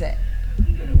 this is it.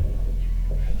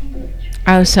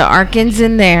 Oh, so Arkin's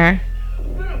in there.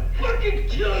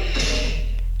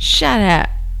 Shut up.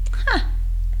 Huh.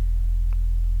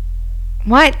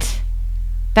 What?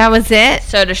 That was it?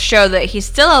 So to show that he's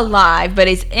still alive, but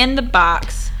he's in the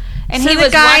box, and so he the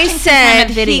was guy watching some kind said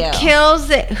of video. he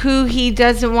kills who he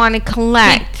doesn't want to He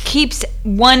collect. keeps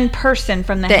one person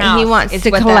from the That house. he wants is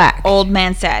to what collect. That old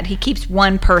man said he keeps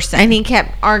one person. And he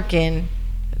kept Arkin.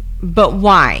 But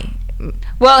why?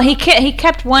 Well, he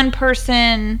kept one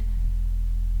person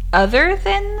other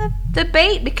than the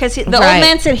bait because the Right. old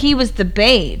man said he was the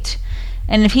bait.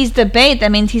 And if he's the bait,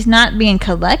 that means he's not being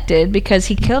collected because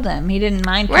he killed him. He didn't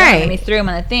mind killing him. Right. He threw him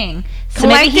on the thing. So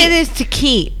maybe Collected is to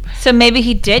keep.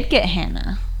 he did get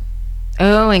Hannah.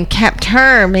 Oh, and kept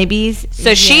her. Maybe he's...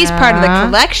 So she's part of the Yeah.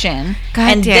 collection.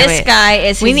 God and damn this it. guy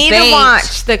is We his need bait to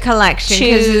watch the collection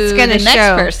because to it's going to the next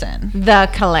show person. the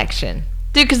collection.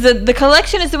 Dude, because the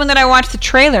collection is the one that I watched the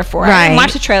trailer for. I didn't Right.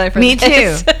 watch the trailer for Me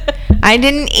this. too. I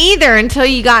didn't either until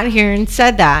you got here and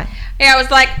said that. Yeah, I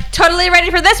was like totally ready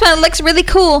for this one. It looks really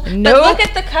cool. But Nope. look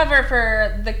at the cover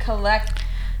for the collection.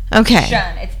 Okay.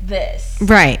 It's this.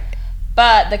 Right.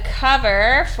 But the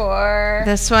cover for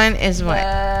This one is what?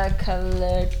 the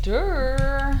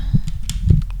collector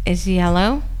Is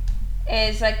yellow?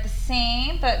 is like the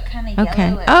same, but kind of Okay.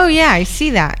 yellowish. Oh, yeah, I see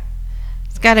that.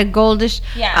 It's got a goldish...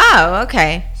 Yeah. Oh,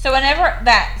 okay. So whenever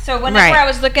Right. I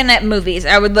was looking at movies,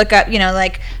 I would look up,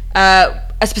 like a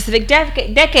specific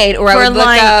decade, or I For, would look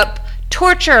like- up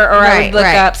torture, or I Right, would look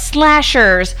right. up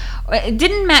slashers. It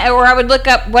didn't matter, or I would look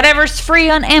up whatever's free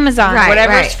on Amazon, Right,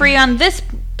 whatever's right. free on this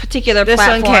particular This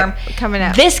one platform. kept coming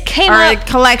up. This came Or up, a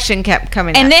collection kept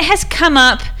coming and up. it has come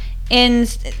up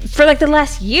for like the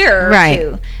last year or Right.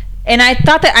 two. And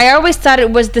I always thought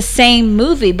it was the same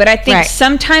movie, but I think Right.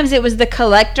 sometimes it was the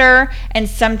collector and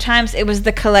sometimes it was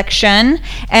the collection,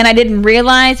 and I didn't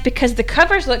realize because the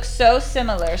covers look so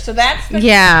similar. So that's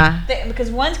because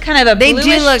one's kind of a They bluish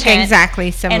do look tint, exactly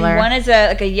similar. and one is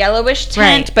like a yellowish tint,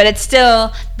 Right. but it's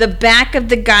still the back of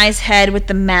the guy's head with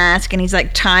the mask, and he's like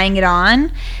tying it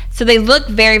on. So they look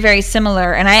very, very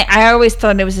similar, and I always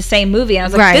thought it was the same movie. And I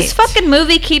was like, this Right. fucking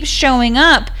movie keeps showing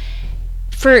up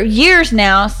for years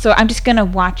now, so I'm just gonna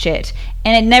watch it.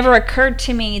 And it never occurred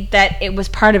to me that it was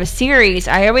part of a series.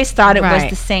 I always thought it was Right.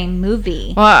 the same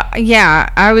movie. Well, yeah,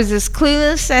 I was as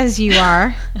clueless as you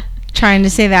are, trying to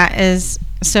say that as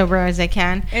sober as I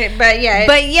can. But yeah,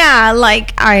 But yeah,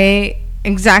 like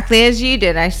exactly as you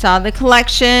did. I saw the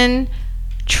collection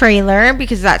trailer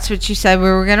because that's what you said we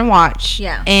were going to watch.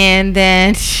 Yeah. And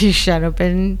then she shut up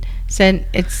and said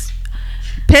it's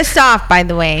pissed off, by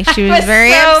the way. She was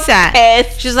very so upset.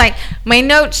 pissed. She was like, my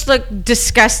notes look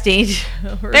disgusting.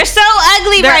 They're so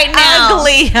ugly They're right now.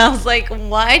 ugly. I was like,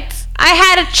 what? I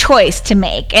had a choice to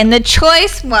make, and the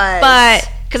choice was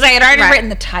because I had already Right. written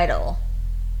the title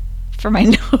for my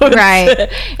notes. Right.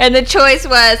 And the choice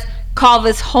was call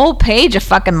this whole page a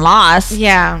fucking loss.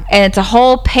 Yeah. And it's a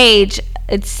whole page.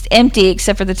 It's empty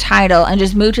except for the title, and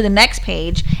just move to the next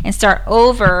page and start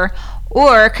over,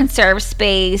 or conserve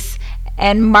space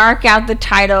and mark out the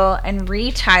title and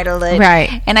retitle it.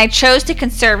 Right. And I chose to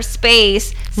conserve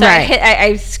space. So Right.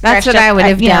 I scratched what up, I would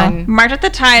have done. marked up the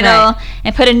title Right.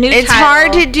 and put a new It's title.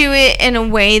 hard to do it in a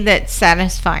way that's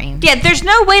satisfying. Yeah, there's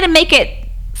no way to make it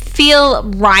feel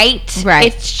right. Right.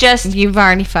 It's just, You've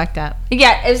already fucked up.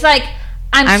 yeah, it's like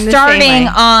I'm the same starting way.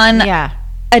 on Yeah.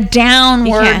 a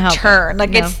downward You can't help turn. it. Like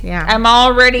No, it's, yeah. I'm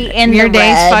already in Your the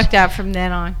day's red. fucked up from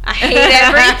then on. I hate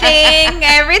everything.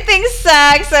 Everything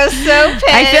sucks. I'm so pissed.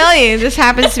 I feel you. This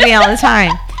happens to me all the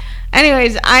time.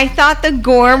 Anyways, I thought the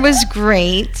gore was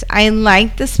great. I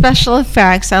liked the special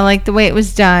effects. I liked the way it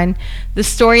was done. The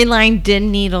storyline did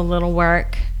need a little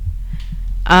work.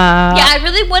 Yeah, I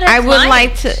really would have. I would like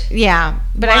liked. to, yeah,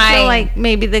 but I feel Why? like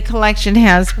maybe the collection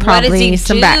has What does probably he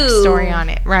some do backstory on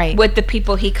it, right? with the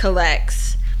people he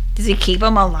collects. Does he keep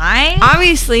them alive?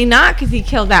 Obviously not, because he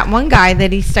killed that one guy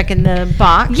that he stuck in the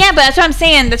box. Yeah, but that's what I'm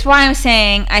saying. That's why I'm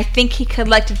saying I think he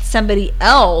collected somebody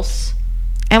else,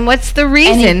 And what's the and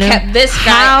reason? he kept this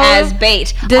guy How as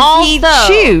bait. Does he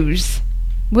Also, choose?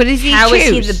 What does he How choose? is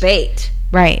he the bait?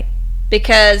 Right.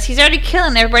 Because he's already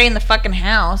killing everybody in the fucking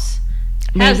house.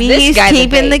 How's Maybe this he's guy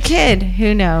keeping the bait? kid.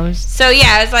 Who knows? So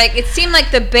yeah, it's like it seemed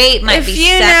like the bait might If be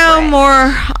you separate. know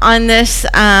more on this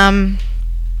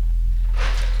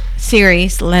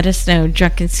series, let us know.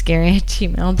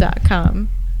 drunkenscary@gmail.com.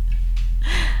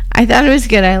 I thought it was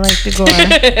good. I liked the gore.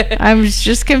 I was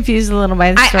just confused a little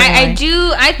by the I storyline.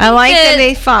 do. I think I like that that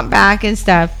they fought back and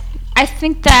stuff. I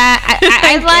think that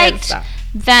I And liked stuff.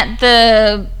 that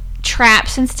the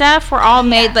traps and stuff were all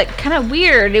made like kind of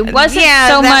weird. It wasn't yeah,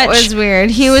 so that much was weird.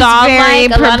 He was Saw-like. very A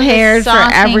lot of the prepared for Saw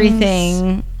things-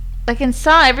 everything. like in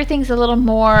Saw. Everything's a little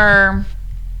more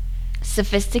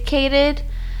sophisticated,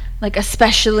 like a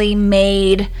specially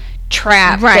made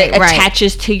trap Right, that right.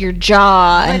 attaches to your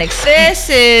jaw and This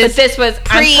is But this was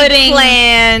I'm putting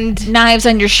pre-planned. knives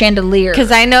on your chandelier. Because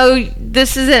I know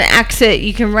this is an exit.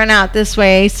 You can run out this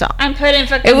way. So I'm putting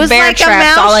fucking it was bear like a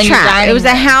traps all mouse in your trap. dining It was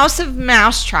a room. house of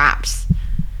mouse traps,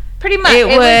 Pretty much. It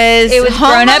was it was Home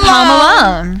grown up Home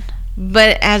Alone. Alone.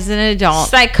 but as an adult.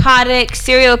 Psychotic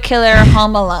serial killer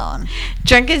Home Alone.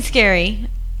 Drunk and Scary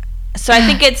So I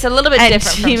think it's a little bit at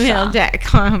different from Saw.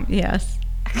 gmail.com. Yes.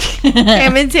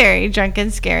 Pam and Terry, Drunk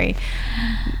and Scary.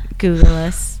 Google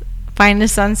us. Find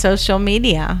us on social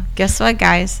media. Guess what,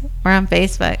 guys? We're on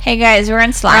Facebook. Hey guys, we're on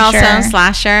We're Slasher. also on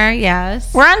Slasher.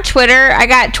 Yes. We're on Twitter. I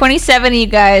got 27 of you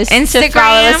guys to Instagram.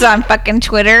 follow us on fucking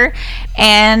Twitter,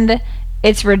 and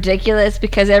it's ridiculous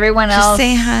because everyone Just else,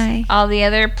 say hi. all the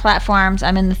other platforms,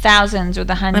 I'm in the thousands or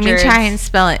the Let hundreds. me try and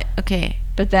spell it. Okay.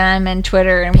 But then I'm in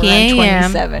Twitter and we're on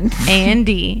 27.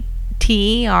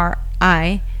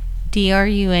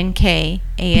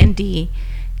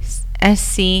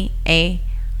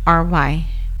 PAMDTRUNKANDSCARY.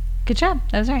 Good job.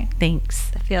 That was right. Thanks.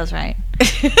 That feels right.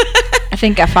 I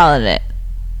think I followed it.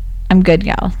 I'm good,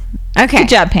 y'all. Okay. Good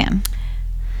job, Pam.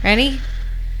 Ready?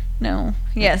 No.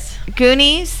 Yes.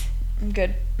 Goonies. I'm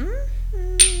good.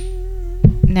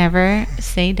 Never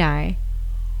Say Die.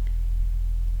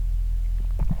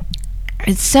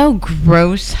 It's so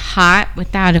gross hot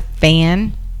without a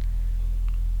fan.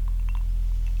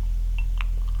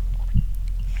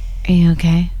 Are you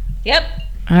okay? Yep.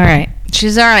 All right.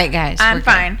 She's all right, guys. I'm We're good.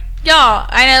 fine. Y'all,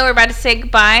 I know we're about to say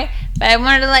goodbye, but I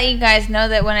wanted to let you guys know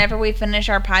that whenever we finish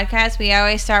our podcast, we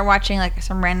always start watching like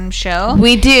some random show.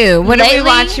 We do. What are we Lately,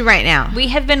 watching right now? We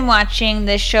have been watching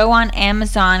this show on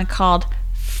Amazon called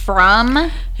From.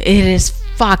 It is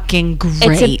fucking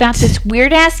great. It's about this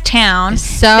weird ass town.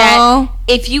 So that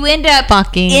if you end up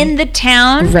fucking in the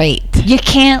town, great. you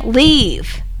can't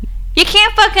leave. You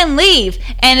can't fucking leave.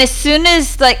 And as soon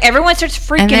as like everyone starts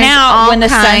freaking there's out all when the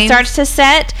sun kinds starts to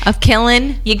set, Of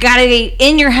killing. you gotta get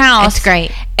in your house. It's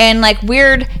great. And like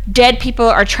weird dead people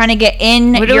are trying to get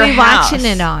in What your are we house. watching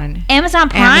it on? Amazon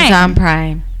Prime. Amazon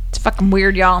Prime. It's fucking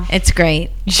weird, y'all. It's great.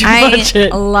 should I watch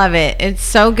it. love it. It's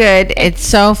so good. It's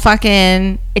so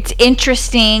fucking It's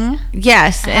interesting.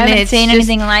 yes. I haven't seen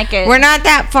anything like it. We're not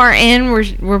that far in.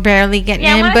 We're barely getting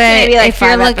Yeah, in. we're not But maybe, like, if you're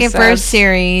 5 looking for a episodes.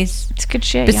 series It's good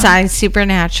shit. y'all. besides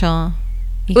Supernatural,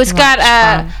 you It's can got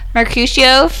watch From.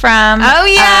 Mercutio from Oh,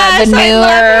 yes, the I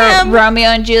love him. newer Romeo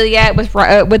and Juliet with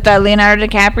Leonardo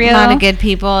DiCaprio. A lot of good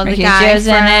people. The guy Mercutio's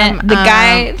in it. from, The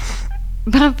guy,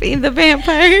 Buffy the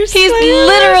Vampire he's Slayer.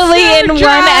 literally So in one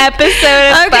drunk. episode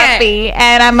of Okay. Buffy,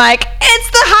 and I'm like, it's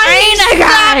the I'm hyena guy.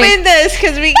 stopping this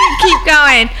because we can keep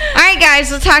going. All right, guys.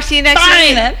 We'll talk to you next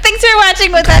Fine. week. Thanks for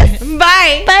watching with us.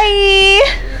 Bye.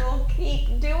 Bye.